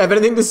 I don't have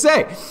anything to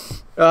say.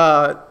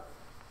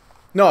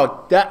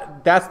 No,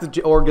 that's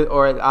the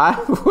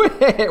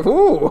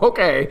ooh,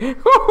 okay.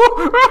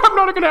 I'm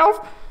not gonna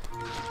help.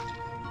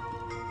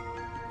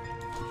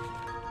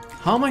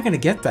 How am I gonna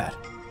get that?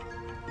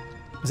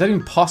 Is that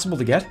even possible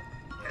to get?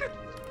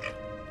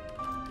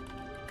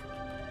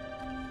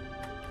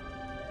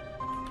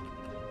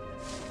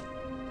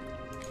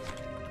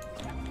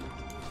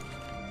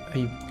 Are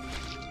you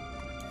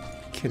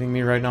kidding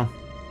me right now?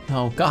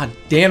 Oh, god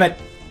damn it!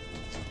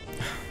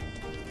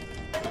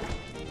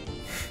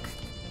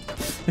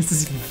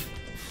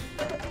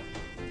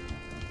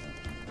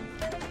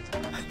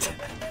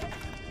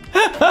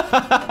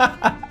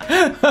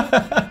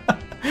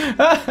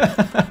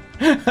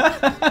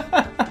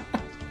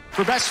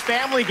 For Best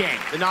Family Game,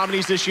 the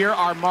nominees this year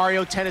are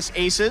Mario Tennis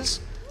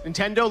Aces,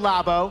 Nintendo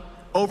Labo,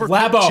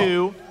 Overcooked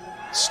 2,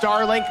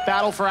 Starlink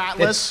Battle for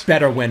Atlas. It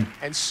better win.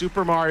 And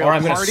Super Mario Or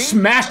I'm gonna Party.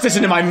 smash this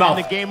into my mouth.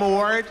 And the Game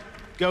Award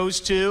goes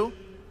to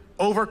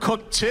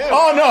Overcooked 2.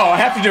 Oh no, I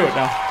have to do it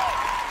now.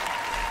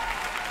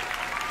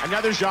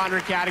 Another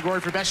genre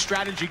category for Best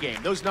Strategy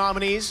Game. Those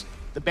nominees,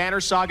 The Banner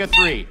Saga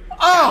 3,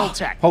 Oh!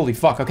 Battletech. Holy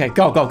fuck, okay,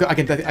 go, go, go. I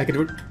can do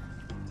it.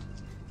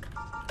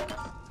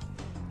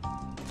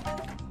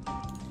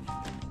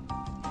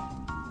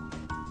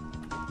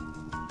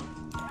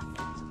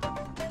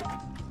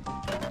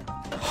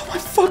 Oh my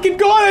fucking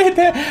god, I hit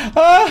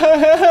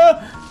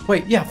that.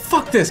 Wait, yeah,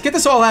 fuck this. Get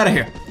this all out of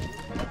here.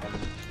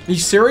 Are you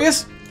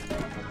serious?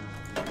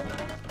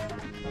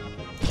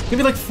 Give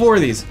me like 4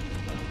 of these.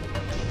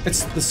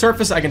 It's the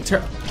surface I can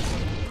turn.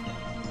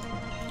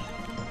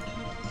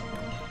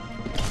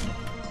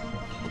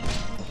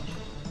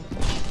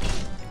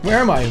 Where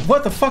am I?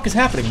 What the fuck is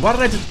happening? Why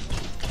did I just...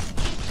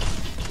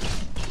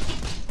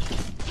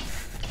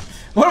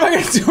 What am I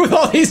gonna do with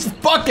all these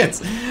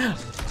buckets?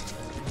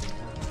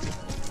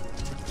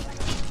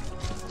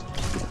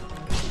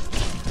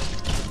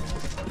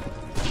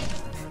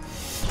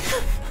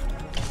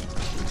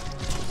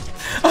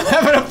 I'm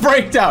having a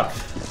breakdown.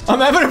 I'm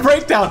having a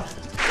breakdown.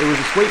 It was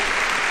a sweep.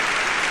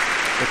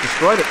 It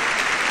destroyed it.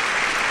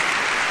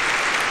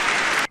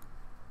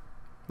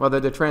 Well,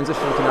 the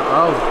transition to now.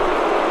 Oh.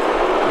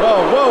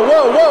 Whoa, whoa,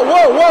 whoa, whoa,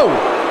 whoa, whoa!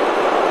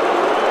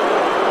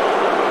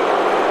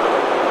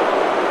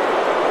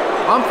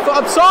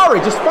 I'm sorry.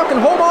 Just fucking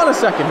hold on a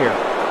second here.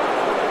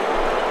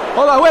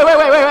 Hold on. Wait.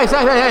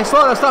 Hey,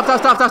 slow down.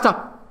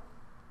 Stop.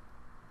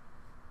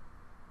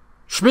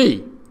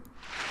 Shmee.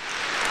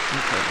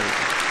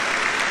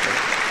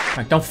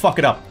 Right, don't fuck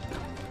it up.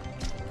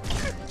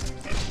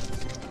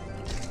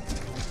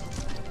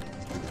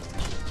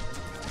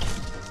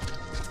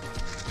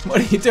 What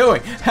are you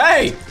doing?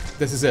 Hey!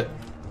 This is it.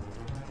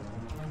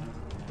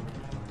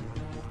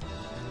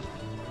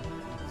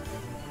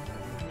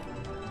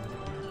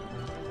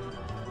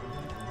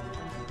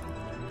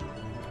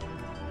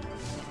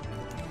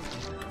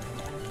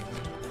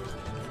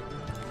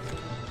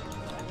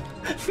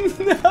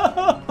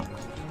 No!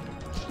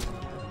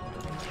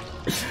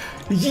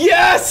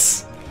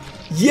 Yes!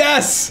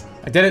 Yes!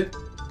 I did it.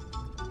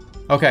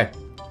 Okay.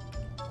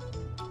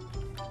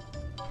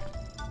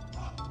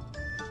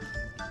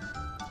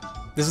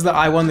 This is the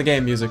I won the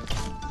game music.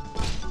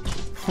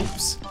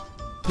 Oops.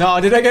 No,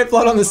 did I get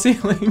blood on the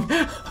ceiling?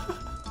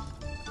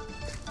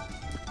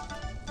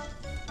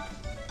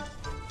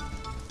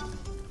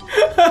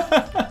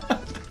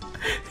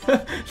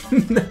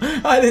 No,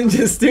 I didn't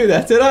just do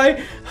that, did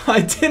I?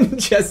 I didn't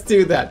just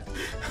do that.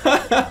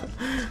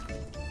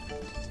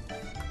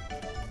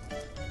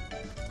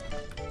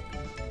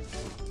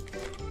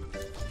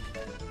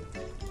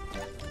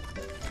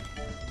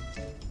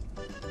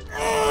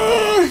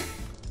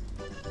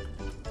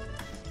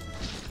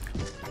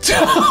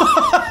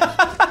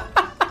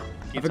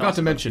 I forgot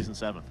to mention Season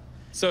 7.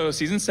 So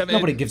season 7.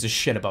 Nobody gives a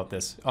shit about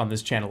this on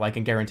this channel. I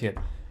can guarantee it.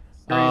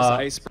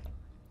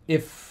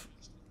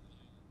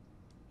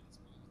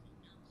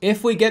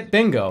 If we get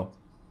bingo,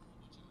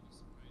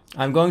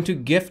 I'm going to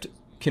gift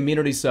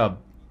community sub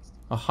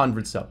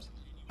 100 subs.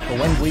 For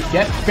when we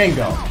get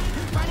bingo.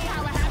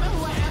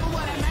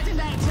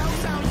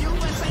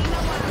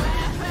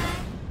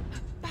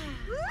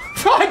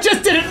 I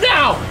just did it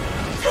now!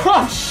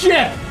 Oh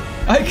shit!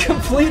 I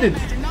completed.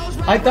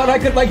 I thought I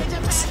could like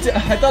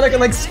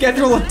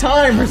schedule a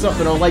time or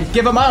something, or like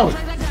give them out.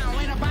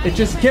 It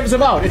just gives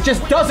them out. It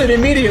just does it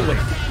immediately.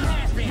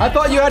 I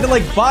thought you had to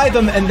like buy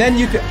them and then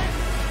you could.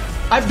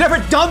 I've never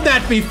done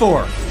that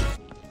before.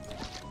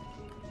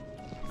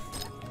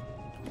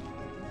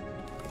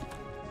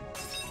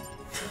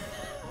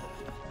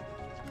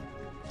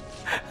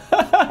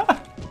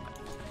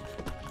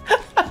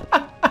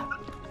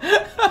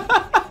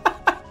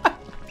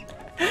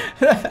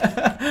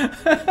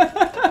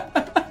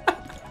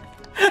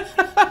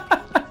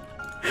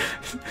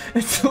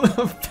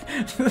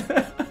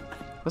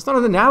 That's not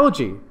an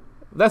analogy.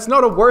 That's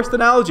not a worst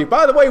analogy.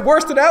 By the way,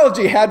 worst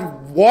analogy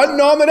had 1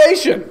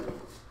 nomination.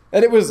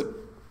 And it was...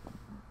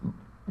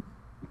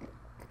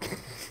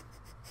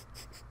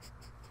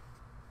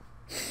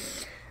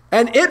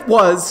 And it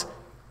was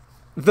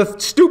the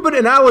stupid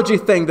analogy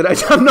thing that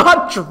I'm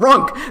not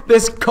drunk.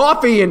 There's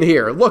coffee in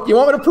here. Look, you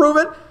want me to prove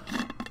it?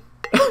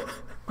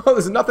 Oh,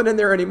 there's nothing in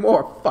there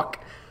anymore. Fuck.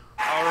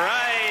 All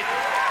right.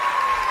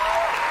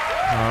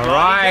 All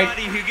right.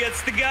 Gotti, who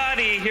gets the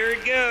Gotti? Here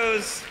it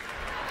goes.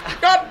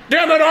 God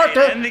damn it, Arthur!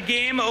 And the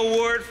game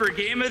award for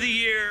Game of the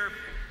Year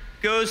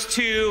goes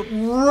to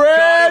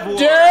Red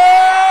Dead!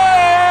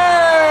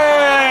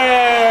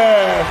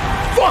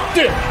 Fuck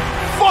it!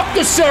 Fuck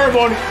this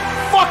ceremony!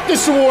 Fuck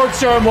this award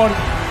ceremony!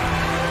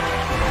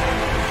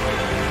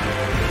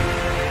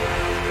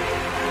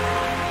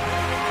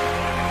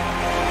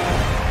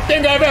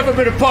 Thing I've ever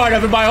been a part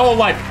of in my whole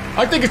life.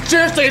 I think it's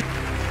seriously.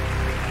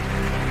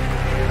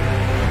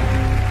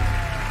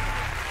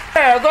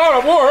 Yeah, God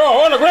of War. Oh,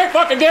 what a great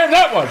fucking game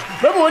that was.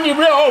 Remember when you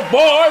real old boy,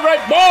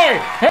 right,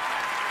 boy?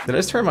 Did I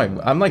just turn my...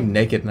 I'm like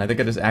naked and I think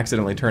I just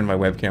accidentally turned my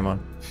webcam on.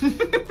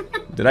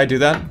 Did I do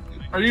that?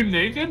 Are you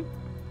naked?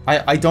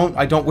 I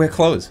don't wear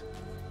clothes.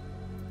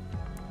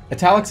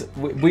 Italics,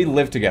 we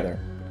live together.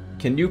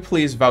 Can you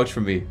please vouch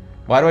for me?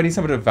 Why do I need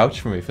somebody to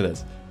vouch for me for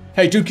this?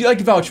 Hey, dude, you like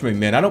to vouch for me,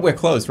 man. I don't wear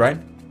clothes, right?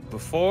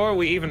 Before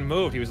we even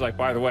moved, he was like,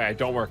 by the way, I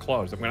don't wear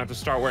clothes. I'm gonna have to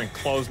start wearing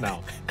clothes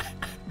now.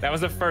 That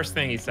was the first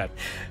thing he said.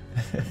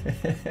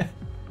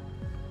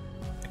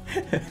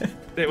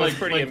 It was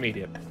pretty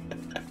immediate.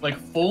 Like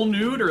full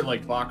nude or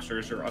like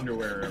boxers or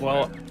underwear?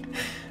 Well,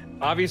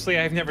 obviously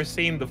I've never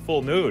seen the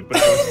full nude, but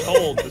I was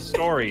told the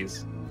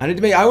stories. I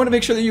want to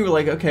make sure that you were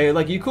like, okay,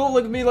 like, you cool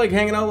with me, like,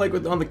 hanging out, like,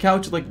 on the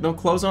couch, like, no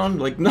clothes on,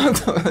 like, no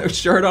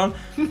shirt on?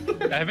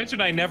 I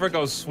mentioned I never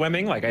go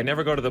swimming, like, I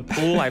never go to the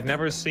pool, I've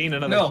never seen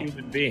another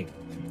human being.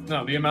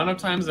 No, the amount of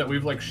times that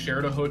we've, like,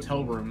 shared a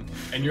hotel room,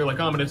 and you're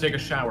like, oh, I'm gonna take a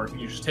shower, and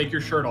you just take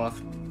your shirt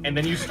off, and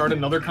then you start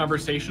another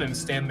conversation and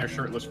stand there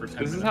shirtless for 10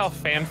 minutes. This is how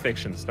fan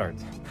fiction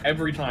starts.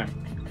 Every time.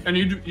 And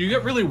you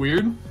get really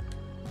weird.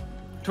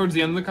 Towards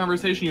the end of the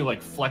conversation, you,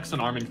 like, flex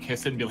an arm and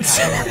kiss it and be like,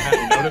 have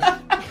you noticed?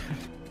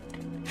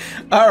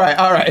 All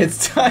right,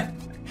 it's time.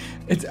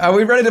 Are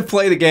we ready to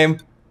play the game?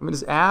 I'm gonna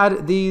just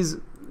add these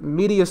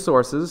media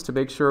sources to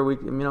make sure we,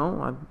 you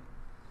know,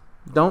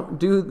 don't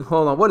do,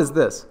 hold on, what is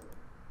this?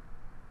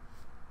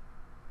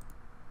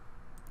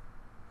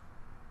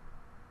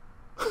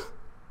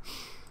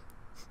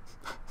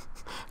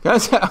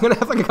 Guys, I'm gonna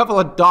have like a couple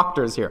of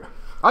doctors here.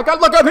 Look,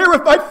 I'm here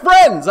with my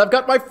friends. I've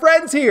got my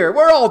friends here.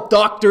 We're all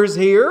doctors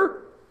here.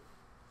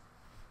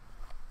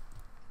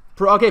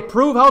 Okay,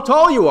 prove how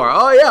tall you are.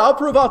 Oh yeah, I'll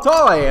prove how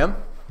tall I am.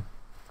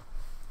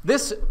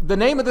 The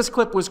name of this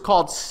clip was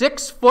called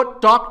 6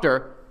 Foot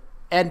Doctor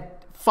and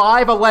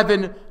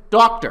 5'11"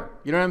 Doctor.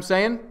 You know what I'm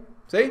saying?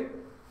 See?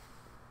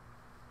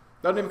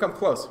 Doesn't even come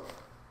close.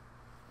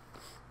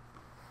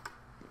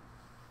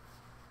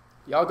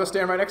 Y'all go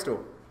stand right next to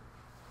him.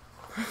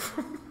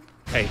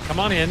 Hey, come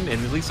on in,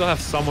 and at least I'll have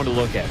someone to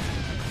look at.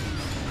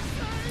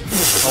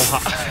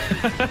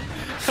 Oh,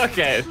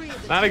 okay,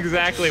 not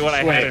exactly what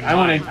I had in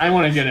mind. I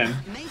want to get in.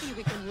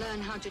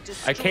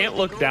 I can't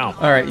look down.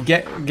 All right,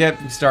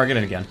 start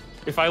getting again.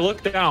 If I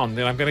look down,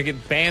 then I'm gonna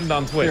get banned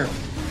on Twitter. Here,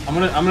 I'm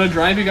gonna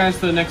drive you guys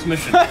to the next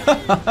mission.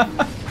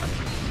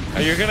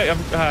 You're gonna.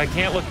 I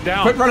can't look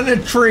down. Quit running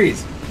into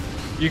trees.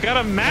 You got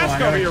a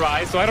mask over your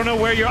eyes, so I don't know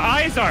where your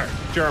eyes are,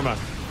 Jerma.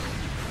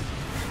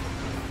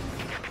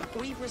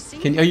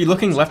 Are you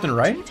looking left and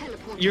right?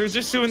 You're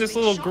just doing this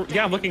little.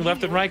 Yeah, I'm looking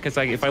left and right because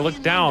if I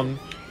look down,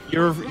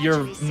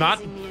 you're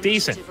not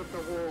decent,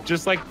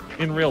 just like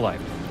in real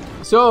life.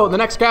 So the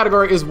next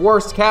category is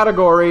worst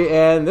category,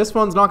 and this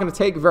one's not going to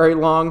take very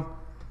long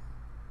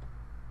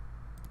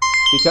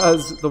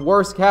because the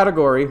worst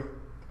category.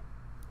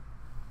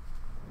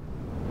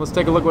 Let's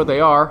take a look what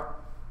they are.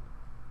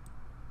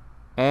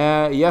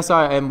 Yes,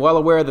 I am well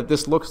aware that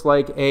this looks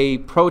like a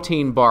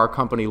protein bar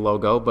company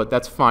logo, but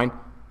that's fine.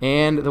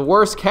 And the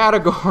worst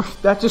category,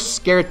 that just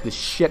scared the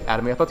shit out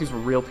of me. I thought these were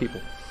real people.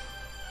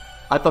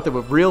 I thought there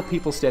were real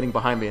people standing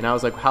behind me, and I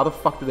was like, how the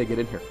fuck did they get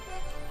in here?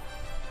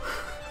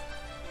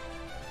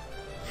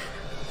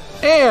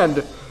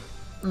 And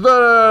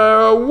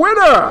the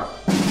winner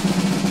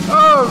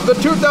of the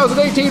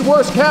 2018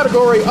 worst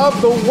category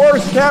of the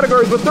worst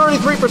categories with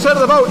 33% of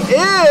the vote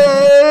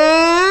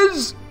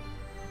is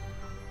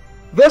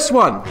this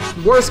one.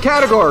 Worst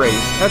category.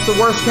 That's the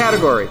worst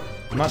category.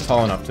 I'm not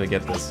tall enough to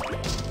get this.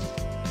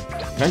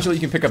 Eventually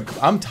you can pick up...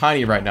 I'm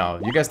tiny right now.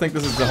 You guys think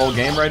this is the whole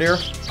game right here?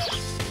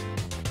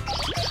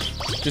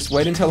 Just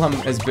wait until I'm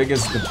as big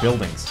as the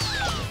buildings.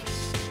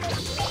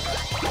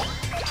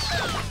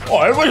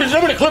 Oh,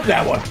 somebody clip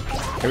that one.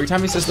 Every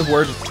time he says the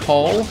word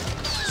tall,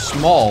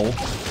 small,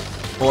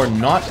 or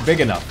not big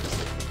enough,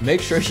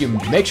 make sure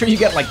you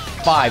get like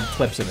 5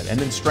 clips of it and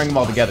then string them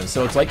all together.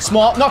 So it's like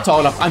small, not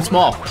tall enough, I'm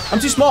small. I'm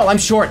too small, I'm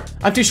short.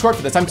 I'm too short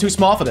for this, I'm too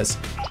small for this.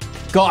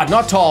 God,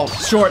 not tall,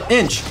 short,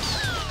 inch.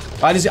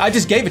 I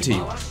just gave it to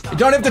you. You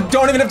don't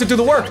even have to do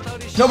the work.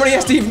 Nobody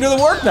has to even do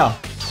the work now.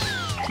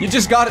 You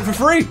just got it for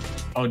free.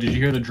 Oh, did you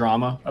hear the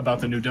drama about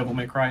the new Devil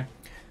May Cry?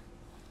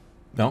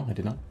 No, I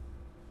did not.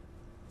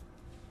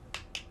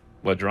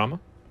 What drama?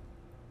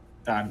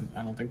 I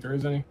don't think there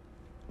is any.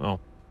 Oh,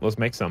 let's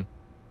make some.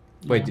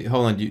 Wait,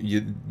 hold on.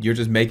 You're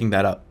just making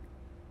that up.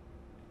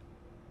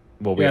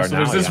 Well, we are so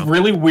now. There's this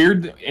really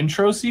weird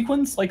intro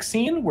sequence, like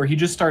scene, where he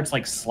just starts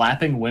like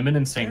slapping women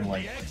and saying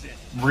like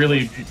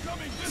really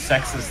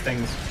sexist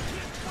things.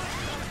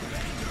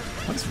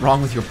 What's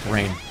wrong with your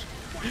brain?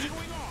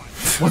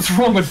 What's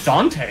wrong with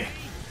Dante?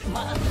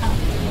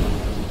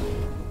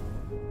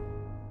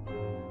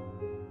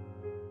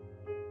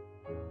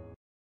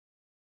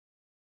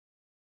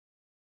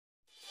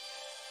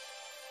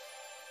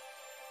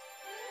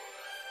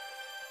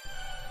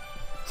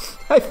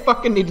 I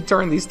fucking need to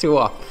turn these two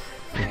off.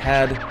 We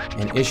had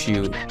an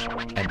issue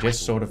and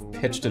just sort of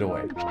pitched it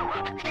away.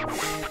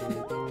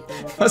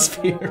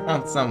 Must be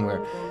around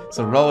somewhere.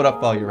 So roll it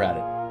up while you're at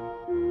it.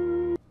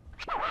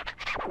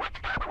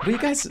 What do you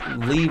guys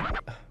leave?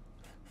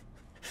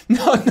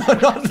 No,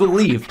 not to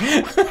leave.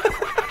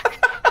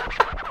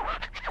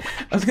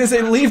 I was gonna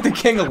say leave the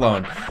king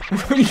alone.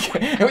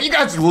 You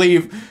guys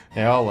leave.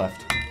 They all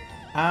left.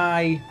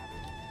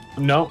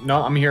 No,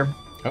 I'm here.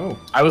 Oh.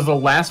 I was the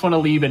last one to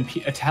leave, and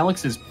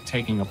Alex is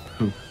taking a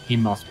poop. He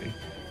must be.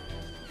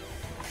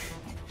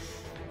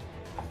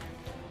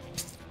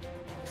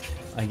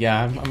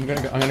 Yeah, I'm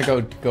gonna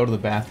go to the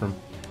bathroom.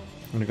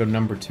 I'm gonna go to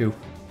number 2.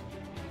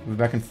 We'll be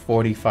back in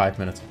 45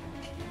 minutes.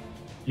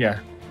 Yeah.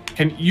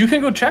 You can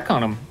go check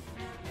on him.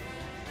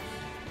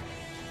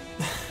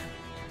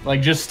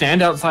 Like, just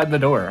stand outside the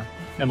door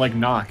and, like,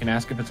 knock and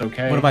ask if it's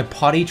okay. What, am I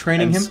potty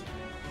training him?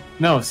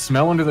 No,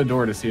 smell under the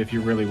door to see if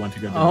you really want to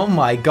go. Oh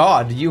my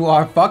god, you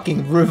are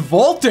fucking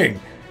revolting!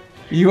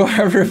 You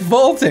are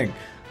revolting!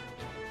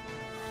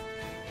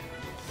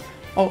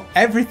 Oh,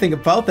 everything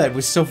about that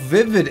was so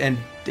vivid and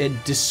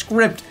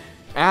descript.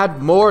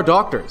 Add more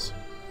doctors.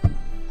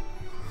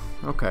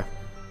 Okay.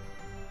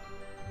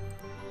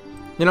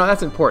 You know,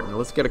 that's important.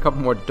 Let's get a couple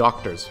more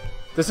doctors.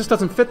 This just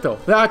doesn't fit though.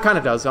 Yeah, it kind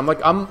of does. I'm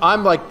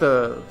like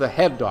the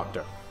head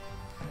doctor.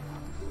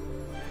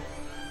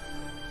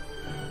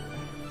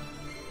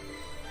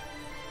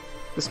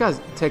 This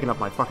guy's taking up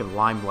my fucking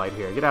limelight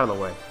here. Get out of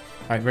the way.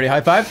 All right, ready? High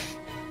five.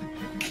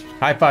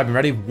 High five. I'm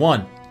ready.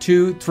 1,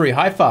 2, 3.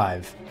 High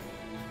five.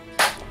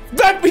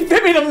 That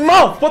hit me in the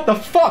mouth. What the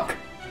fuck?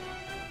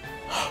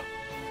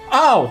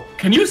 Ow!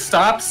 Can you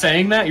stop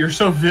saying that? You're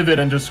so vivid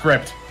and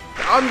descript.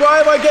 Why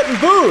am I getting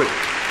booed?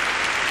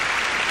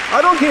 I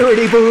don't hear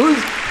any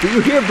boos. Do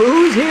you hear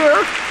boos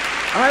here?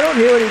 I don't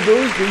hear any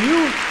boos. Do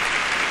you?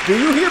 Do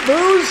you hear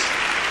boos?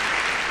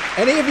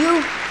 Any of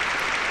you?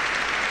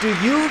 Do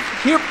you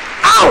hear?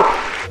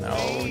 Ow!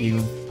 No,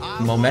 you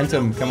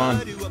momentum. Come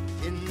on.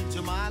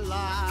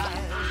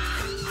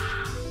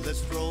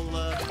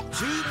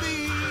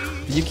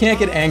 You can't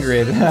get angry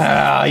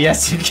at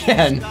yes, you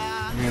can.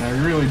 I mean,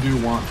 I really do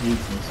want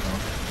pizza, so.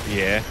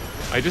 Yeah,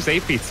 I just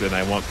ate pizza and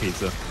I want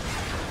pizza.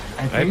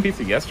 I had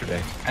pizza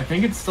yesterday. I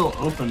think it's still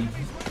open.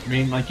 I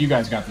mean, like, you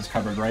guys got this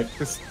covered, right?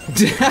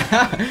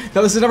 That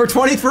was number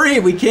 23.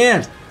 We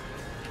can't.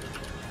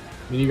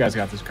 I mean, you guys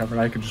got this covered.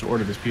 I could just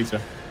order this pizza.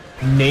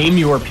 Name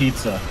your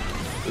pizza.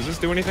 Does this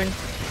do anything?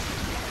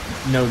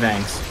 No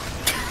thanks.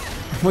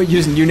 What,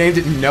 you named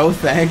it No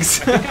Thanks?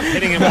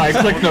 Hitting him. I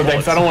clicked No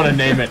Thanks. I don't want to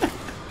name it.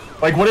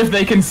 Like, what if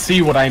they can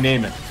see what I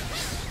name it?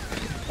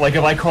 Like,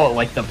 if I call it,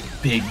 like, the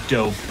Big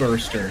Dough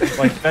Burster.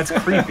 Like, that's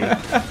creepy.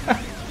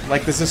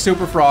 Like, this is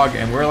Super Frog,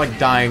 and we're, like,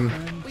 dying.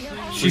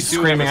 She's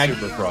screaming.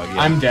 Super Frog,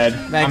 yeah. I'm dead.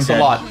 Thanks a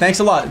lot. Thanks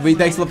a lot.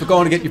 Thanks a lot for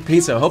going to get your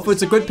pizza. Hopefully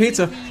it's a good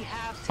pizza.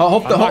 I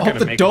hope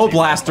the dough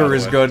blaster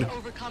is good.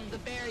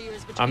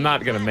 I'm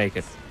not gonna make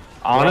it.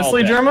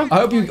 Honestly, Jerma? I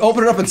hope you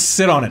open it up and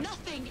sit on it.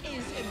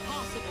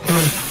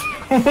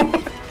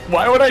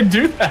 Why would I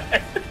do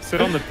that?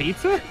 Sit on the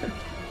pizza?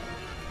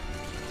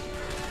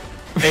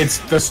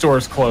 The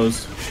store's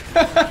closed.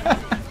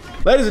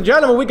 Ladies and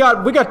gentlemen, we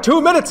got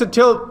 2 minutes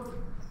until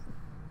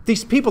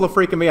these people are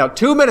freaking me out.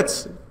 2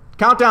 minutes.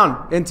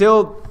 Countdown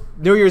until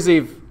New Year's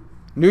Eve.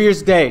 New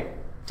Year's Day.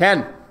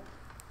 10,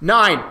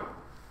 9,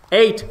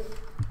 8,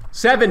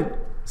 7,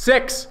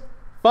 6,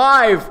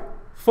 5,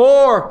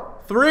 4,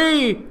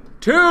 3,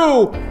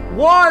 2,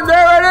 1.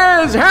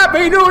 There it is!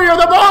 Happy New Year!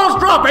 The ball's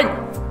dropping!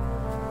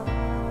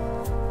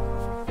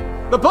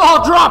 The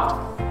ball dropped!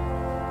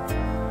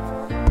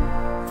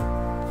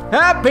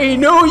 Happy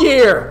New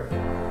Year!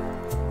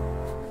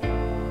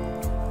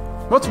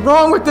 What's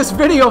wrong with this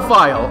video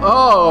file?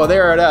 Oh,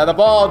 there it is. The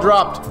ball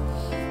dropped.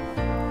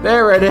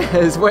 There it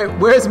is. Wait,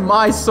 where's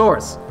my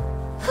source?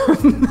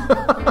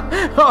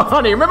 Oh,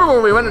 honey, remember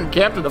when we went and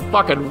camped in the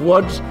fucking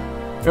woods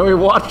and we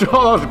watched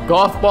all those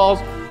golf balls?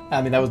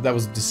 I mean, that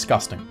was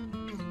disgusting.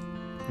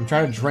 I'm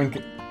trying to drink.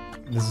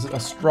 A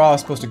straw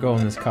is supposed to go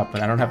in this cup,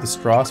 and I don't have the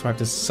straw, so I have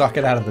to suck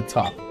it out of the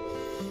top.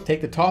 Take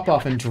the top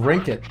off and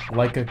drink it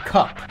like a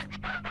cup.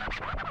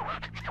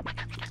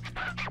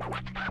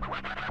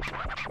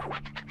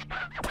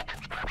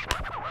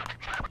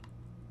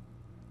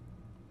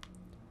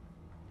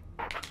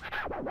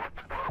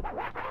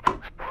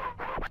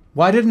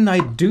 Why didn't I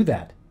do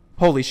that?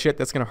 Holy shit,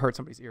 that's gonna hurt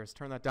somebody's ears.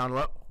 Turn that down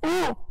low.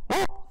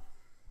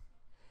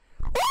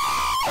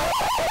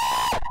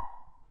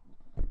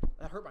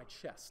 That hurt my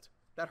chest.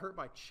 That hurt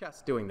my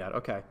chest doing that.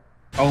 Okay.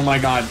 Oh my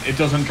god, it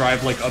doesn't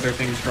drive like other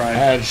things drive.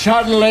 And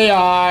suddenly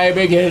I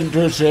begin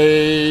to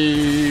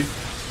see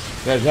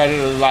there's a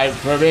little light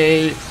for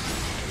me.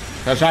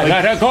 Cause I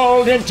got a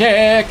golden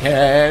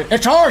ticket.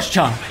 It's horse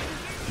chump.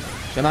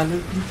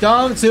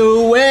 Don't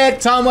do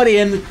it. Somebody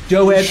in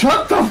do it.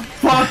 Shut the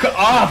fuck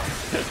up.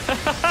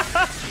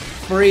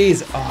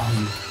 Freeze.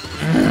 Oh.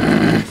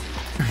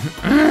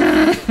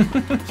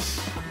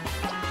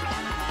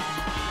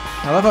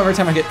 I love how every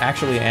time I get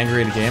actually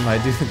angry at a game, I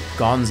do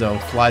Gonzo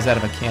flies out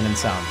of a cannon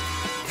sound.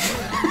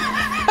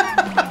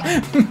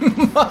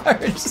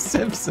 Marge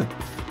Simpson.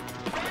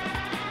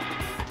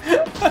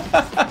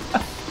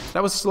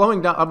 That was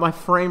slowing down. My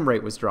frame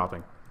rate was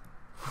dropping.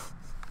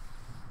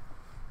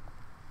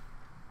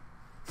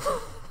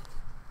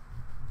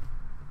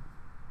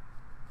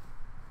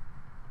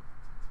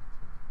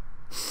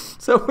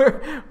 So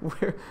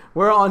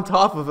we're on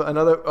top of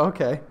another.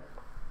 Okay.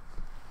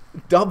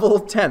 Double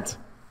tent.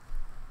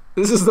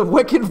 This is the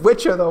Wicked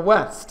Witch of the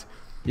West.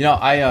 You know,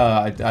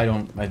 I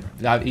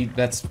eat,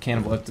 that's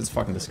cannibal. It's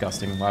fucking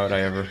disgusting. Why would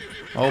I ever?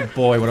 Oh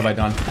boy, what have I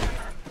done?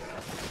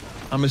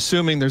 I'm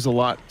assuming there's a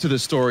lot to the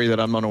story that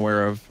I'm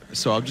unaware of,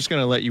 so I'm just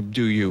gonna let you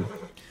do you.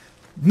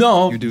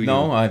 No, you do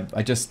no, you. I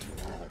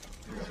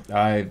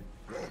you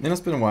know, it's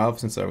been a while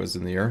since I was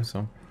in the air,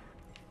 so.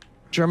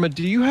 Jerma,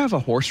 do you have a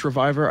horse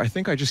reviver? I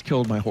think I just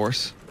killed my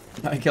horse.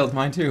 I killed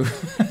mine too.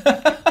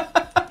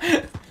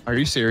 Are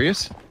you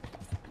serious?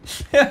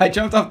 Yeah, I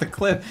jumped off the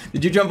cliff.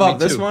 Did you jump off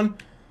this one?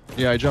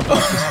 Yeah, I jumped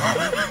off this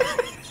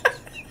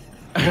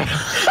one.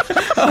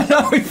 Oh,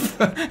 now we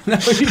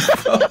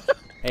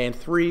And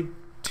 3,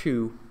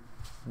 2,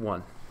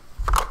 1.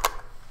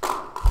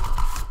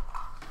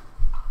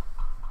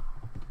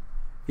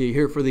 You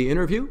here for the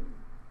interview?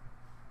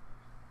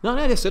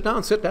 No, just sit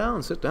down,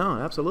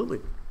 absolutely.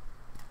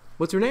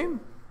 What's your name?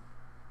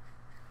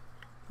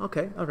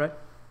 Okay, all right.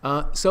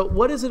 So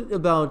what is it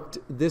about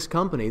this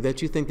company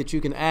that you think that you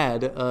can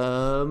add,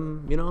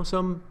 you know,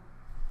 some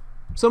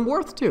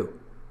worth to?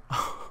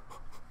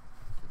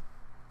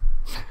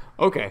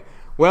 Okay.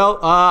 Well,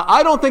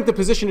 I don't think the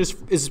position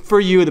is for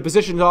you. The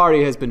position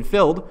already has been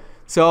filled.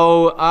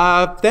 So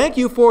thank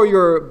you for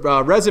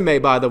your resume,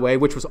 by the way,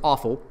 which was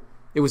awful.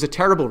 It was a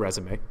terrible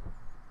resume.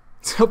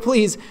 So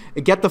please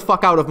get the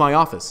fuck out of my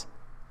office,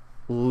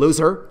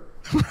 loser.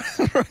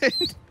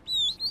 Right.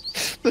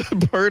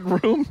 The bird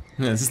room?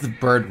 Yeah, this is the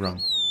bird room.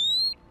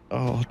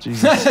 Oh,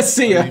 Jesus.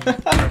 See ya.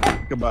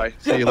 Goodbye.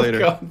 See you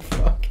later. Oh,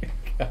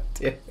 God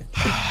damn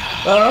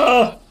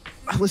it.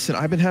 Listen,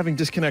 I've been having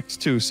disconnects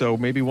too, so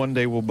maybe one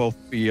day we'll both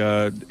be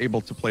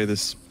able to play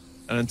this.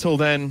 And until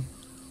then,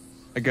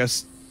 I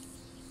guess,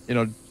 you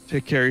know,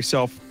 take care of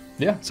yourself.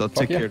 Yeah. So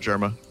take care,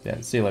 Jerma.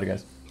 Yeah, see you later,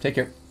 guys. Take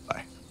care.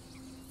 Bye.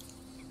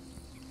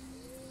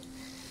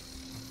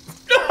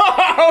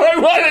 I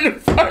wanted to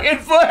fucking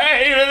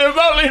play the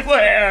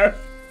multiplayer.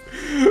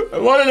 I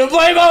wanted to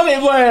play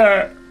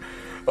multiplayer.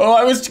 Oh,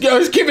 I was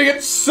keeping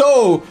it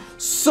so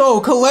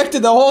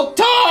collected the whole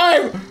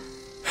time.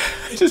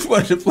 I just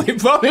wanted to play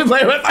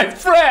multiplayer with my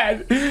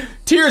friend.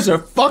 Tears are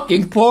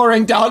fucking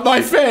pouring down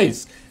my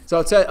face. So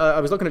it said, I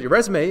was looking at your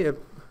resume.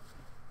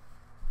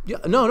 Yeah,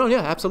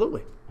 yeah,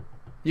 absolutely.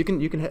 You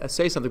can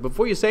say something.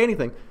 Before you say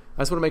anything,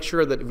 I just want to make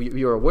sure that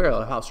you're aware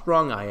of how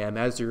strong I am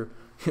as your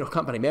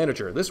company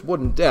manager. This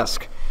wooden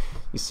desk,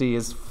 you see,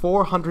 is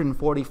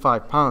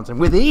 445 pounds, and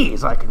with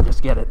ease, I can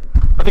just get it.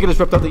 I think I just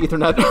ripped out the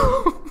Ethernet.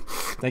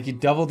 Thank you,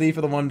 Double D,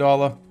 for the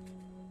 $1.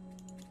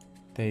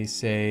 They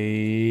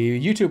say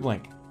YouTube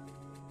link.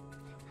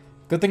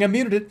 Good thing I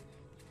muted it.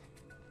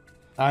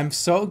 I'm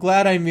so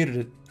glad I muted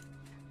it.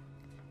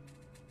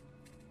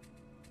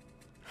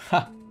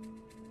 Ha.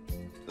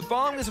 The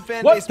following is a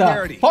fan-based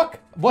parody. What the fuck?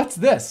 What's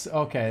this?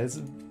 Okay, this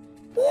is...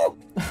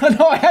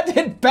 No, I had to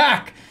hit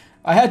back.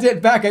 I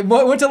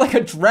went to like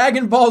a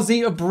Dragon Ball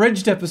Z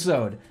abridged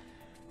episode.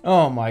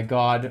 Oh my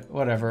god.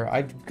 Whatever.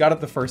 I got it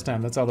the first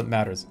time. That's all that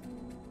matters.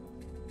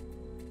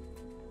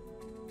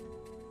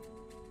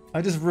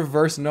 I just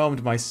reverse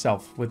gnomed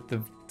myself with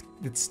the...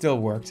 It still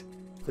worked.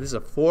 This is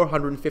a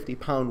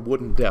 450-pound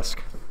wooden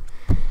desk.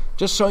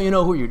 Just so you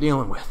know who you're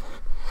dealing with.